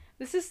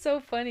 This is so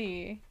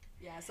funny.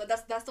 Yeah, so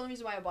that's the only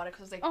reason why I bought it.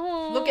 Because like,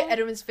 look at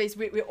Edwin's face.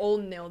 We all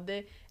nailed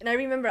it. And I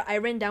remember I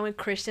ran down with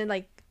Christian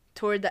like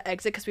toward the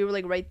exit because we were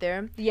like right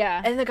there.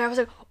 Yeah. And the guy was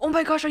like, oh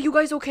my gosh, are you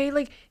guys okay?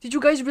 Like, did you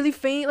guys really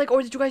faint? Like,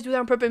 or did you guys do that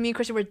on purpose? Me and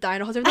Christian were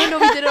dying. I was like, no,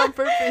 we did it on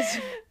purpose.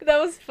 That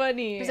was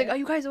funny. He was like, are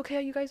you guys okay?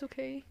 Are you guys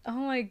okay? Oh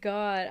my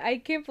god. I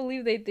can't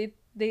believe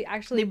they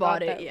actually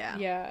bought it, that. yeah.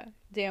 Yeah.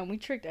 Damn, we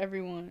tricked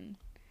everyone.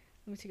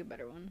 Let me take a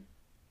better one.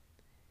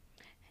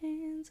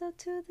 Hands up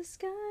to the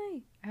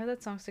sky. I have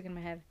that song stuck in my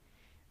head.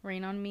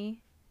 Rain on Me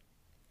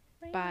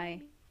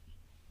by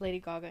Lady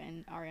Gaga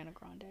and Ariana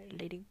Grande.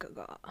 Lady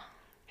Gaga.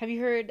 Have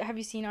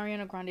you seen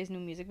Ariana Grande's new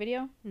music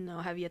video? No,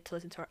 I have yet to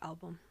listen to her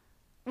album.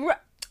 Girl,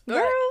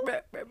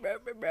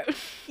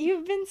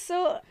 you've been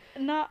so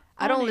not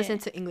I don't listen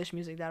to English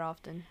music that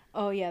often.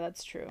 Oh yeah,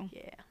 that's true.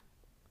 Yeah.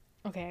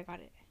 Okay, I got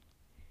it.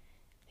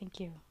 Thank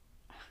you.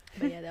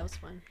 But yeah, that was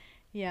fun.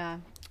 Yeah.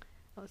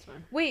 That was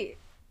fun. Wait.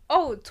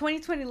 Oh,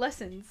 2020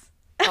 lessons.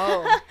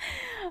 Oh.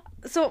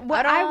 So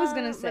what I was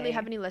gonna say. I don't really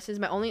have any lessons.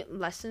 My only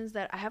lessons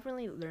that I haven't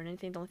really learned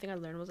anything. The only thing I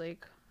learned was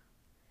like,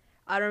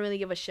 I don't really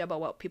give a shit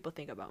about what people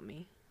think about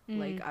me.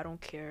 Like I don't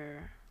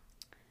care.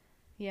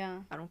 Yeah.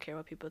 I don't care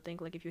what people think.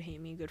 Like, if you hate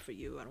me, good for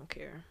you. I don't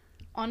care.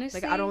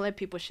 Honestly. Like, I don't let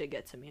people shit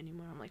get to me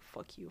anymore. I'm like,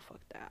 fuck you, fuck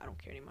that. I don't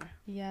care anymore.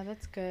 Yeah,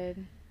 that's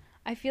good.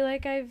 I feel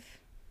like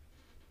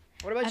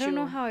What about you? I don't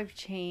know how I've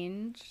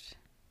changed.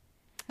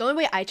 The only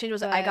way I changed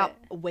was I got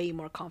way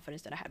more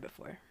confidence than I had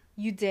before.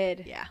 You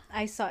did. Yeah.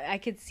 I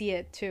could see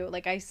it too.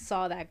 Like, I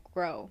saw that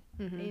grow.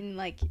 In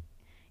like,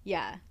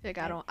 yeah. Like,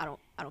 I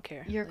don't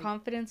care. Your like,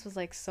 confidence was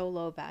like so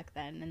low back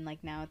then, and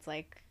like now it's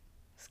like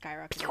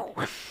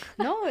skyrocketing.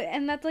 No,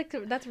 and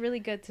that's really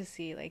good to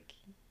see. Like,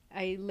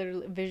 I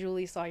literally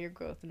visually saw your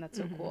growth, and that's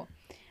so cool.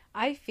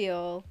 I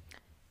feel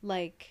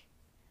like,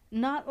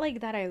 not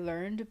like that I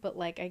learned, but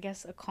like, I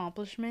guess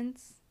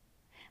accomplishments.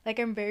 Like,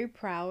 I'm very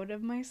proud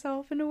of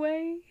myself in a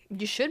way.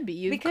 You should be.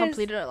 You've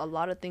completed a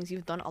lot of things.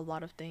 You've done a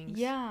lot of things.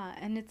 Yeah,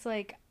 and it's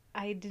like,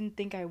 I didn't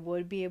think I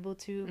would be able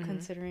to,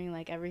 considering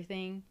like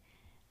everything.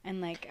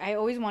 And like, I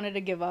always wanted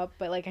to give up,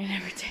 but like, I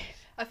never did.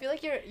 I feel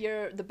like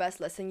the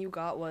best lesson you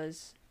got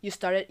was you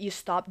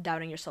stopped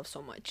doubting yourself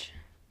so much.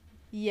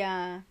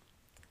 Yeah.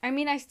 I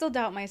mean, I still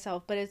doubt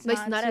myself, but it's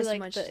not to, as like,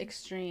 much the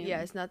extreme.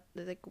 Yeah, it's not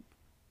like,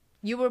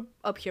 you were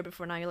up here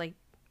before, now you're like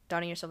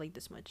doubting yourself like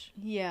this much.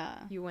 Yeah.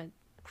 You went.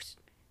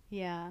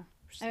 Yeah.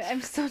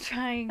 I'm still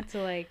trying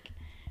to like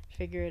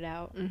figure it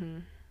out.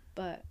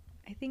 But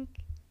I think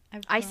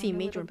I see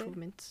major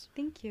improvements.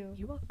 Thank you.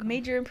 You're welcome.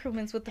 Major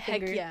improvements with the Heck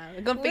finger. Yeah,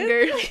 the gun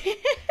finger.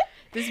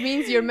 This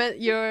means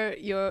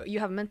you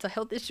have mental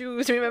health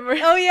issues. Remember?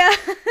 Oh yeah.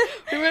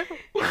 Remember?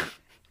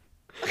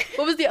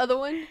 What was the other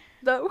one?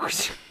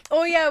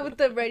 Oh yeah, with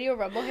the Radio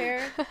Rebel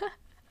hair.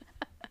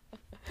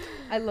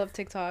 I love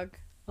TikTok.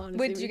 Honestly,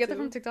 wait, did you get that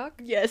from TikTok?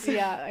 Yes.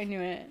 Yeah, I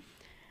knew it.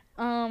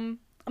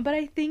 But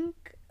I think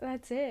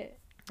that's it.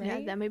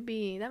 Right? Yeah, that may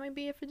be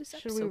it for this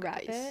episode. Should we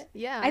wrap it?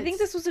 Yeah. I think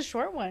this was a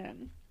short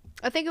one.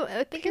 I think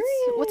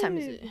it's, what time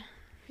is it?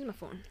 Here's my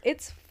phone.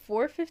 It's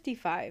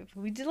 4:55.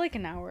 We did like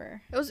an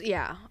hour. It was,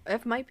 yeah.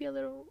 It might be a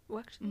little,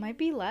 actually. Might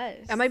be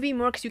less. It might be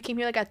more because you came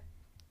here like at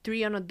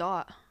 3 on a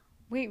dot.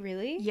 Wait,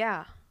 really?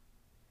 Yeah.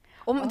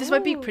 Oh, this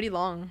might be pretty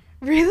long.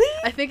 Really?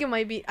 I think it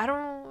might be. I don't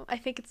know. I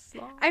think it's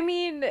long. I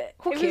mean,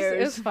 who cares?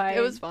 It was fine.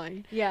 It was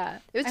fine. Yeah.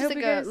 It was just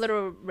like a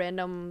little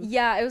random.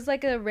 Yeah, it was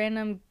like a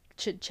random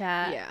chit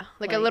chat. Yeah,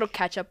 like a little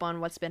catch up on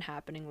what's been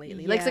happening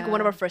lately. Yeah. Like, it's like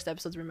one of our first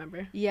episodes,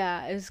 remember?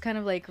 Yeah, it was kind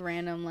of like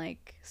random,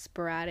 like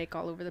sporadic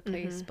all over the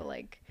place, but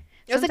like.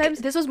 It was like,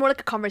 this was more like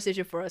a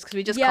conversation for us because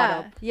we just caught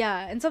up.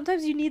 Yeah, and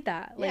sometimes you need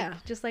that.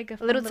 Like, just like a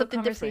little something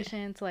conversation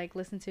different to like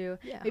listen to.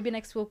 Yeah. Maybe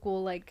next week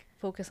we'll like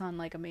focus on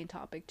like a main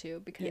topic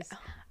too, because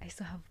I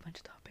still have a bunch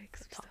of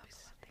topics.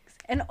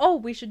 And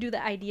we should do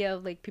the idea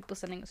of like people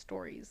sending us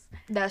stories.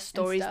 That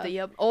stories,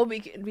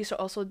 we should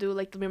also do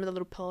like, remember the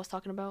little pill I was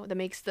talking about that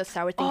makes the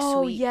sour thing sweet.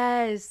 Oh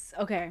yes,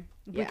 okay,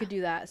 we could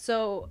do that.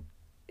 So,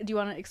 do you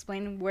want to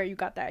explain where you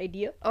got that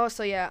idea? Oh,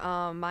 so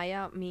yeah,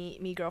 Maya,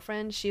 me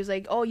girlfriend, she was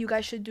like, oh, you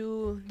guys should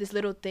do this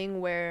little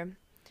thing where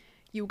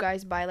you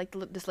guys buy like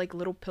this like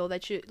little pill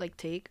that you like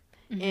take,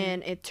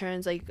 and it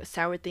turns like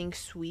sour things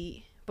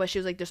sweet. But she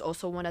was like, there's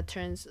also one that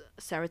turns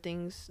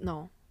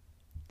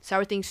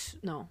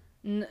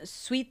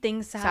sweet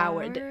things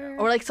sour,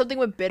 or like something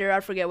with bitter. I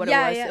forget what it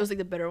was. Yeah. It was like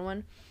the bitter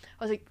one.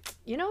 I was like,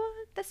 you know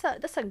what?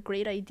 That's a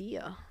great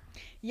idea.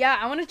 Yeah,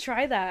 I want to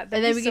try that.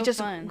 And then we can just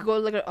go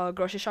like a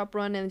grocery shop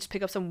run and just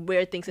pick up some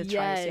weird things and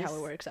try to see how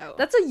it works out.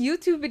 That's a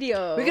YouTube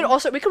video. We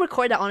can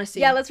record that,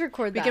 honestly. Yeah, let's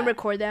record that. We can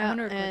record that,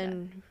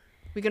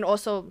 we can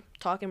also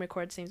talk and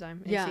record at the same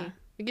time. And see.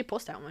 We could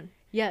post that one.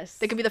 Yes,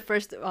 that could be the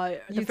first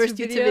YouTube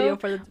video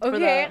for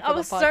the I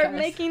will start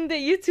making the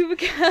YouTube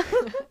account.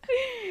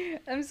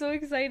 I'm so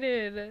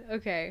excited.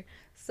 Okay,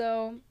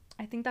 so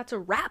I think that's a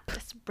wrap.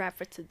 That's a wrap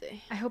for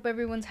today. I hope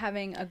everyone's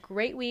having a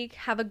great week.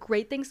 Have a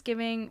great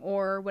Thanksgiving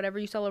or whatever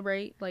you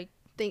celebrate. Like,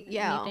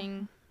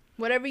 anything.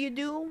 Whatever you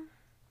do,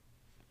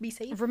 be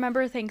safe.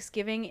 Remember,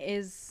 Thanksgiving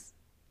is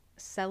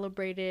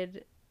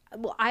celebrated.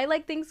 Well, I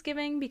like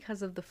Thanksgiving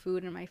because of the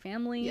food in my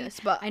family.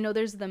 Yes, but I know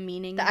there's the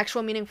meaning. The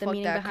actual meaning, the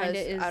meaning behind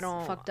it is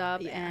fucked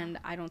up, and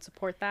I don't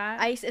support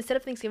that. Instead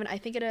of Thanksgiving, I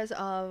think it is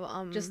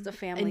just a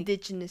family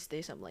Indigenous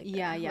Day, something like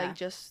that. Yeah. Like,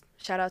 just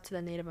shout out to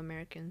the Native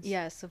Americans.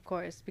 Yes, of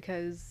course,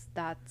 because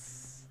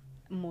that's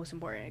most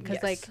important.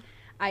 Because like,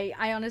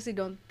 I honestly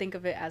don't think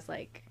of it as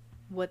like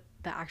what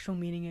the actual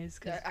meaning is.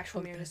 The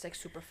actual meaning is like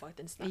super fucked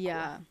and stuff.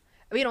 Yeah. Cool.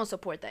 We don't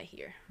support that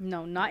here.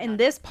 No, not in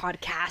this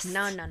podcast.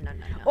 No.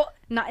 Oh,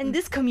 not in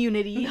this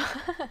community.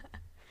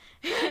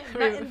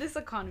 Not in this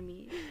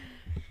economy.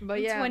 But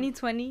in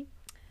 2020.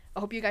 I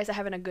hope you guys are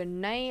having a good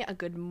night, a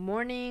good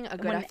morning, a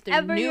good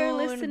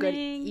afternoon, good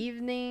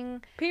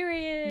evening.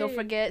 Period. Don't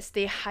forget,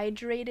 stay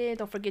hydrated.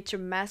 Don't forget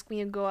your mask when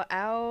you go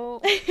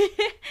out.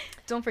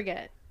 Don't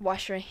forget.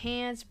 Wash your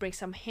hands. Bring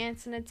some hand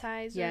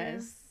sanitizer.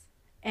 Yes.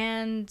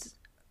 And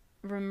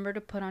remember to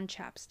put on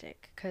chapstick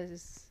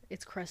because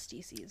it's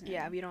crusty season.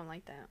 Yeah, we don't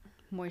like that.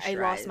 Moisturize.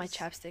 I lost my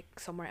chapstick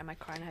somewhere in my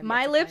car. And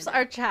my lips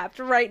are chapped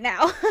right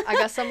now. I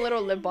got some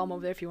little lip balm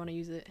over there if you want to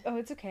use it. Oh,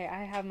 it's okay.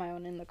 I have my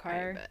own in the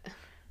car.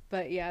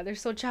 But yeah, they're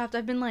so chapped.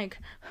 I've been like,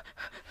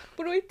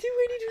 what do? I need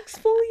to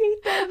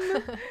exfoliate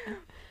them.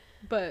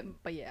 But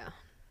yeah.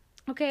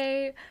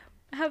 Okay.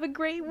 Have a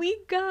great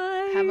week,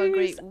 guys. Have a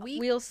great week.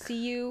 We'll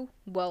see you.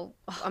 Well,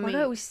 why do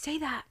I always say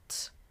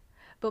that?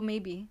 But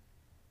maybe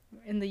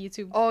in the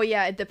YouTube. Oh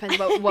yeah, it depends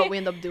about what we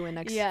end up doing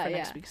next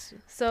next week.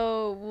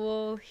 So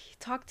we'll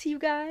talk to you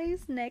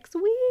guys next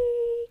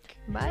week.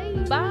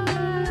 Bye.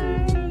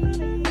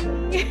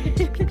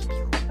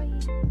 Bye.